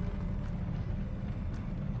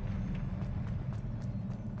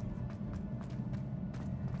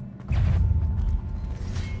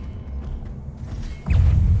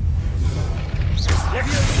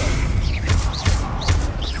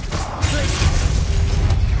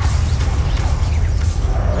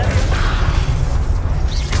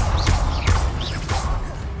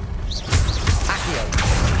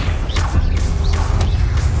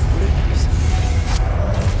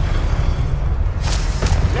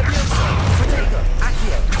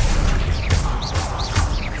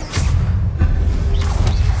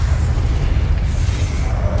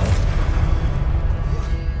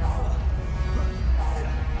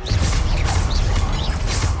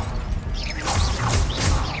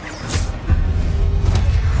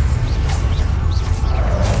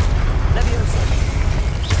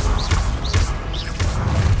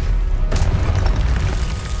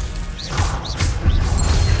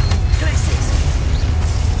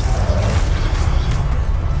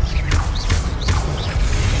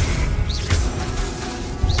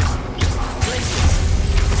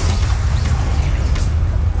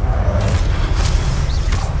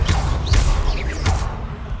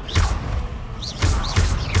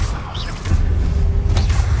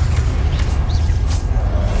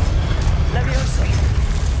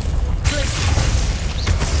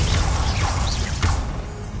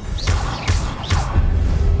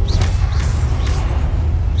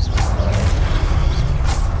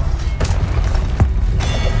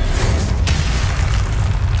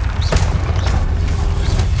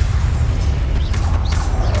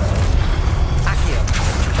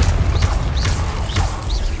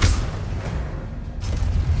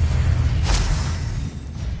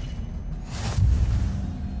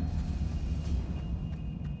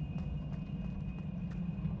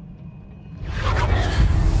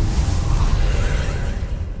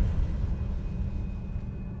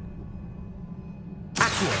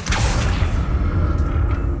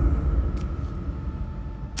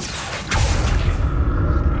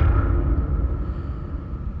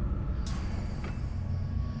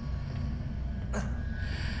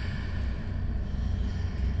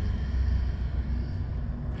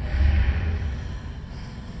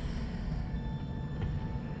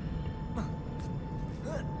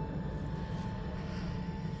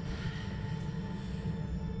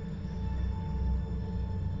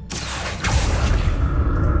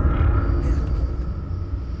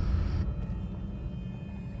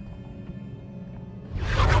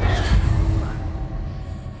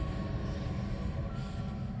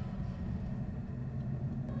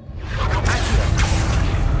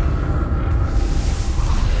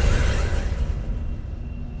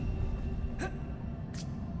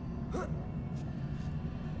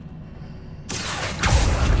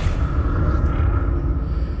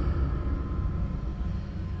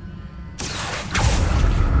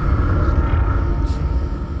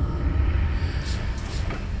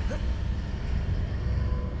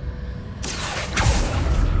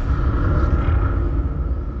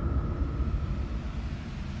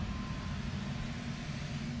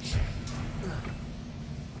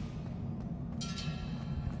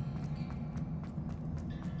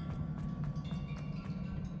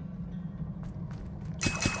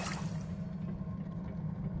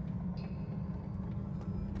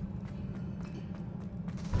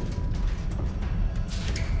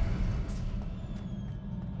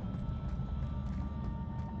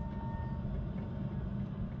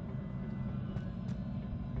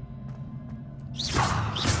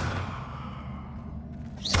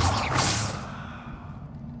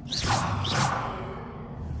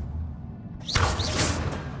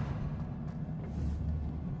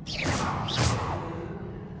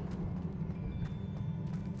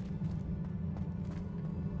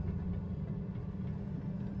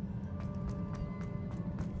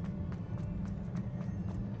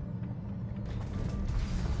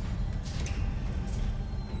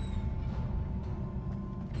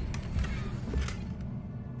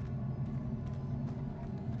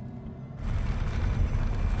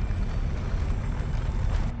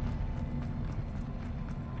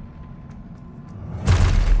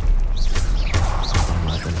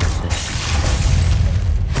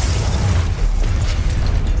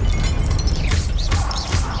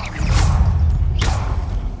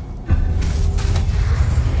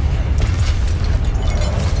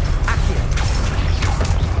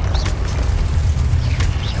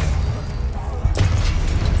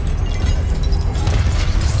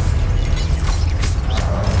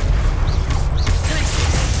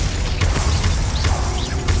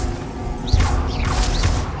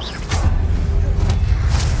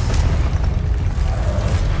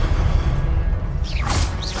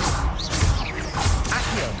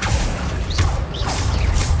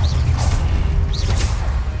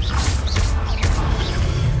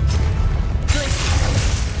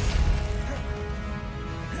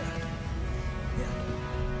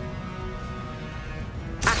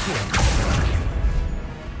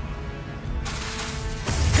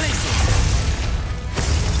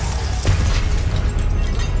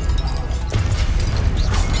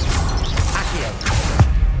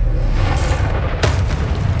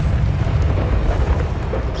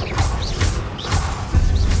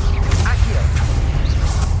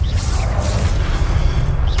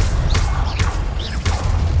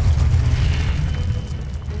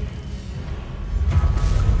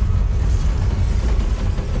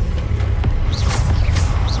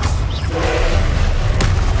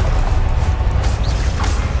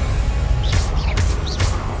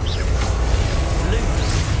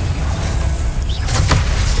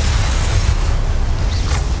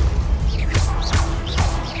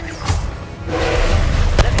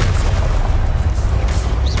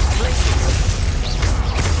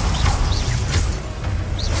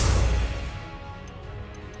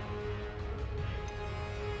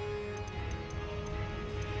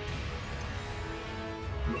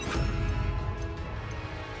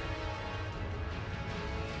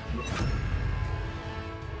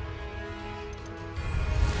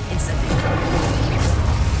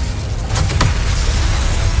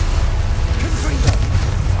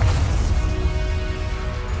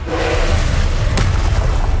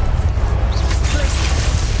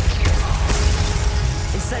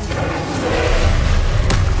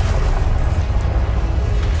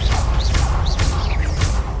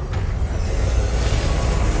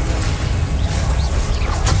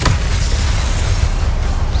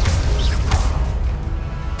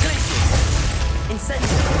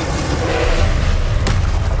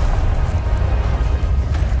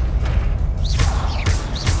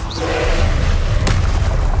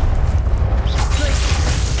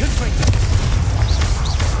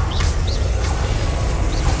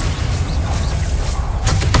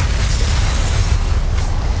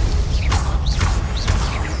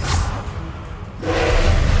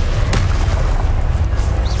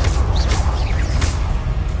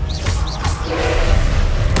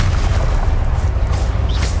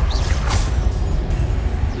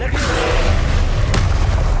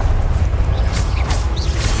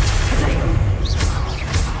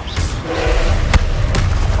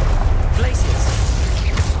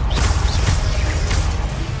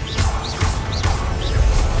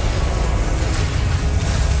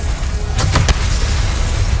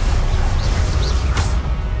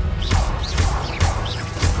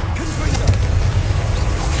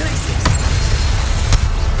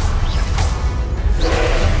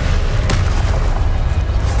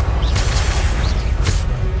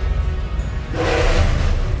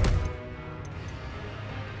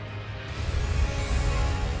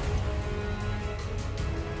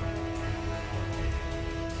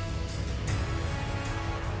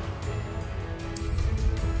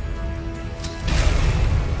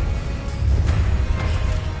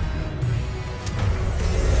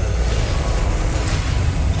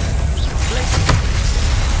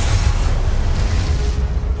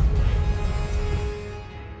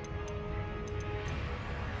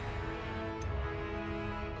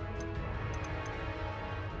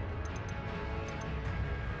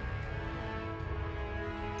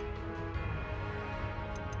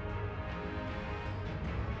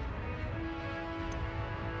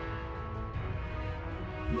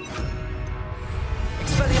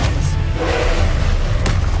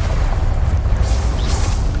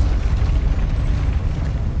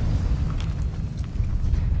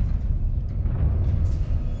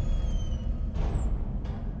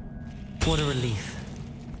 What a relief.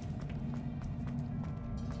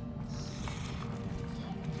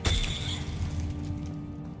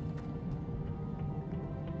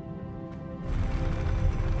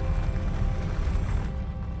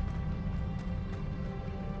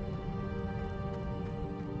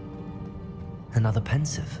 Another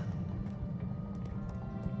pensive.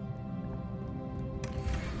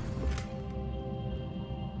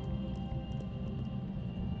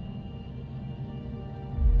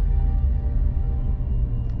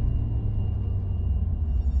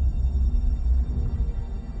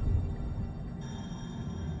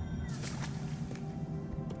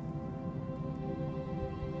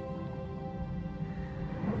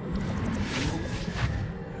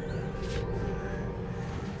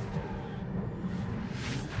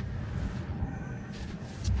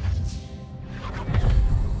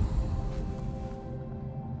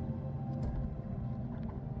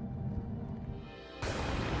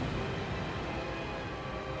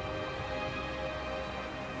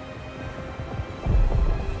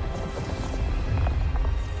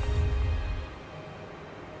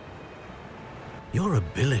 Your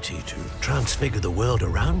ability to transfigure the world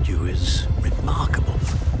around you is remarkable.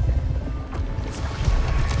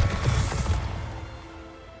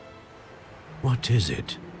 What is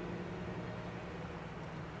it?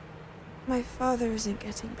 My father isn't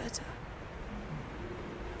getting better.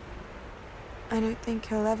 I don't think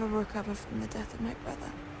he'll ever recover from the death of my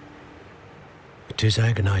brother. It is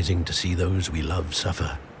agonizing to see those we love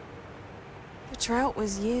suffer. The drought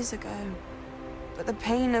was years ago. But the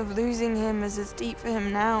pain of losing him is as deep for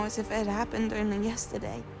him now as if it had happened only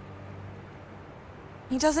yesterday.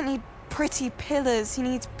 He doesn't need pretty pillars, he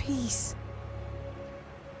needs peace.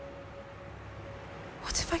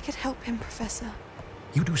 What if I could help him, Professor?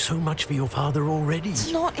 You do so much for your father already.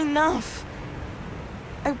 It's not enough.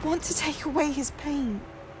 I want to take away his pain.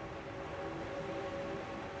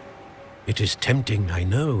 It is tempting, I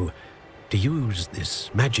know, to use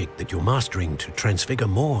this magic that you're mastering to transfigure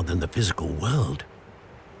more than the physical world.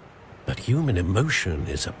 But human emotion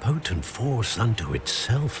is a potent force unto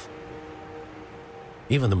itself.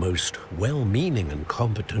 Even the most well-meaning and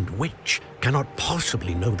competent witch cannot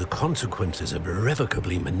possibly know the consequences of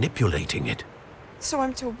irrevocably manipulating it. So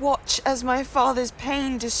I'm to watch as my father's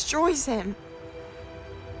pain destroys him.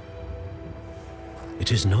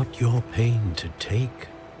 It is not your pain to take.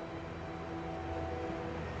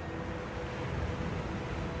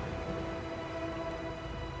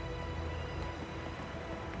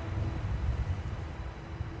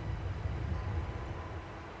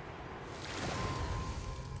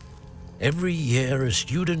 Every year, a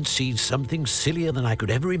student sees something sillier than I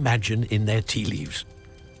could ever imagine in their tea leaves.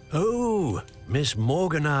 Oh, Miss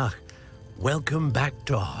Morganach, Welcome back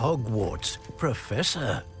to Hogwarts,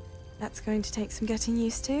 Professor. That's going to take some getting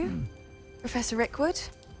used to. Professor Rickwood?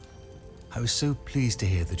 I was so pleased to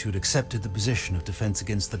hear that you'd accepted the position of Defense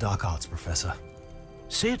Against the Dark Arts, Professor.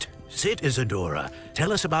 Sit, Isadora.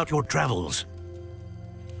 Tell us about your travels.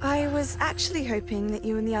 I was actually hoping that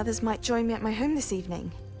you and the others might join me at my home this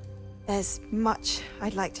evening. There's much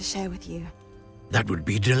I'd like to share with you. That would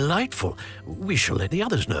be delightful. We shall let the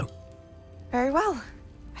others know. Very well.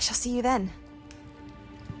 I shall see you then.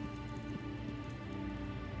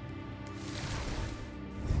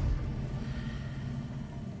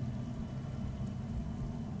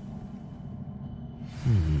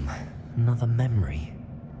 Another memory.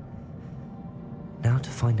 Now to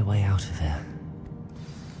find a way out of here.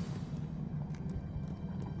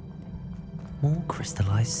 More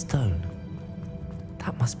crystallized stone.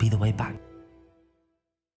 That must be the way back.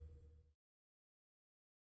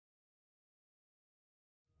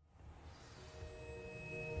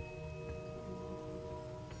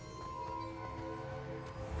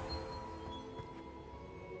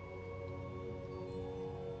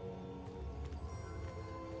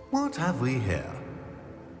 What have we here?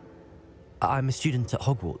 I'm a student at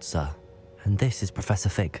Hogwarts, sir. And this is Professor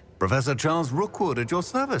Fig. Professor Charles Rookwood at your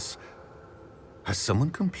service. Has someone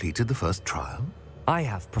completed the first trial? I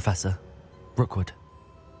have, Professor Rookwood.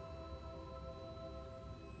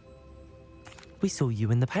 We saw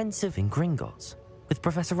you in the Pensive in Gringotts with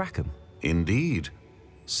Professor Rackham. Indeed.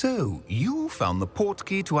 So, you found the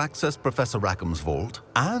portkey to access Professor Rackham's vault,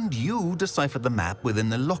 and you deciphered the map within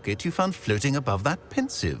the locket you found floating above that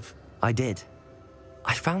Pensive. I did.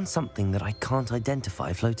 I found something that I can't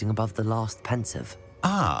identify floating above the last Pensive.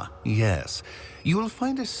 Ah, yes. You will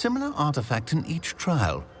find a similar artifact in each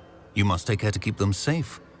trial. You must take care to keep them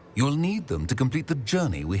safe. You will need them to complete the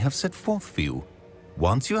journey we have set forth for you.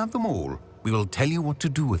 Once you have them all, we will tell you what to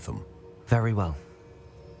do with them. Very well.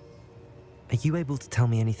 Are you able to tell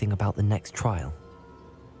me anything about the next trial?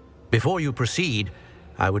 Before you proceed,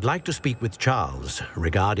 I would like to speak with Charles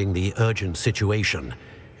regarding the urgent situation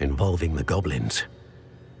involving the goblins.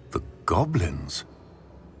 The goblins?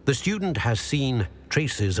 The student has seen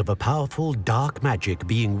traces of a powerful dark magic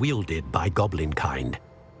being wielded by goblin kind.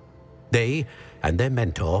 They and their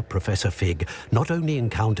mentor, Professor Fig, not only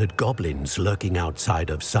encountered goblins lurking outside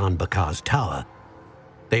of Sanbakar's tower,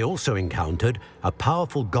 they also encountered a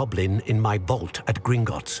powerful goblin in my vault at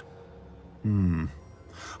Gringotts. I'm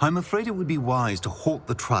afraid it would be wise to halt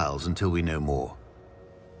the trials until we know more.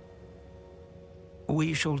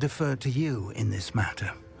 We shall defer to you in this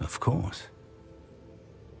matter, of course.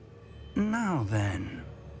 Now then...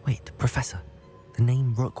 Wait, Professor. The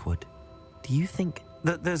name Rookwood. Do you think...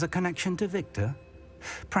 that there's a connection to Victor?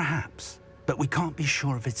 Perhaps, but we can't be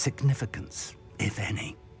sure of its significance, if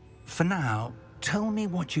any. For now, tell me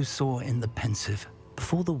what you saw in the Pensive.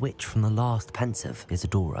 Before the witch from the last Pensive,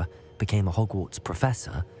 Isadora, became a Hogwarts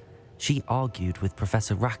professor, she argued with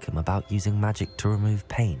Professor Rackham about using magic to remove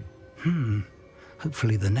pain.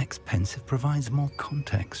 Hopefully the next Pensive provides more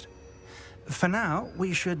context. For now,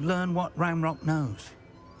 we should learn what Ramrock knows.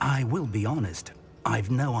 I will be honest, I've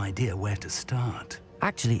no idea where to start.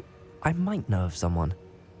 Actually, I might know of someone.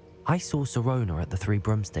 I saw Serona at the Three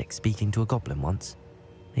Broomsticks speaking to a goblin once.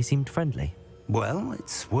 They seemed friendly. Well,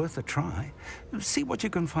 it's worth a try. See what you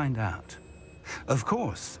can find out. Of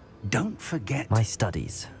course, don't forget... My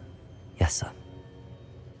studies. Yes,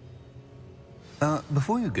 sir.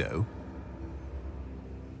 Before you go...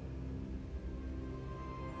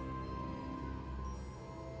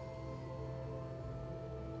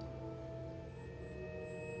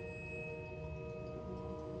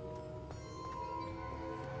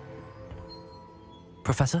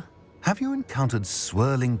 Professor? Have you encountered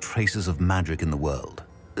swirling traces of magic in the world?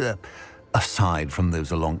 Aside from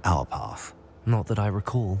those along our path? Not that I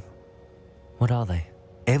recall. What are they?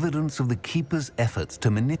 Evidence of the Keeper's efforts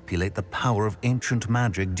to manipulate the power of ancient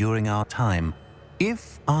magic during our time.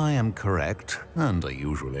 If I am correct, and I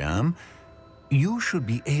usually am, you should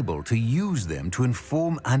be able to use them to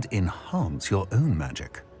inform and enhance your own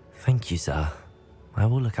magic. Thank you, sir. I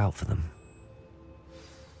will look out for them.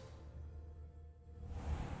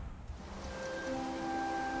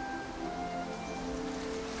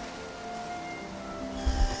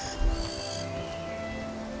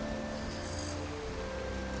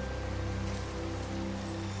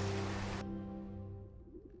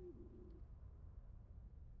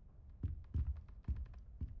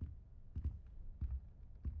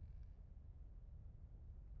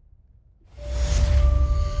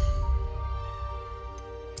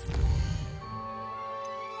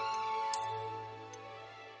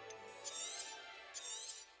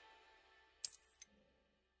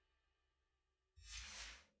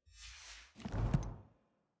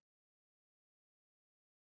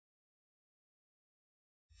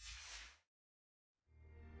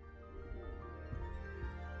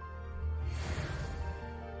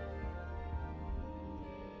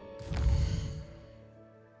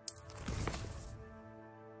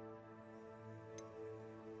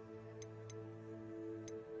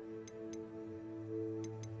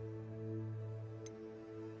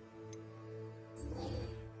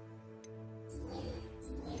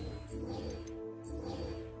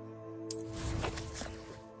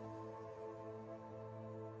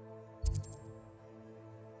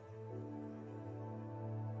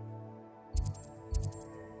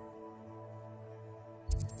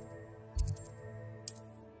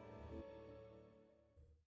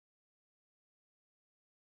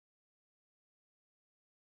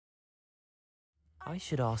 I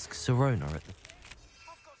should ask Serona at the...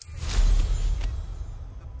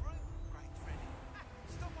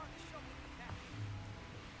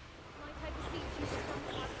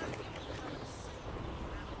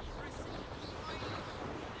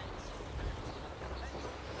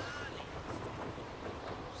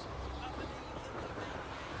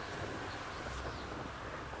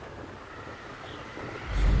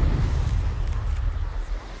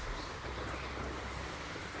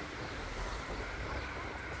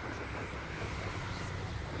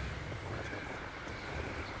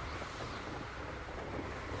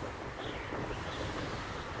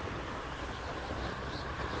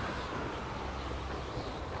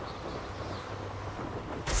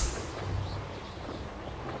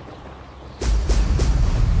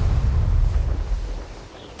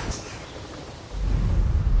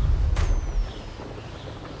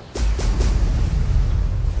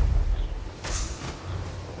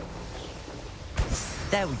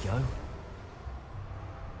 There we go.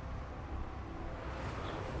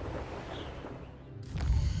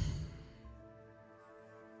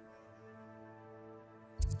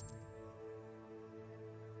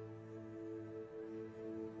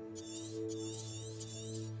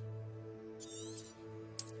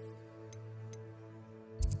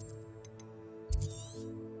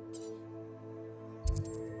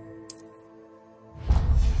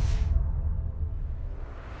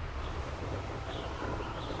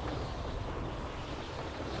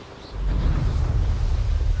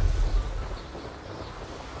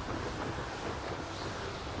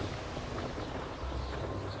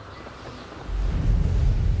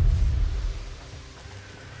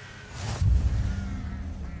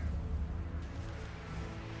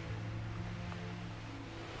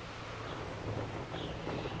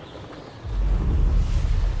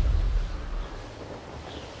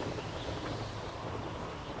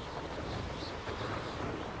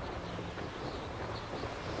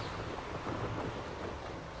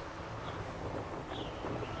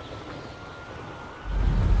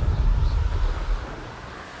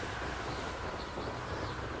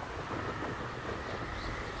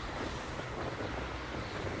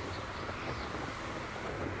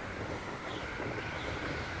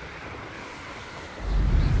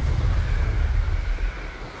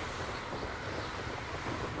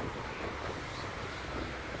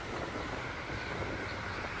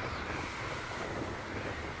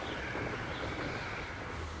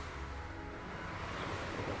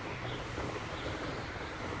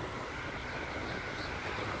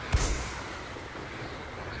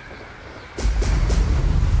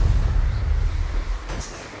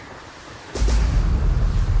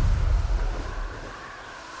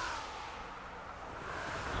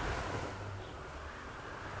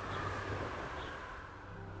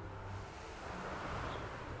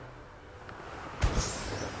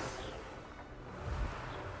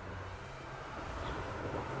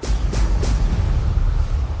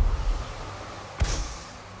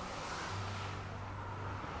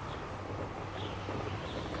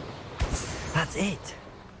 That's it.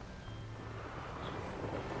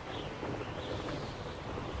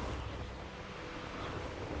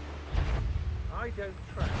 I don't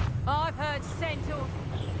track. I've heard Centaur.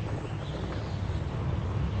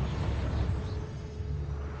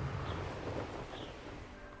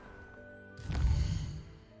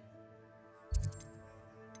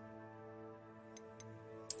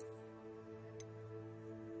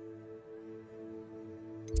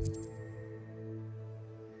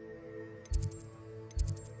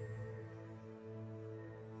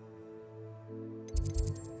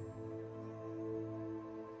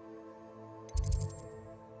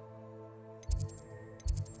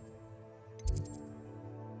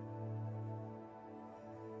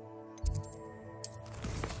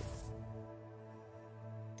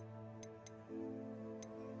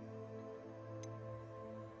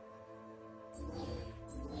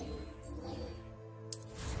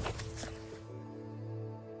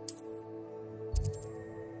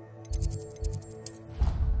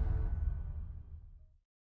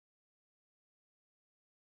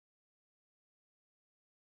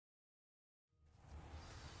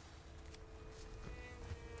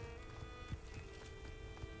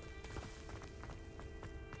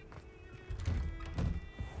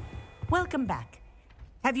 Welcome back.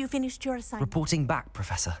 Have you finished your assignment? Reporting back,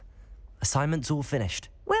 Professor. Assignment's all finished.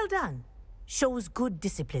 Well done. Shows good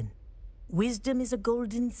discipline. Wisdom is a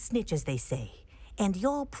golden snitch, as they say, and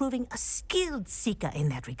you're proving a skilled seeker in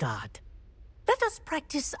that regard. Let us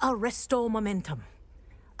practice our restore momentum.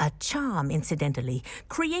 A charm, incidentally,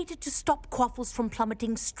 created to stop quaffles from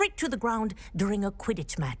plummeting straight to the ground during a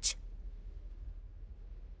Quidditch match.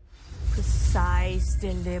 Precise,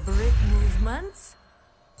 deliberate movements.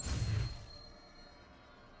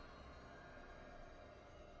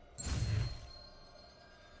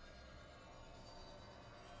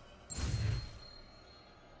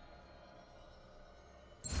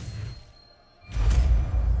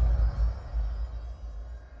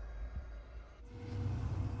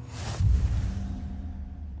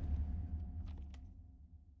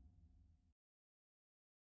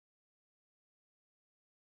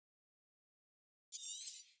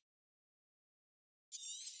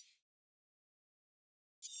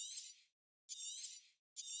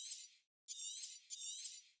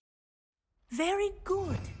 Very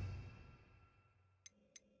good.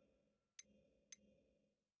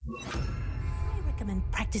 I recommend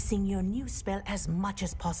practicing your new spell as much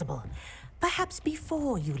as possible. Perhaps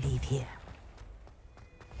before you leave here.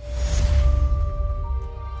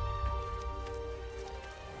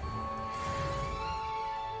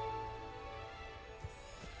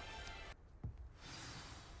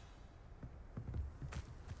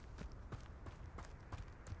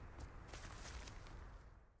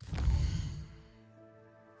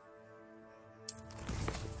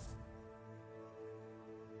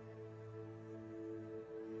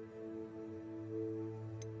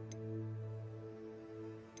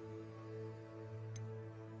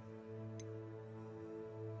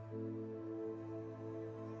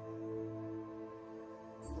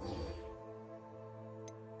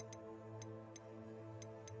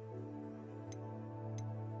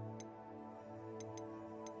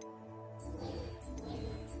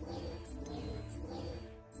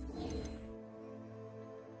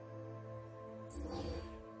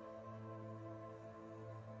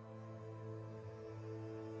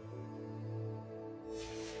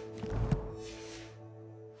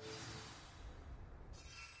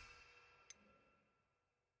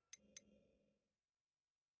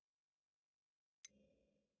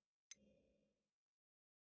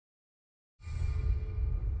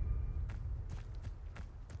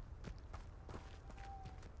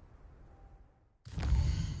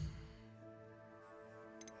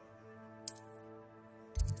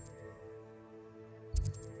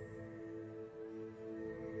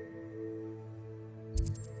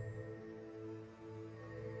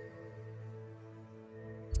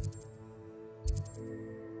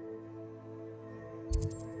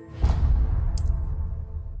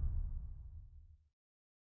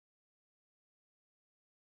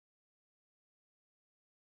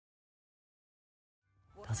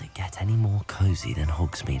 Does it get any more cozy than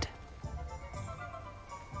Hogsmeade?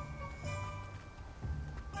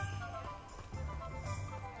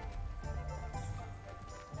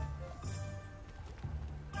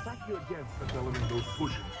 Thank you again for delivering those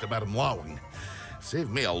potions to Madame Lawing.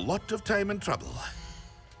 Saved me a lot of time and trouble.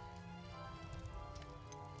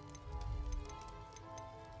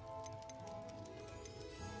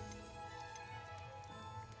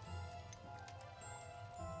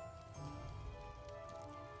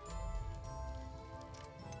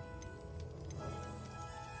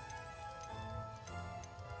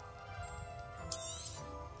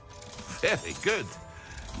 Very good.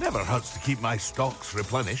 Never hurts to keep my stocks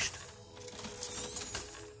replenished.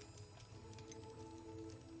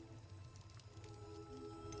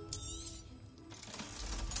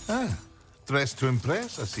 Ah, dressed to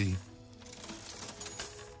impress, I see.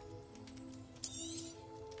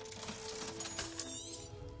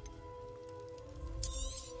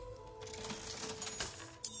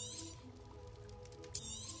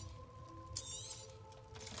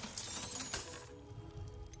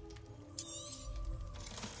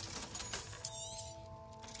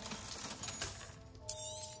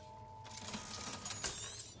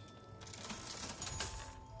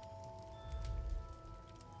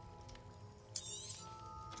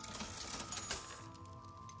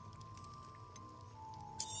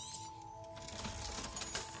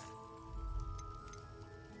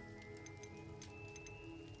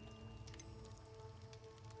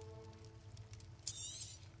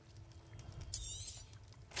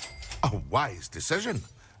 A wise decision.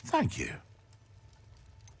 Thank you.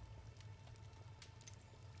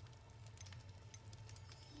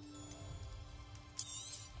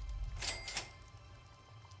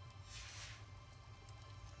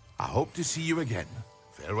 I hope to see you again.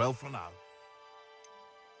 Farewell for now.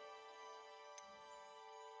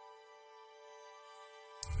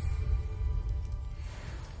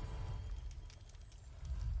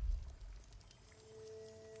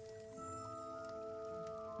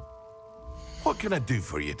 What can I do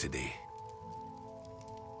for you today?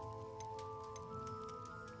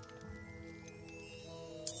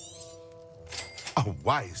 A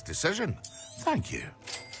wise decision. Thank you.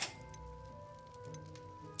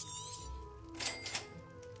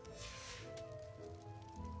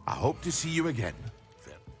 I hope to see you again.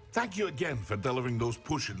 Thank you again for delivering those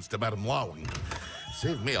potions to Madame Lowing.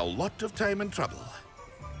 Saved me a lot of time and trouble.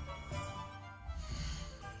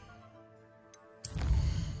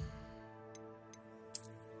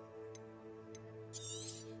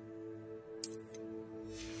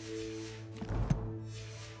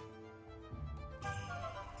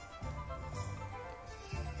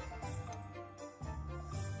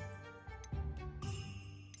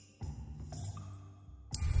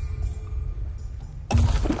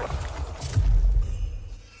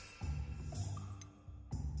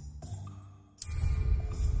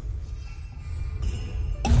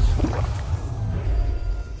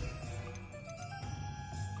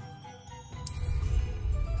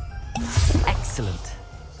 Excellent.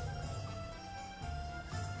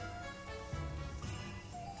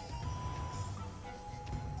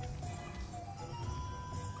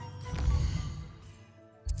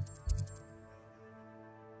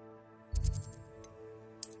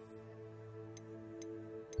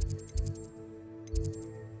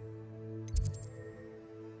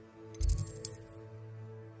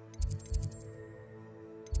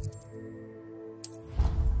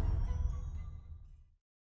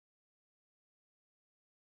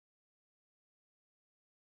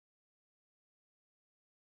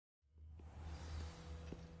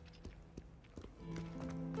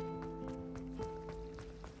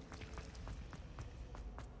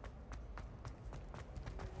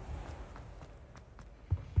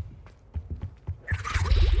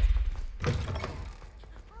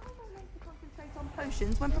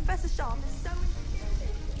 Potions when Professor SHAH is so...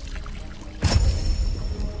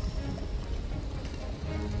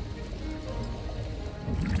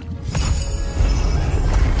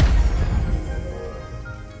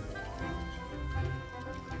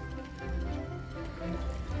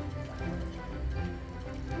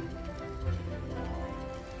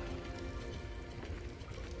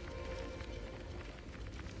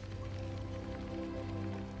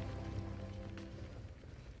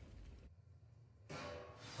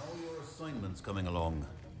 Assignments coming along.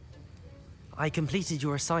 I completed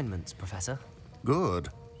your assignments, Professor. Good.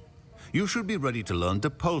 You should be ready to learn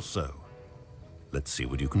Depulso. Let's see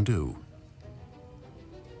what you can do.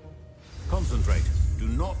 Concentrate. Do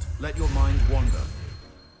not let your mind wander.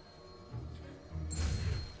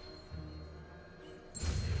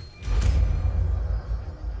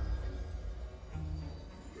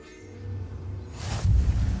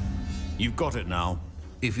 You've got it now.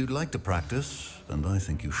 If you'd like to practice, and I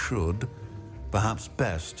think you should, perhaps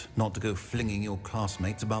best not to go flinging your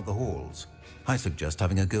classmates about the halls. I suggest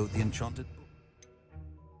having a go at the enchanted book.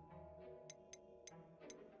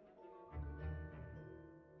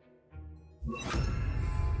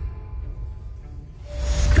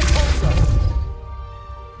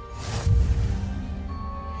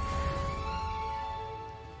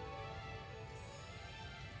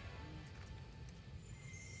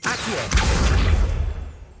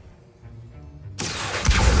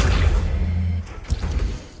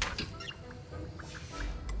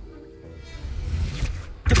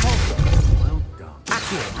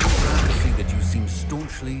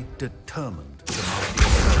 Staunchly determined to master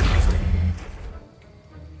your spellcasting.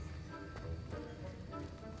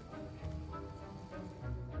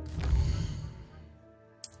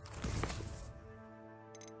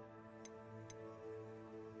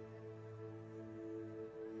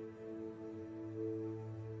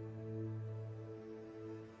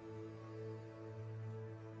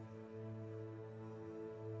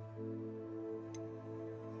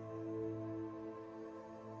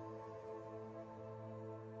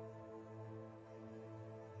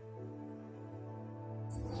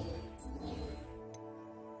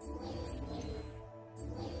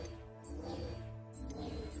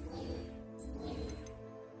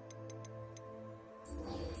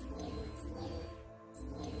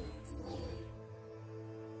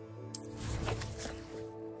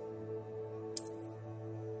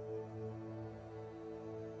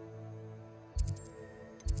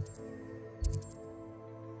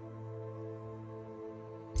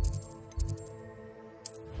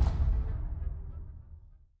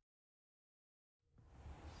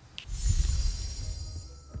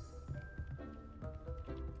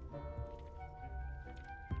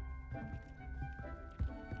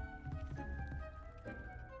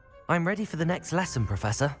 I'm ready for the next lesson,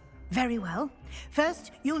 Professor. Very well.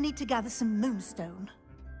 First, you'll need to gather some moonstone.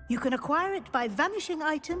 You can acquire it by vanishing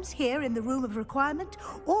items here in the Room of Requirement,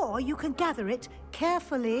 or you can gather it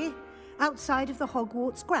carefully outside of the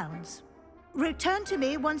Hogwarts grounds. Return to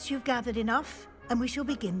me once you've gathered enough, and we shall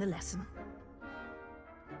begin the lesson.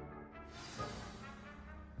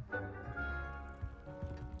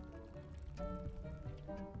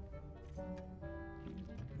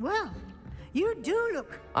 Well, you do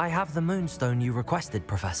look I have the moonstone you requested,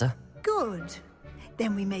 Professor. good.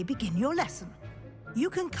 Then we may begin your lesson. You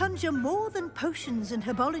can conjure more than potions and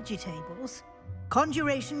herbology tables.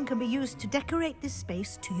 Conjuration can be used to decorate this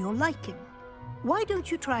space to your liking. Why don't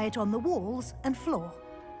you try it on the walls and floor?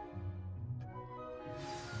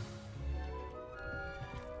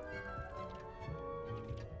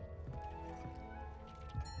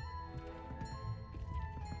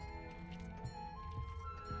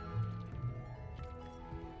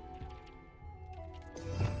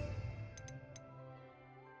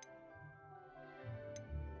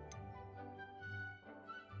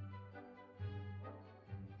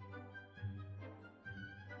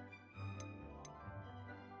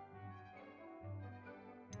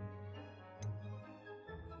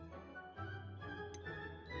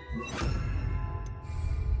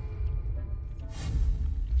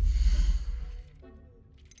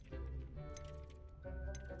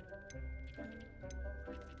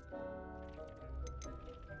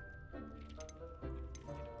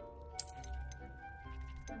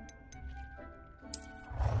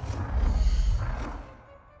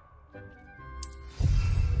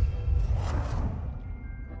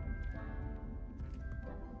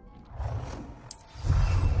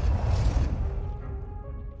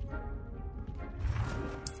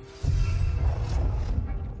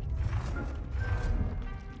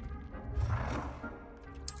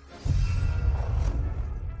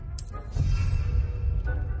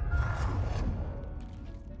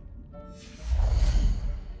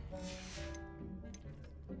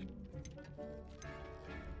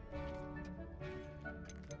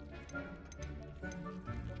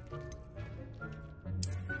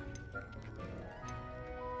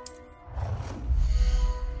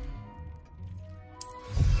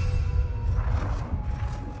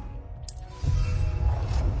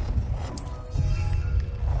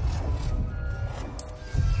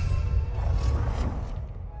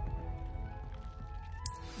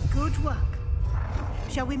 Good work.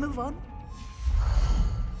 Shall we move on?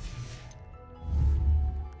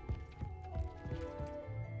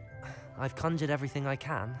 I've conjured everything I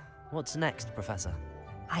can. What's next, Professor?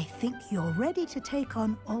 I think you're ready to take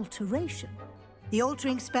on alteration. The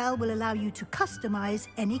altering spell will allow you to customize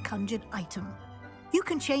any conjured item. You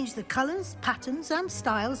can change the colors, patterns, and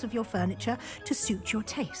styles of your furniture to suit your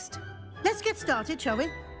taste. Let's get started, shall we?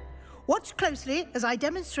 Watch closely as I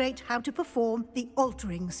demonstrate how to perform the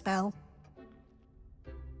altering spell.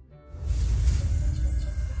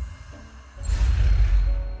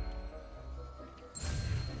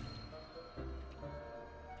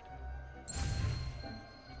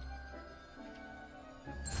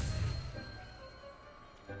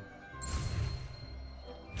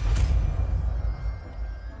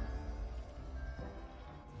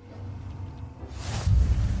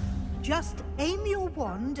 Just aim your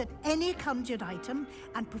wand at any conjured item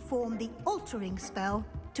and perform the altering spell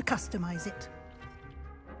to customize it.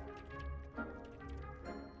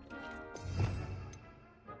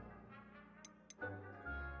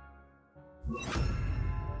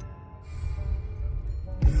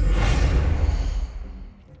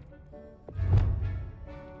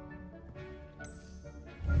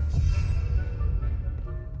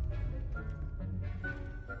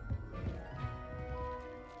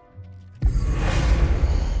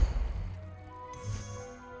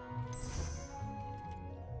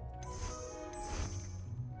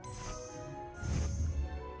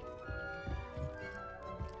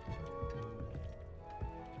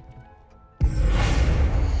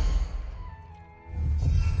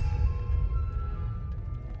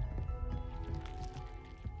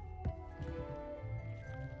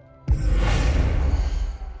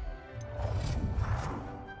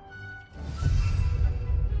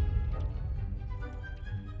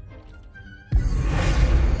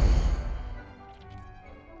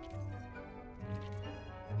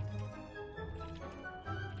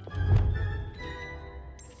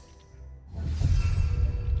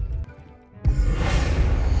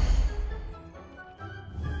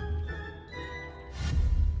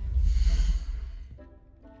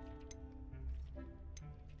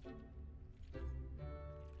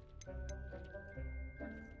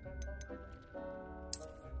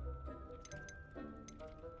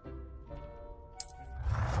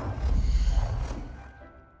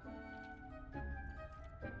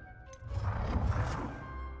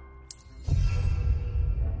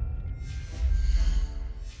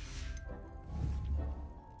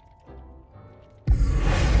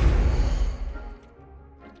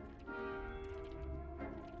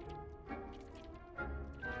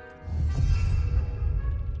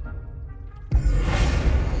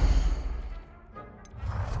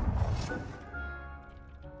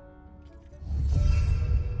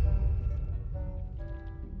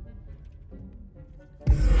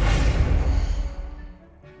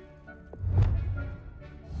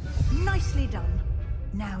 Nicely done.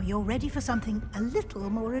 Now you're ready for something a little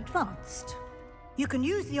more advanced. You can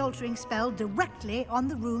use the altering spell directly on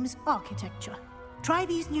the room's architecture. Try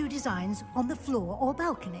these new designs on the floor or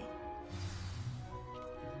balcony.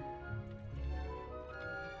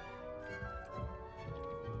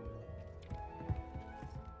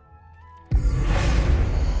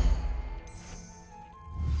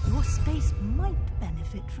 Your space might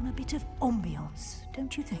benefit from a bit of ambiance,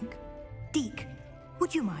 don't you think? Deke,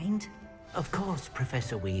 would you mind? Of course,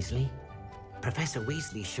 Professor Weasley. Professor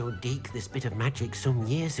Weasley showed Deke this bit of magic some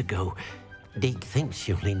years ago. Deke thinks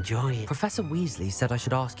you'll enjoy it. Professor Weasley said I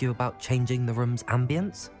should ask you about changing the room's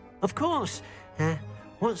ambience? Of course.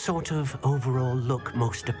 What sort of overall look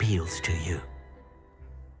most appeals to you?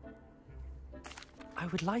 I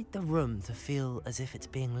would like the room to feel as if it's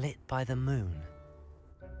being lit by the moon.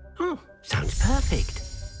 Oh, sounds perfect.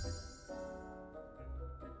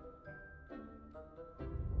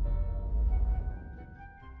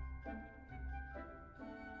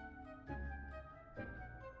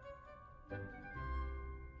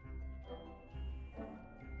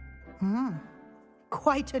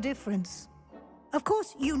 Quite a difference. Of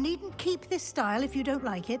course, you needn't keep this style if you don't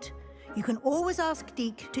like it. You can always ask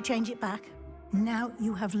Deke to change it back. Now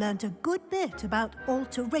you have learnt a good bit about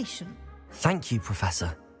alteration. Thank you,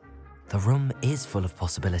 Professor. The room is full of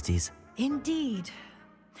possibilities. Indeed.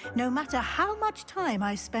 No matter how much time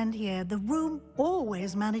I spend here, the room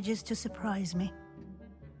always manages to surprise me.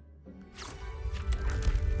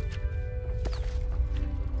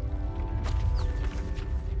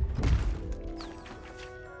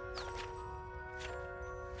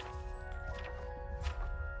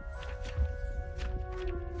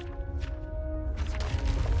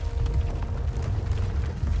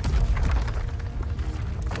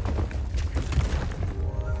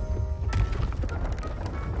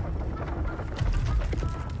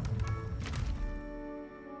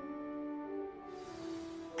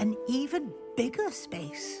 An even bigger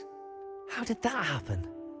space. How did that happen?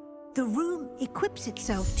 The room equips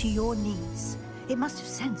itself to your needs. It must have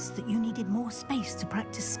sensed that you needed more space to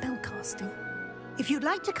practice spellcasting. If you'd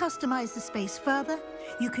like to customize the space further,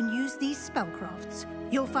 you can use these spellcrafts.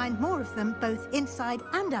 You'll find more of them both inside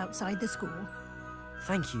and outside the school.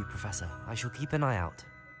 Thank you, Professor. I shall keep an eye out.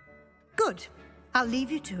 Good. I'll leave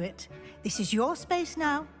you to it. This is your space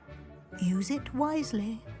now. Use it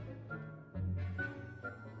wisely.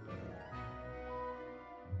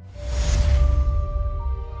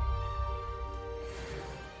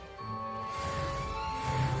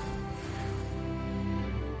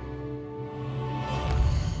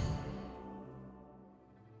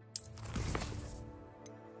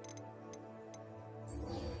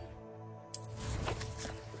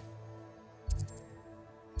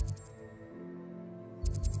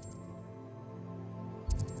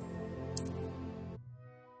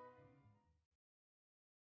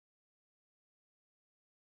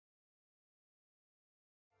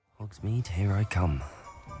 Hogsmeade, here I come.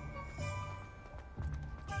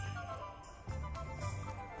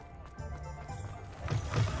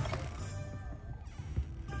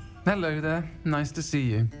 Hello there. Nice to see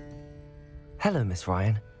you. Hello, Miss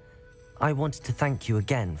Ryan. I wanted to thank you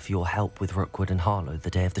again for your help with Rookwood and Harlow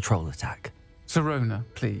the day of the troll attack. Sirona,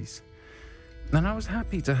 please. And I was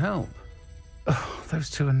happy to help. Oh,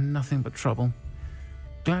 those two are nothing but trouble.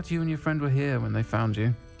 Glad you and your friend were here when they found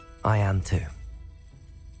you. I am too.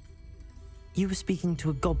 You were speaking to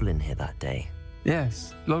a goblin here that day?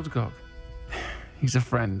 Yes, Lodgok. He's a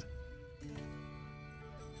friend.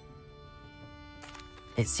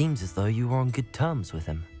 It seems as though you were on good terms with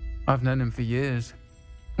him. I've known him for years.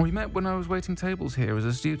 We met when I was waiting tables here as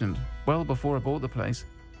a student, well before I bought the place.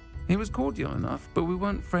 He was cordial enough, but we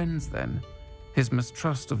weren't friends then. His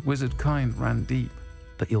mistrust of wizard kind ran deep.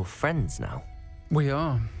 But you're friends now? We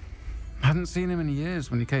are. Hadn't seen him in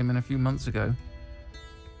years when he came in a few months ago.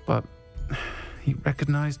 But he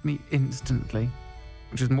recognized me instantly,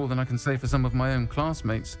 which is more than I can say for some of my own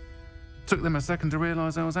classmates. Took them a second to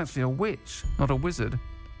realize I was actually a witch, not a wizard.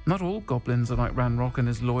 Not all goblins are like Ranrock and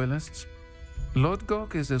his loyalists.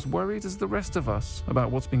 Lodgok is as worried as the rest of us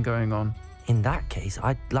about what's been going on. In that case,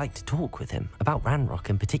 I'd like to talk with him, about Ranrock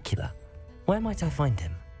in particular. Where might I find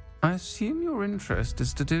him? I assume your interest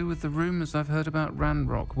is to do with the rumors I've heard about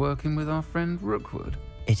Ranrock working with our friend Rookwood.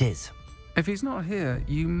 It is. If he's not here,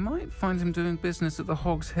 you might find him doing business at the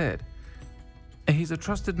Hog's Head. He's a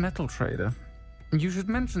trusted metal trader. You should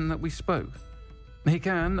mention that we spoke. He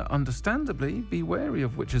can, understandably, be wary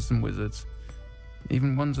of witches and wizards,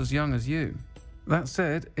 even ones as young as you. That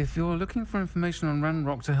said, if you're looking for information on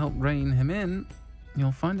Ranrock to help rein him in,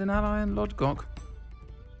 you'll find an ally in Lodgok.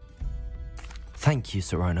 Thank you,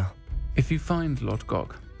 Sirona. If you find Lord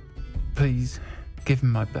Gok, please give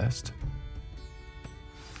him my best.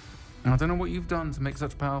 I don't know what you've done to make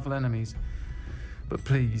such powerful enemies, but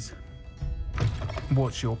please,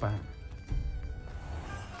 watch your back.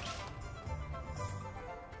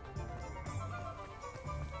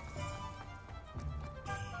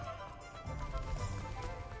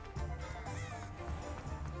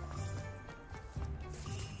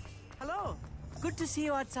 Hello. Good to see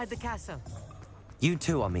you outside the castle. You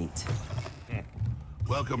too, Amit.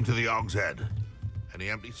 Welcome to the Og's Head. Any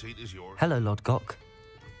empty seat is yours. Hello, Lord Gok.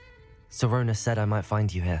 Sorona said I might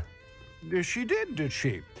find you here. She did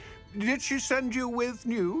she? Did she send you with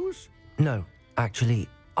news? No, actually,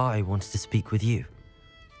 I wanted to speak with you.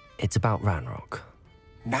 It's about Ranrock.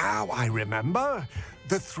 Now I remember.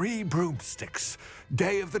 The 3 broomsticks.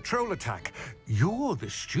 Day of the troll attack. You're the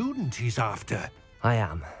student he's after. I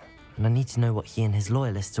am, and I need to know what he and his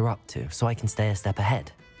loyalists are up to so I can stay a step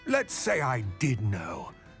ahead. Let's say I did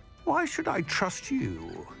know. Why should I trust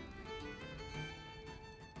you?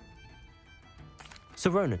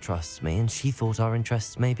 Sorona trusts me, and she thought our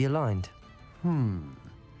interests may be aligned.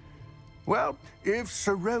 Well, if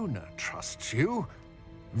Sorona trusts you,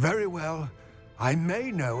 very well. I may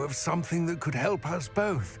know of something that could help us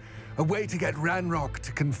both. A way to get Ranrock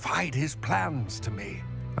to confide his plans to me.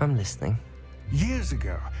 I'm listening. Years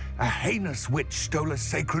ago, a heinous witch stole a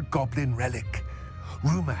sacred goblin relic.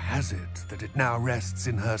 Rumor has it that it now rests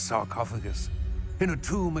in her sarcophagus, in a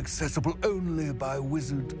tomb accessible only by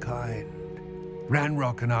wizard kind.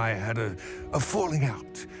 Ranrock and I had a falling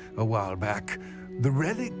out a while back. The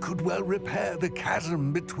relic could well repair the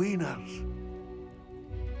chasm between us.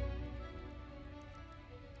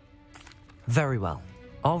 Very well.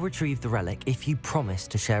 I'll retrieve the relic if you promise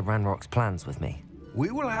to share Ranrock's plans with me.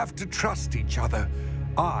 We will have to trust each other.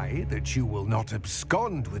 I, that you will not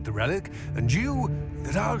abscond with the relic, and you,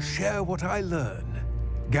 that I'll share what I learn.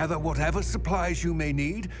 Gather whatever supplies you may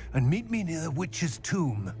need, and meet me near the witch's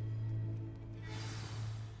tomb.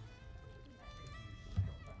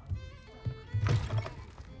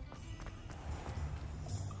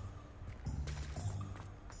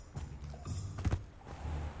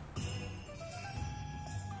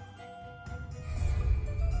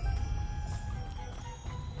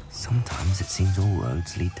 Sometimes it seems all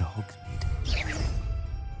roads lead to Hogsmeade.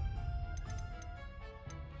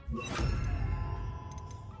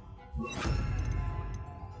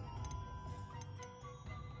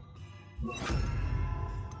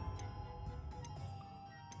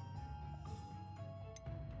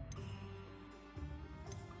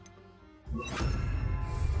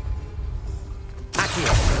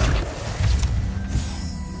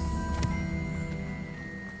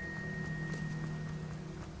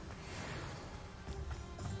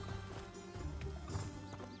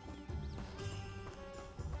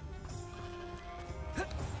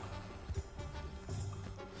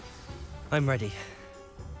 I'm ready.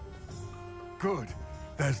 Good.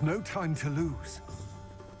 There's no time to lose.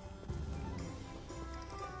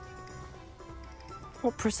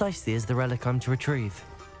 What precisely is the relic I'm to retrieve?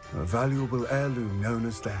 A valuable heirloom known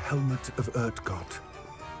as the Helmet of Urtgott.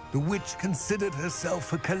 The witch considered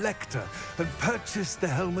herself a collector and purchased the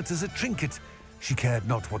helmet as a trinket. She cared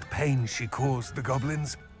not what pain she caused the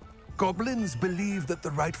goblins. Goblins believe that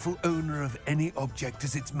the rightful owner of any object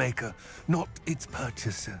is its maker, not its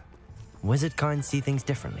purchaser. Wizard kind see things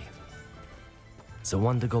differently. It's a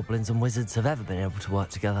wonder goblins and wizards have ever been able to work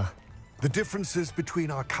together. The differences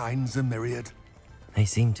between our kinds are myriad. They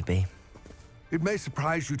seem to be. It may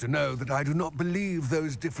surprise you to know that I do not believe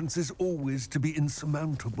those differences always to be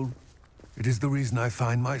insurmountable. It is the reason I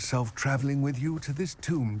find myself traveling with you to this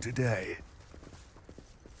tomb today.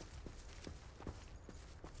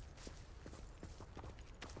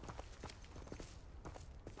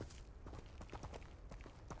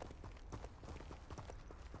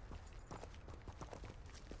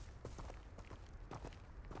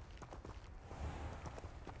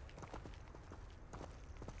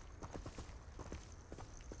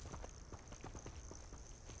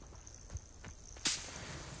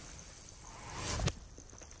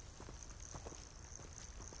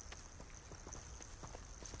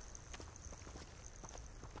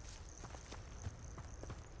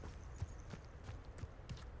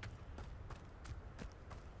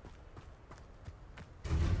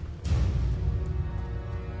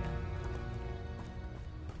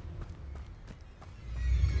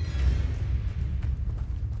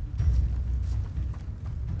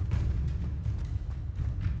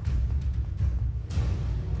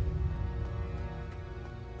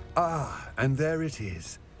 Ah, and there it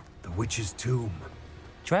is. The witch's tomb.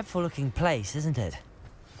 Dreadful looking place, isn't it?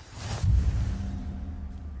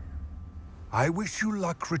 I wish you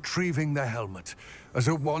luck retrieving the helmet. As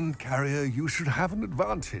a wand carrier, you should have an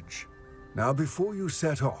advantage. Now, before you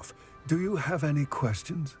set off, do you have any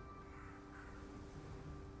questions?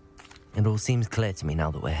 It all seems clear to me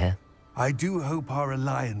now that we're here. I do hope our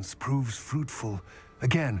alliance proves fruitful.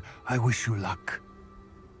 Again, I wish you luck.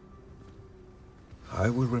 I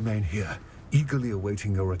will remain here, eagerly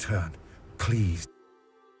awaiting your return. Please.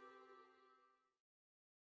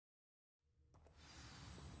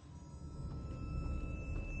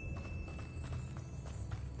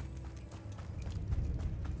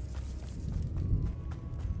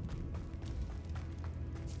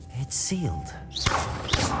 It's sealed.